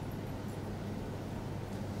খেলা,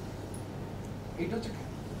 এটা হচ্ছে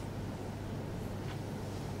খেলা,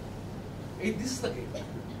 এই দিস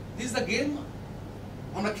ইজ দ্য গেম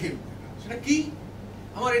আমরা খেলবো। সেটা কি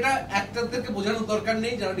আমার এটা অ্যাক্টরদেরকে বোঝানোর দরকার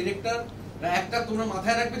নেই, যারা ডিরেক্টর অ্যাক্টর তোমরা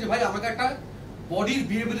মাথায় রাখবে যে ভাই আমাকে একটা বডির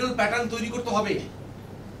বিহেভিয়ারাল প্যাটার্ন তৈরি করতে হবে,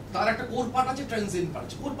 তার একটা কোর পার্ট আছে, ট্রানজিয়েন্ট পার্ট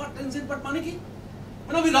আছে। কোর পার্ট ট্রানজিয়েন্ট পার্ট মানে কি,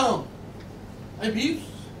 মানে আমি রাম, আমি ভীম,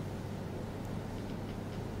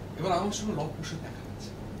 এবার আমার সঙ্গে লব কুশের দেখা যাচ্ছে,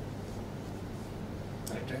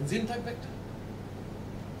 ট্রানজিয়েন্ট থাকবে একটা,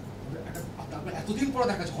 তারপরে এতদিন পরে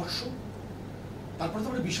দেখা যাচ্ছে হর্ষ, তারপরে তো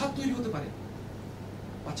বিষাদ তৈরি হতে পারে,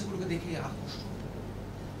 বাচ্চাগুলোকে দেখে আকর্ষণ,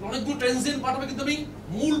 অনেকগুলো ট্রানজিয়েন্ট পার্ট হবে, কিন্তু আমি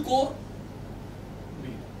মূল কোর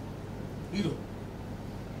হিরো।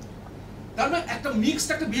 তার মানে একটা মিক্সড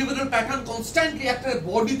একটা বিহেভিয়ারাল প্যাটার্ন কনস্ট্যান্টলি একটা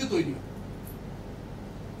বডিতে তৈরি হয়,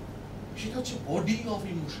 সেটা হচ্ছে body of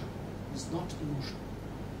emotion, is not emotion,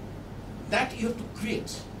 that you have to create,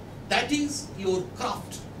 that is your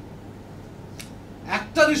craft.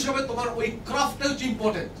 Actor হিসেবে তোমার ওই ক্রাফটটা হচ্ছে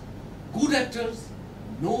important. Good actors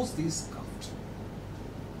knows this craft,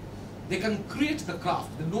 they can create the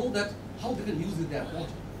craft, they know that how they can use it their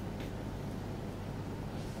body.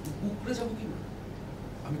 উপরে যাবো কিনা,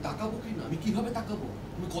 আমি তাকাবো কিনা, আমি কিভাবে তাকাবো,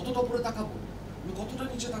 আমি কতটা উপরে তাকাবো, আমি কতটা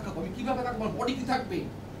নিচে তাকাবো, আমি কিভাবে তাকাবো, আমার বডি কি থাকবে,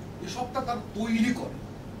 এই সবটা তার তৈরি করে।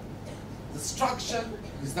 The structure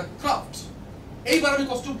is the craft. এইবার আমি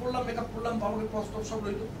কস্টিউম পরলাম, মেকআপ করলাম, পাউডার প্রস্তুত সব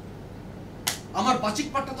রইল, আমার বাচিক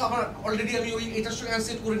পার্টটা তো আমার অলরেডি আমি ওই এটার সঙ্গে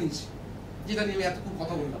সেট করে নিয়েছি, যেটা নিয়ে আমি এতক্ষণ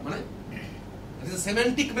কথা বললাম, মানে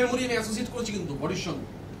সেমেন্টিক মেমোরি আমি অ্যাসোসিয়েট করেছি কিন্তু বডির সঙ্গে,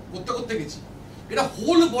 করতে করতে গেছি, এটা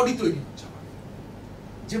হোল বডি তৈরি হচ্ছে আমার,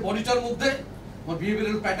 যে বডিটার মধ্যে আমার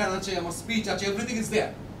বিহেভিয়ারাল প্যাটার্ন আছে, আমার স্পিচ আছে, everything is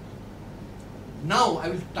there. Now I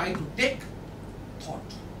will try to take thought,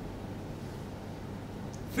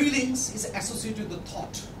 Feelings is associated with the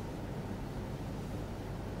thought.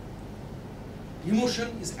 Emotion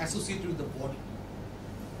is associated with the body.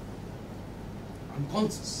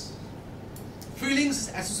 Unconscious. Feelings is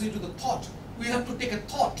associated with the thought. We have to take a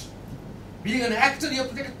thought. Being an actor, you have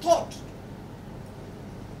to take a thought.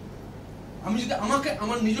 আমি যদি আমাকে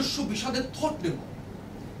আমার নিজস্ব বিষাদের thought নেব,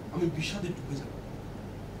 আমি বিষাদে ঢুকে যাব।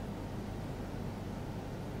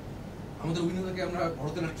 আমাদের অভিনেতাকে আমরা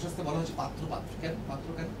ভারতের নাট্যশাস্ত্রে বলা হচ্ছে পাত্র। কেন পাত্র?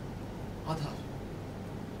 কেন? আধার।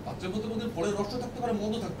 পাত্রের মধ্যে মধ্যে ফলের রস থাকতে পারে,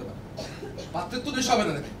 মদও থাকতে পারে, পাত্রের তো নেশা হবে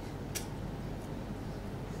না। দেখেন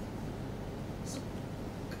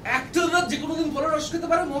অ্যাক্টররা যে কোনো দিন ফলের রস খেতে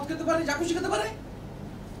পারে, মদ খেতে পারে, যা খুশি খেতে পারে,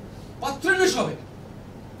 পাত্রের নেশা হবে না।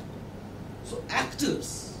 So actors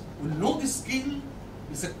will know this skill,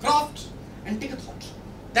 it's a craft, and take a thought.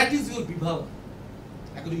 That is your vibhav,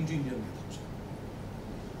 according to Indian method.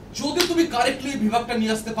 যদি তুমি কারেক্টলি বিভাগটা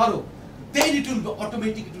নিয়ে আসতে পারো, then it will be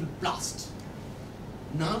automatic, it will blast.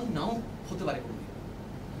 নাও হতে পারে কোনো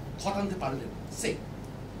থট আনতে পারলে সে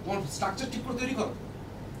তোমার স্ট্রাকচার ঠিক করে তৈরি করো,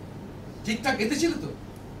 ঠিকঠাক গেঁথেছিলে তো,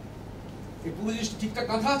 এই পুরো জিনিসটা ঠিকঠাক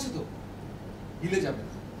গাঁথা আছে তো, হিলে যাবে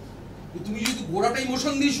না। তুমি যদি গোড়াটা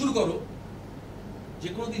ইমোশন দিয়ে শুরু করো, যে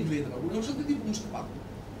কোনো দিন হিলে যেতে পারবো, ইমোশন দিয়ে পৌঁছতে পারবো।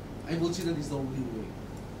 আমি বলছি না দিস দ্য ওনলি ওয়ে,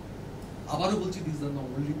 আবারও বলছি this the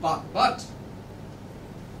only path, but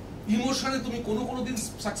ইমোশনে তুমি কোনো দিন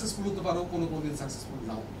সাকসেসফুল হতে পারো, কোনো দিন সাকসেসফুল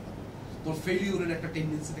নাও হতে পারো। তোমার ফেলিওরের একটা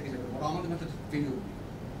টেন্ডেন্সি থেকে যাবে, বড় আমাদের মেথড ফেলিওর।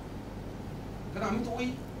 কারণ আমি তো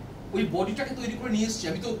ওই বডিটাকে তৈরি করে নিয়ে এসেছি,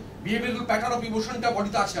 আমি তো বিহেভিয়ারাল প্যাটার্ন অফ ইমোশনটা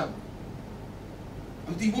বডিতে আছে।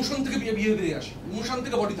 আমি তো ইমোশন থেকে বিহেভিয়ারে আসি, ইমোশন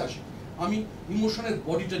থেকে বডিতে আসি। আমি ইমোশনের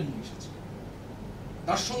বডিটা নিয়ে এসেছি,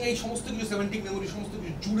 তার সঙ্গে এই সমস্ত কিছু সেমেন্টিক মেমোরি সমস্ত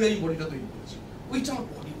কিছু জুড়ে এই বডিটা তৈরি করেছি। ওইটা আমার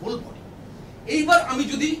বডি, হোল বডি। এইবার আমি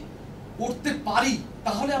যদি করতে পারি,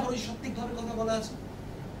 তাহলে আবার ওই সাত্ত্বিক ভাবের কথা বলা আছে।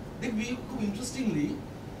 দেখবি খুব ইন্টারেস্টিংলি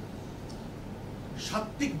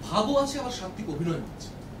সাত্ত্বিক ভাবও আছে, আবার সাত্ত্বিক অভিনয় আছে।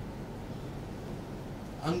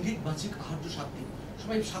 আঙ্গিক বাচিক আহার্য সাত্ত্বিক,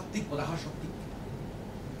 সবাই সাত্ত্বিক বলে, আহার সাত্ত্বিক।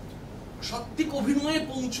 সাত্ত্বিক অভিনয়ে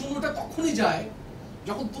পৌঁছানোটা তখনই যায়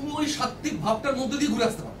যখন তুমি ওই সাত্ত্বিক ভাবটার মধ্যে দিয়ে ঘুরে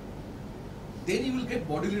আসতে পারো। দেন you will get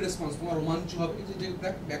bodily response, তোমার রোমাঞ্চ হবে। এই যে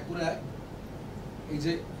ব্যাক করে আয়, এই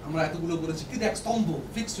যে আমরা এতগুলো বলেছি, কি দেখ স্তম্ভ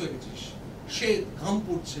ফিক্স হয়ে গেছিস, শীত ঘাম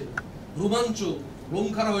পড়ছে, রোমাঞ্চ, রোম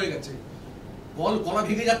খারাপ হয়ে গেছে, গলা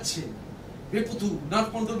ভেঙে যাচ্ছে, বেপুতু নার্ভ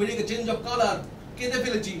কন্ট্রোল বেরিয়ে গেছে, চেঞ্জ অফ কালার, কেঁদে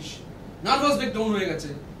ফেলেছিস, নার্ভাস ব্রেকডাউন হয়ে গেছে।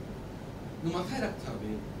 মাথায় রাখতে হবে,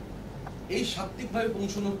 এই সাত্ত্বিক ভাবে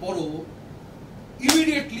পৌঁছানোর পরও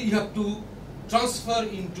immediately you have to transfer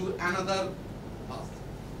into another path.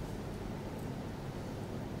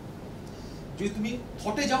 যদি তুমি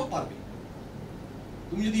থটে যাও পারবে,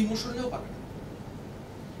 তুমি যদি ইমোশনে যাও পারবে না।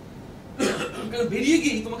 কারণ বেরিয়ে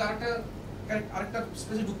গিয়ে তোমাকে আরেকটা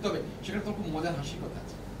স্পেসে ঢুকতে হবে, সেখানে তোমার খুব মজার হাসির কথা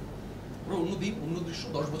আছে, ওরা অন্য দিন অন্য দৃশ্য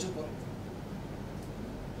 10 বছর পরে।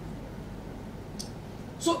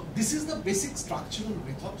 So this is the basic structural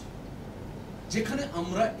method, যেখানে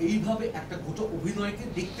আমরা এইভাবে একটা গোটা অভিনয়কে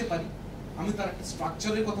দেখতে পারি। আমি তার একটা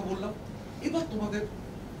স্ট্রাকচারের কথা বললাম। এবার তোমাদের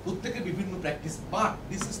প্রত্যেকের বিভিন্ন প্র্যাকটিস, বাট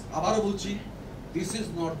দিস ইজ, আবারও বলছি, this is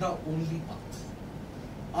not the only path.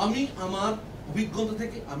 আমি আমার অভিজ্ঞতা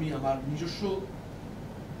থেকে, আমি আমার নিজস্ব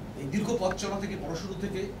এই দীর্ঘ পথ চলা থেকে, পড়াশুনো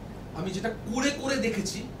থেকে, আমি যেটা করে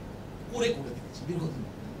দেখেছি দীর্ঘদিন,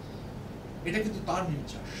 এটা কিন্তু তার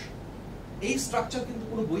নির্যাস। এই স্ট্রাকচার কিন্তু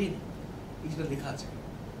কোনো বইয়ে নেই, এই যেটা লেখা আছে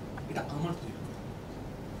এটা আমার তৈরি করা।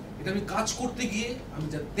 এটা আমি কাজ করতে গিয়ে আমি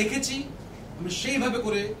যা দেখেছি, আমি সেইভাবে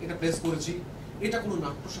করে এটা প্লেস করেছি। এটা কোনো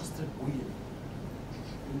নাট্যশাস্ত্রের বইয়ে নেই,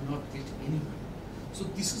 you will not get anywhere. So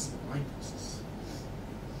this is my process.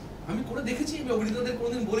 আমি করে দেখেছি। আমি অভিনেতাদের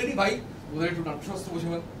কোনোদিন বলিনি, ভাই ওদের একটু নাট্যশাস্ত্র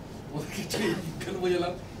বোঝালাম, ওদেরকে একটু বিজ্ঞান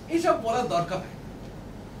বোঝালাম, এইসব বলার দরকার হয়।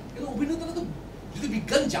 কিন্তু অভিনেতারা তো যদি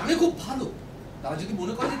বিজ্ঞান জানে খুব ভালো, তারা যদি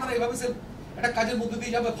মনে করে যে তারা এভাবে একটা কাজের মধ্যে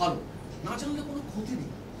দিয়ে যাবে, ভালো। না জানলে কোনো ক্ষতি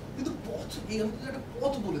নেই। কিন্তু পথ, এই আমি একটা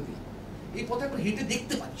পথ বলে দিই, এই পথে একবার হেঁটে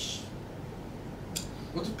দেখতে পারিস।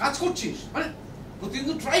 কাজ করছিস মানে প্রতিদিন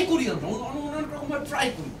তো ট্রাই করি, আমরা অনেক রকম ট্রাই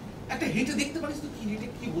করি, একটা হেঁটে দেখতে পারিস তো কি হেঁটে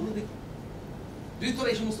কি বলো দেখি। যদি তোরা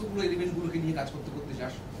এই সমস্ত এলিমেন্ট গুলোকে নিয়ে কাজ করতে করতে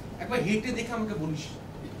যাস, একবার হেঁটে দেখে আমাকে বলিস,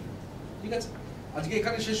 ঠিক আছে? আজকে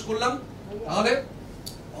এখানে শেষ করলাম। তাহলে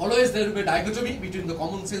always there will be dichotomy between the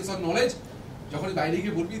common sense or knowledge. যখন বাইরে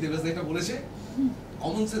গিয়ে বলবি দেবেশ দা এটা বলেছে,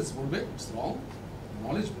 কমন সেন্স বলবে ইটস রং,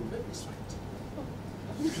 নলেজ বলবে ইটস রাইট।